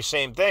about the very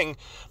same thing.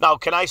 Now,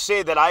 can I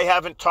say that I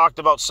haven't talked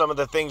about some of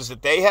the things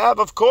that they have?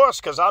 Of course,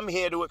 because I'm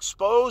here to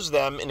expose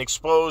them and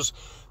expose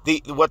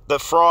the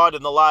fraud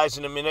and the lies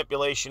and the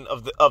manipulation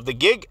of the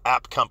gig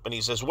app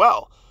companies as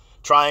well,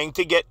 trying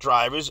to get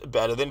drivers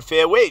better than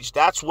fair wage.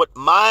 That's what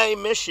my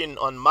mission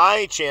on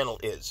my channel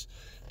is.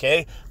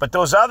 Okay, but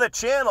those other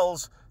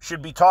channels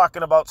should be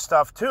talking about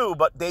stuff too,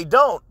 but they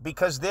don't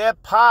because they're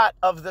part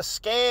of the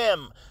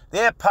scam.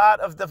 They're part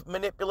of the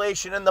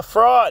manipulation and the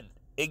fraud.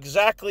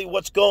 Exactly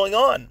what's going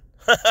on.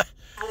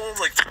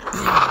 Like,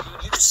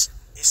 it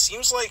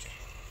seems like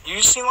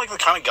you seem like the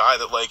kind of guy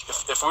that, like,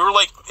 if we were,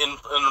 like, in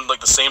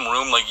like, the same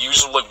room, like, you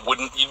just, like,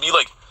 you'd be,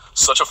 like,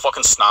 such a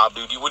fucking snob,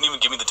 dude. You wouldn't even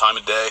give me the time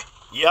of day.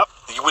 Yep.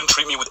 You wouldn't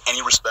treat me with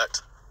any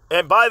respect.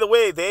 And by the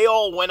way, they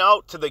all went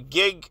out to the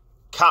gig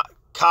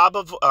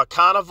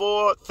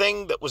carnivore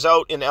thing that was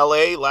out in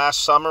L.A.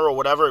 last summer or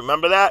whatever.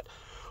 Remember that?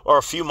 Or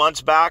a few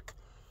months back?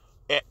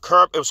 It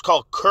was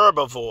called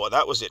Curbivore.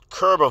 That was it,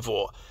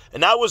 Curbivore.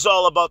 And that was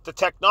all about the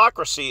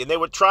technocracy. And they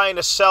were trying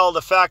to sell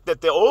the fact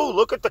that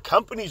look at the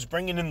companies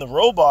bringing in the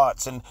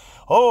robots. And,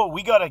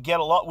 we got to get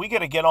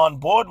on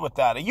board with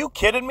that. Are you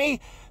kidding me?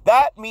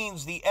 That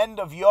means the end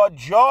of your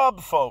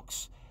job,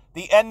 folks.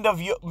 The end of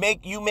you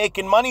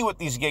making money with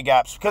these gig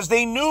apps. Because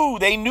they knew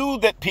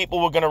that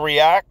people were going to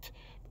react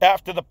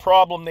after the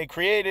problem they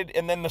created.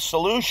 And then the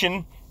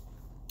solution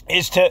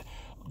is to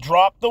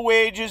drop the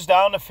wages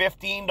down to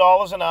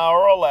 $15 an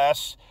hour or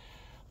less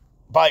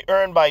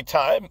earned by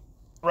time.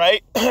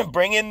 Right?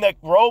 Bring in the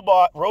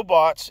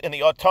robots and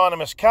the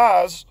autonomous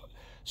cars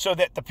so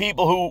that the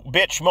people who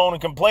bitch, moan,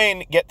 and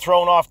complain get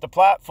thrown off the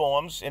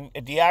platforms and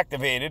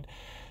deactivated.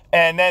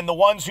 And then the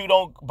ones who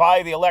don't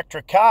buy the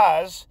electric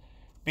cars,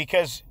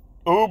 because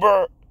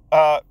Uber's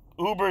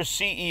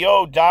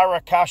CEO, Dara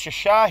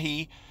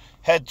Khosrowshahi,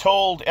 had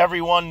told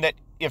everyone that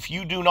if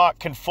you do not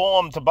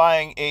conform to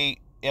buying an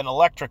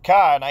electric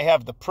car, and I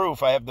have the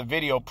proof, I have the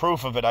video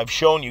proof of it, I've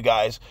shown you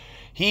guys,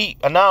 he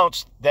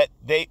announced that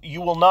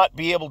you will not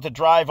be able to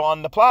drive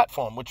on the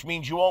platform, which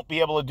means you won't be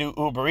able to do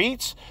Uber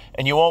Eats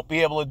and you won't be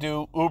able to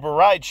do Uber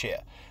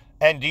Rideshare.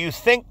 And do you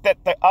think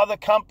that the other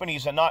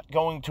companies are not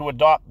going to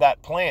adopt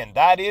that plan?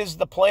 That is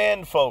the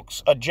plan,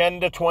 folks.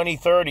 Agenda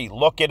 2030.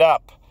 Look it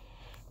up.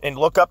 And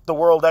look up the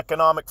World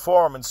Economic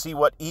Forum and see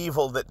what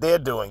evil that they're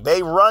doing.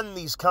 They run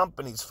these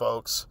companies,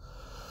 folks.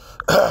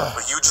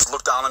 But you just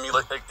look down on me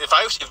like if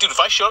I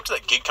showed up to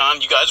that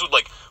GigCon, you guys would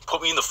like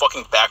put me in the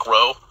fucking back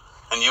row.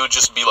 And you would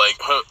just be like,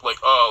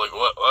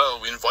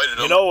 we invited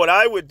him. You know what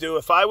I would do?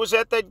 If I was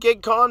at that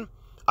GigCon,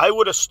 I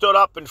would have stood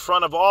up in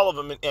front of all of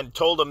them and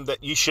told them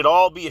that you should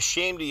all be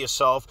ashamed of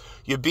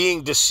yourself. You're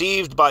being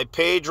deceived by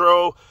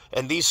Pedro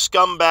and these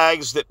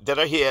scumbags that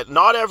are here.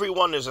 Not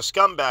everyone is a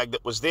scumbag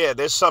that was there.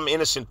 There's some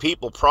innocent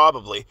people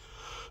probably.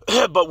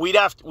 But we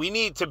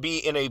need to be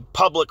in a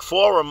public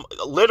forum,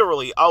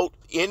 literally out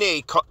in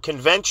a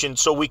convention,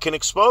 so we can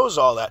expose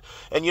all that.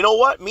 And you know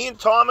what? Me and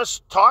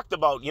Thomas talked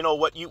about,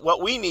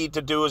 what we need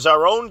to do is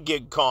our own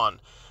GigCon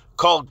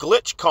called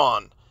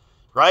GlitchCon,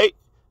 right?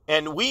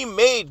 And we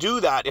may do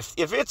that if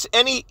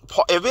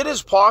it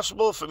is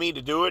possible for me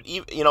to do it.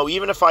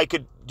 Even if I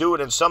could do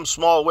it in some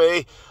small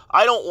way,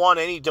 I don't want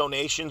any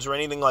donations or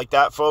anything like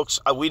that, folks.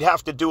 We'd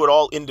have to do it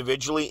all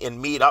individually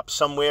and meet up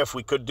somewhere if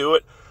we could do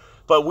it.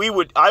 But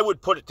I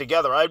would put it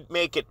together. I'd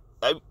make it.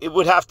 It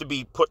would have to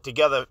be put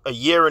together a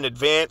year in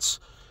advance,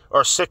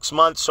 or 6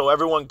 months so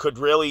everyone could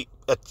really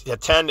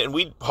attend, and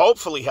we'd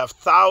hopefully have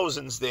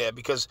thousands there,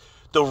 because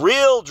the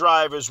real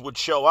drivers would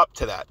show up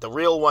to that, the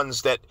real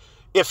ones that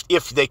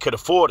if they could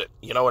afford it,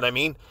 you know what I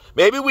mean?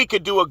 Maybe we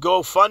could do a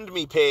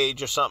GoFundMe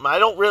page or something. I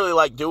don't really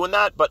like doing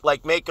that, but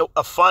like make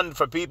a fund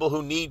for people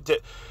who need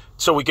to,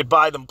 so we could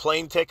buy them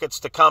plane tickets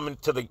to come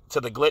to the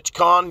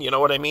GlitchCon, you know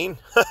what I mean?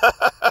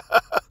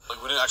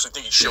 Like, we didn't actually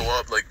think you'd show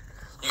up. Like,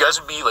 you guys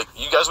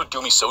would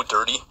do me so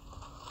dirty.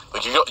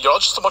 Like, you're all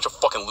just a bunch of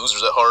fucking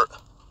losers at heart.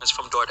 It's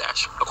from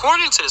DoorDash.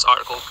 According to this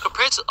article,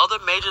 compared to other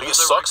major delivery companies,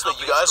 it sucks that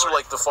you guys are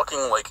like the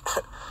fucking like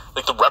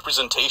the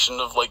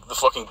representation of like the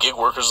fucking gig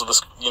workers of this,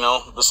 you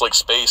know, this like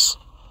space.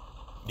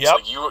 Yep.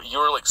 Like, you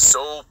were like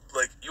so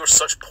like you were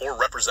such poor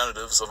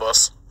representatives of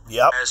us.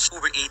 Yep. As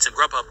Uber Eats and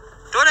Grubhub,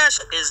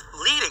 DoorDash is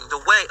leading the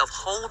way of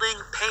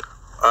holding pay.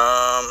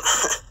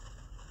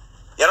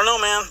 Yeah, I don't know,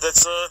 man.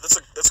 That's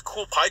a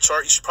cool pie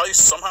chart. You should probably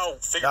somehow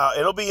figure. Now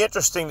it'll be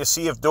interesting to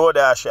see if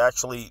DoorDash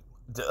actually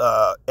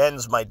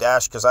ends my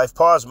dash, because I've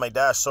paused my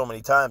dash so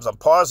many times. I'm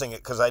pausing it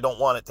because I don't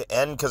want it to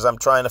end, because I'm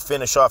trying to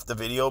finish off the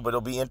video, but it'll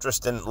be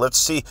interesting. Let's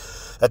see.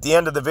 At the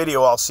end of the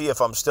video, I'll see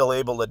if I'm still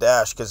able to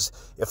dash, because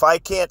if I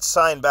can't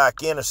sign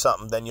back in or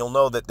something, then you'll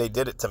know that they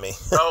did it to me.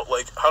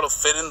 How to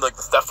fit in like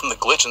the theft from the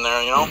glitch in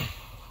there, you know?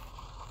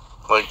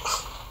 Like,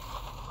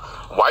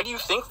 why do you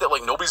think that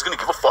like nobody's gonna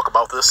give a fuck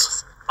about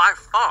this? By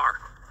far.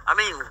 I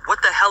mean,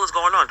 what the hell is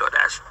going on,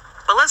 DoorDash?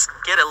 But let's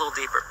get a little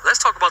deeper. Let's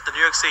talk about the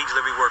New York City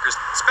delivery workers,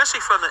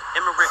 especially from the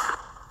immigrant.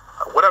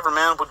 Whatever,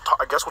 man.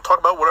 I guess we'll talk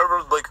about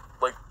whatever like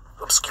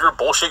obscure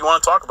bullshit you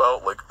want to talk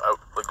about. Like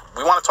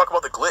we want to talk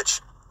about the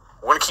glitch.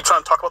 We're gonna keep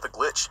trying to talk about the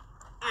glitch.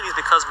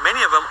 Because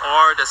many of them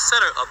are the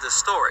center of this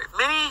story.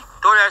 Many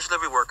DoorDash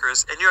delivery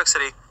workers in New York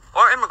City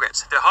are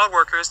immigrants. They're hard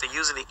workers. They're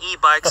using the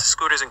e-bikes,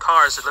 scooters, and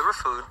cars to deliver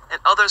food and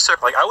other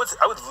services. Like, I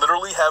would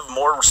literally have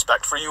more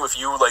respect for you if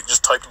you like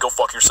just typed "go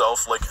fuck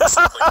yourself" like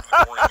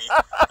ignoring me.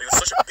 Like, it's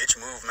such a bitch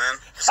move, man.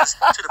 Just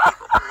to the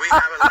people. We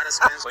have a lot of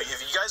spins. Like, if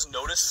you guys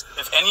notice,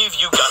 if any of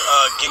you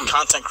gig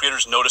content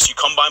creators notice, you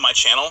come by my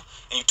channel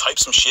and you type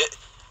some shit,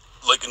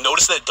 like,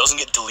 notice that it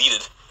doesn't get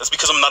deleted. That's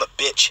because I'm not a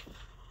bitch.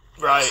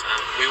 Right.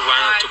 We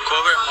wanted to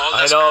cover all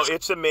I know,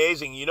 it's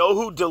amazing. You know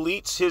who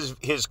deletes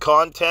his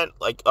content,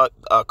 like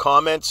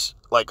comments,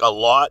 like a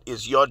lot,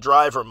 is your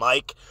driver,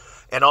 Mike,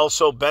 and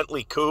also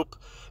Bentley Coop.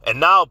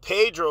 And now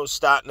Pedro's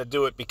starting to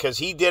do it because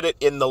he did it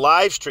in the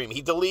live stream.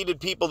 He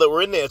deleted people that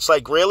were in there. It's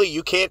like, really?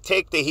 You can't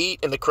take the heat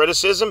and the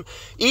criticism?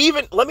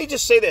 Even, let me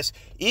just say this,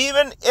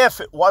 even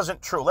if it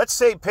wasn't true, let's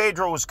say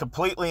Pedro was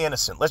completely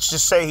innocent. Let's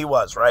just say he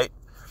was, right?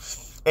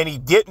 And he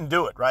didn't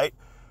do it, right?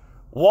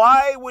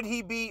 Why would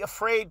he be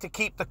afraid to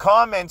keep the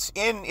comments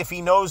in if he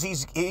knows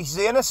he's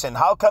innocent?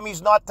 How come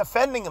he's not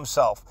defending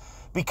himself?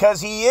 Because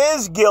he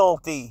is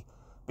guilty.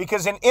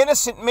 Because an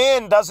innocent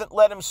man doesn't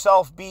let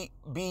himself be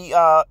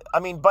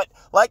but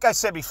like I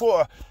said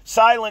before,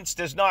 silence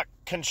does not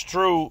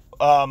construe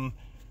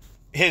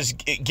his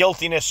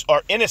guiltiness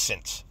or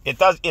innocence. It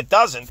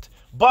doesn't.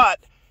 But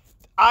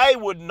I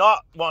would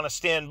not want to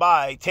stand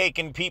by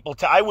taking people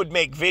to, I would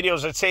make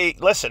videos that say,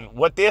 listen,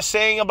 what they're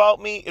saying about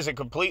me is a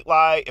complete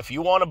lie. If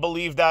you want to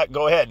believe that,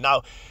 go ahead.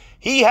 Now,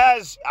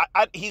 he's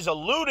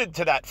alluded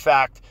to that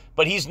fact,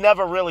 but he's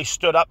never really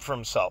stood up for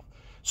himself.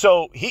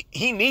 So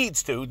he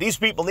needs to, these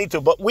people need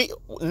to, but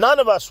none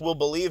of us will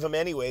believe him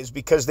anyways,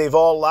 because they've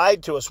all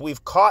lied to us.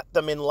 We've caught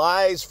them in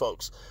lies,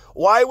 folks.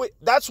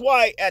 That's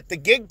why at the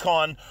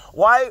GigCon,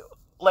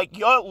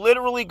 you're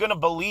literally going to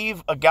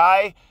believe a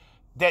guy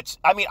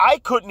I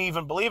couldn't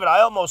even believe it.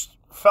 I almost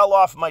fell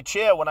off my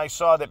chair when I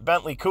saw that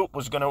Bentley Coop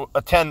was going to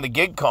attend the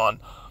GigCon,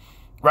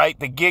 right?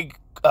 The gig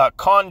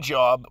con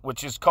job,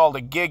 which is called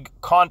a gig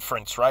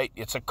conference, right?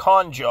 It's a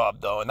con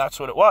job, though, and that's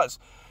what it was.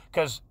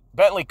 Because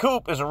Bentley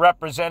Coop is a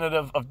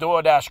representative of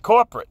DoorDash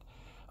corporate,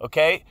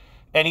 okay?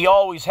 And he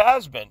always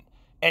has been.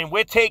 And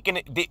we're taking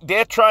it,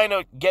 they're trying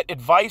to get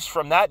advice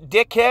from that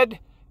dickhead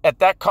at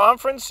that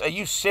conference? Are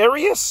you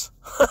serious?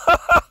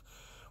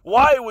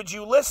 Why would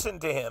you listen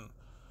to him?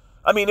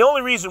 I mean, the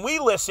only reason we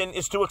listen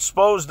is to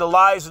expose the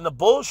lies and the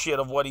bullshit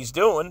of what he's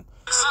doing.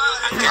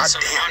 And get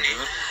some money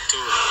to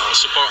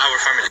support our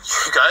family.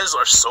 You guys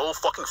are so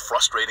fucking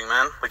frustrating,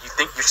 man. Like, you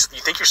think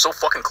you're so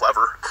fucking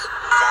clever.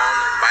 Phone,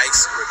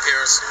 bikes,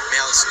 repairs,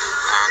 mails,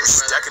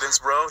 just decadence,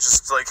 bro.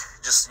 You're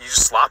just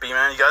sloppy,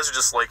 man. You guys are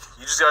just like,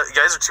 you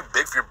guys are too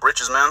big for your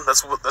britches, man.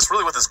 That's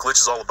really what this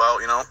glitch is all about,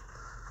 you know.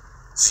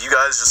 So you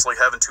guys just like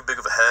having too big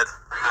of a head.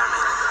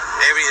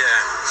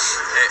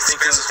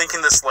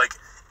 Thinking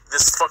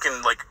this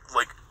fucking like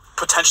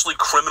potentially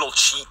criminal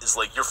cheat is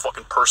like your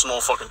fucking personal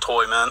fucking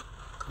toy, man.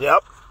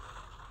 Yep.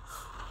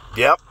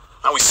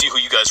 Now we see who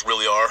you guys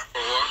really are.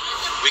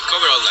 We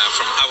cover all that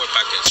from our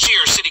package.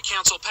 Here, City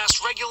Council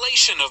passed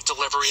regulation of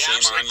delivery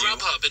apps like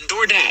Grubhub and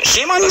DoorDash.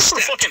 Shame on you for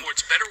fucking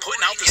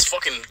putting out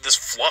this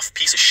fluff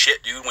piece of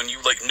shit, dude, when you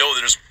like know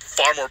there's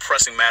far more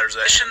pressing matters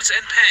at hand.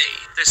 And pay.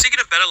 They're seeking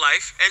a better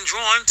life and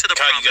drawn to the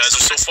God, you guys promise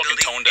are of so fucking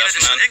flexibility tone deaf, and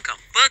additional man.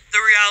 income. But the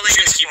reality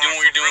You're is gonna keep far doing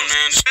what you're from doing,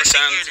 rosy, man. Just especially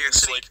pretend. here in New York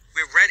It's City, like,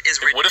 where rent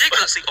is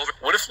ridiculously over.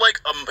 what if like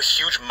a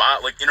huge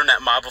mob, like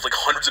internet mob of like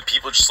hundreds of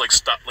people just like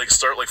start like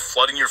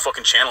flooding your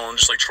fucking channel and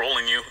just like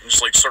trolling you and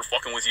just like start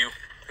fucking with you?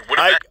 Like, what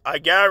if that? I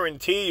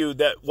guarantee you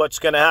that what's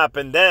going to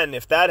happen then,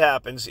 if that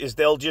happens, is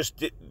they'll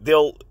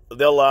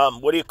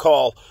what do you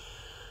call?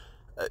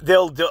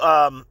 They'll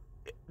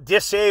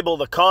disable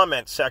the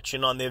comment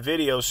section on their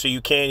videos, so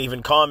you can't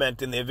even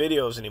comment in their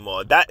videos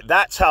anymore.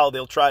 That's how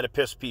they'll try to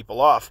piss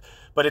people off.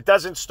 But it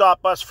doesn't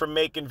stop us from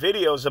making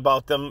videos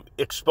about them,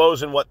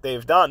 exposing what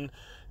they've done.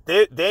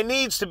 There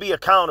needs to be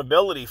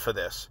accountability for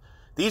this.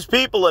 These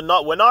people are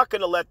not. We're not going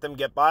to let them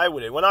get by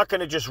with it. We're not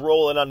going to just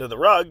roll it under the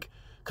rug,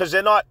 because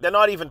they're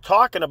not even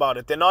talking about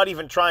it. They're not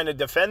even trying to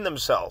defend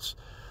themselves.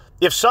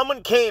 If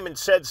someone came and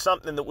said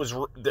something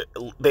that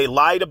they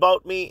lied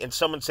about me, and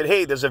someone said,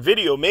 hey, there's a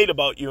video made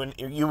about you, and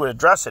you would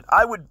address it,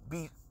 I would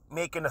be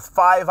making a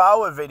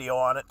 5-hour video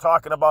on it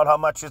talking about how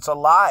much it's a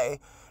lie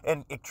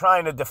and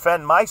trying to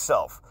defend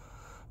myself.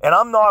 And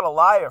I'm not a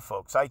liar,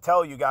 folks. I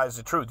tell you guys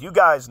the truth. You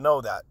guys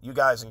know that, you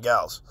guys and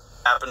gals.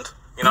 Happened,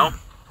 you know?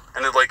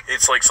 And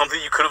it's like something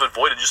you could have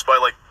avoided just by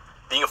like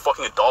being a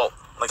fucking adult,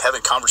 like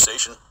having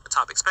conversation.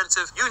 Top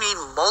expensive. You need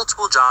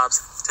multiple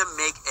jobs to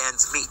make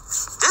ends meet.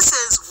 This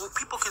is what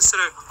people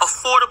consider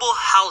affordable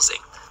housing.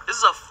 This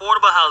is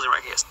affordable housing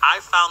right here. I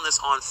found this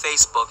on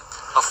Facebook.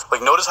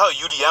 Like, notice how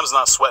UDM's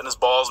not sweating his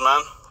balls,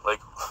 man.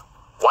 Like,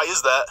 why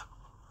is that?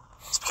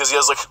 It's because he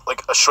has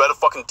like a shred of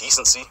fucking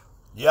decency.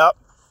 Yep,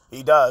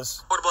 he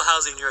does. Affordable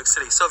housing in New York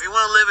City. So if you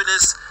want to live in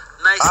this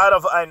nice...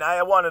 And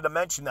I wanted to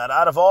mention that,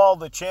 out of all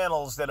the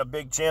channels that are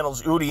big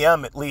channels,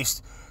 UDM at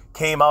least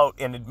came out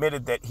and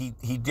admitted that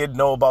he did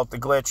know about the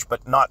glitch,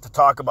 but not to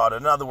talk about it.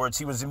 In other words,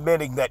 he was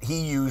admitting that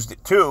he used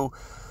it too.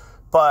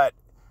 But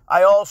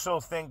I also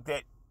think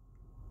that,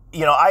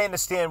 you know, I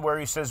understand where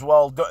he says,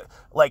 well,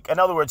 like, in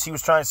other words, he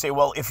was trying to say,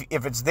 well, if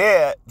it's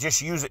there,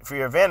 just use it for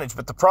your advantage.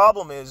 But the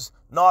problem is,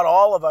 not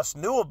all of us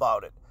knew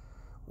about it.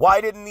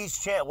 Why didn't these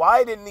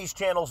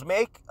channels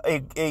make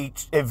a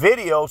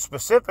video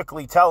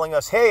specifically telling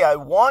us, hey, I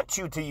want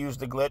you to use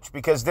the glitch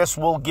because this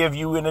will give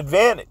you an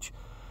advantage?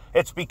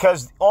 It's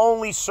because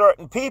only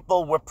certain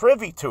people were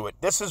privy to it.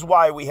 This is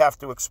why we have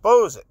to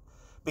expose it,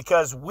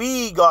 because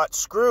we got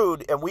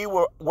screwed and we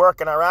were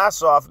working our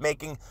ass off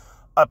making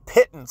a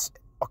pittance,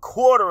 a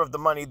quarter of the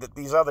money that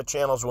these other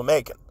channels were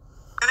making.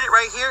 And it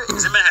right here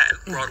is in Manhattan,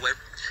 Broadway.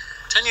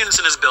 10 units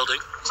in this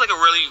building. It's like a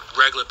really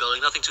regular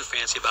building, nothing too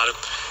fancy about it.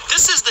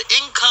 This is the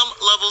income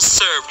level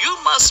served you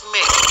must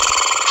make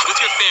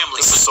with your family.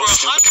 This is so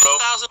stupid, bro.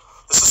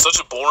 This is such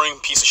a boring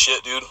piece of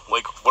shit, dude.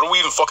 Like, what are we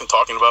even fucking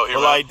talking about here,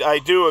 well, man? I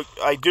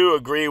do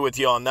agree with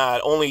you on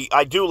that. Only,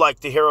 I do like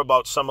to hear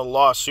about some of the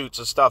lawsuits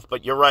and stuff,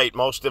 but you're right,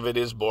 most of it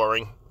is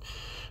boring.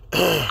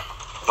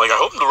 Like, I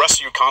hope the rest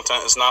of your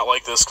content is not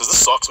like this, because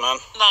this sucks, man.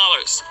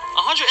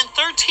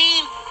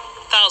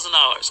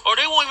 $113,000, or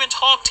they won't even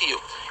talk to you.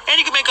 And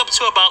you can make up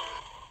to about...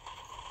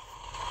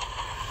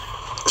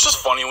 It's just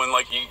funny when,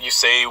 like, you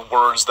say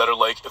words that are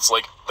like, it's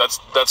like, that's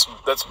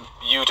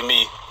you to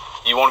me.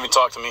 You won't even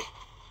talk to me.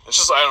 It's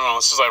just, I don't know,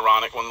 it's just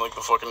ironic when, like, the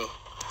fucking, I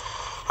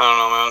don't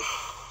know, man.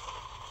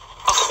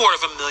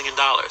 $250,000.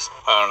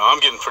 I don't know,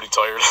 I'm getting pretty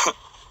tired.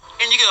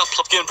 And you get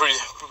it's getting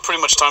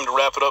pretty much time to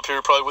wrap it up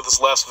here, probably with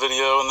this last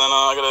video, and then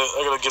I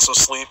gotta get some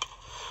sleep.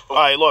 All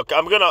right, look,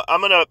 I'm gonna,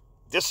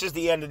 this is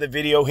the end of the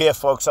video here,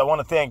 folks. I want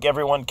to thank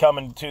everyone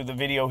coming to the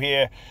video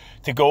here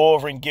to go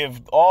over and give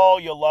all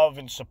your love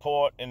and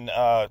support and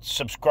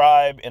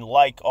subscribe and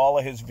like all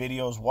of his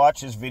videos,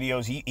 watch his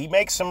videos. He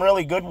makes some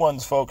really good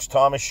ones, folks.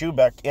 Thomas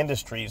Schubeck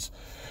Industries.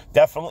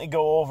 Definitely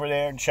go over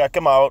there and check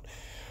him out.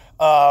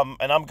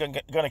 And I'm going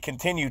to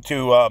continue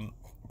to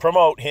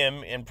promote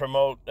him and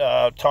promote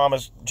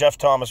Jeff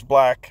Thomas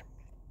Black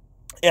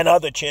and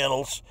other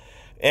channels.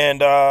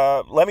 And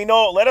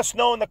let us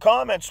know in the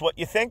comments what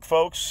you think,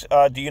 folks.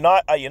 Are you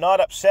not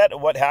upset at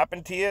what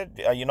happened to you?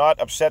 Are you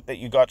not upset that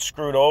you got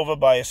screwed over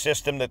by a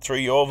system that threw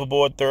you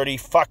overboard 30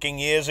 fucking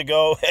years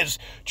ago, as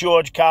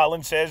George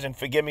Carlin says, and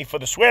forgive me for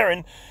the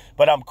swearing,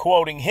 but I'm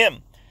quoting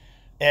him.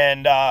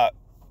 And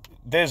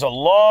there's a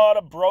lot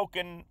of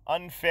broken,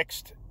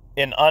 unfixed,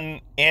 and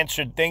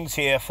unanswered things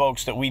here,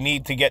 folks, that we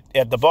need to get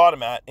at the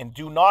bottom at, and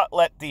do not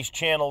let these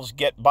channels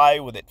get by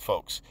with it,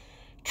 folks.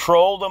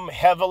 Troll them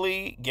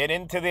heavily, get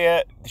into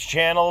their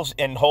channels,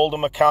 and hold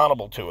them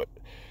accountable to it.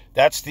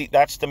 That's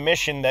the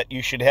mission that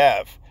you should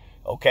have.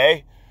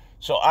 Okay?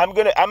 So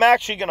I'm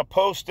actually gonna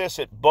post this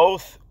at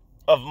both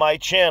of my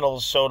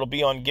channels, so it'll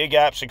be on Gig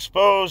Apps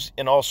Exposed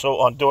and also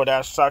on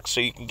DoorDash Sucks,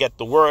 so you can get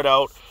the word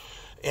out.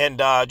 And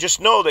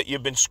just know that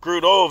you've been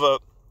screwed over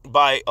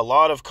by a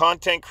lot of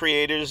content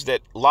creators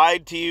that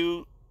lied to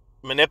you,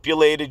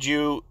 manipulated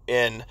you,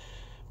 and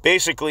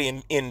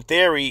basically, in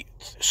theory,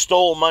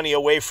 stole money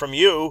away from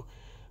you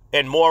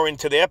and more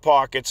into their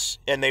pockets,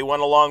 and they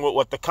went along with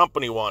what the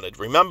company wanted.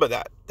 Remember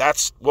that.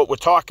 That's what we're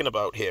talking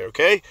about here,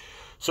 okay?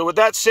 So with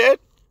that said,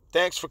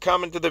 Thanks for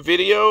coming to the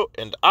video,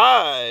 and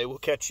I will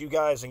catch you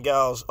guys and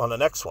gals on the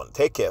next one.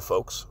 Take care,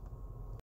 folks.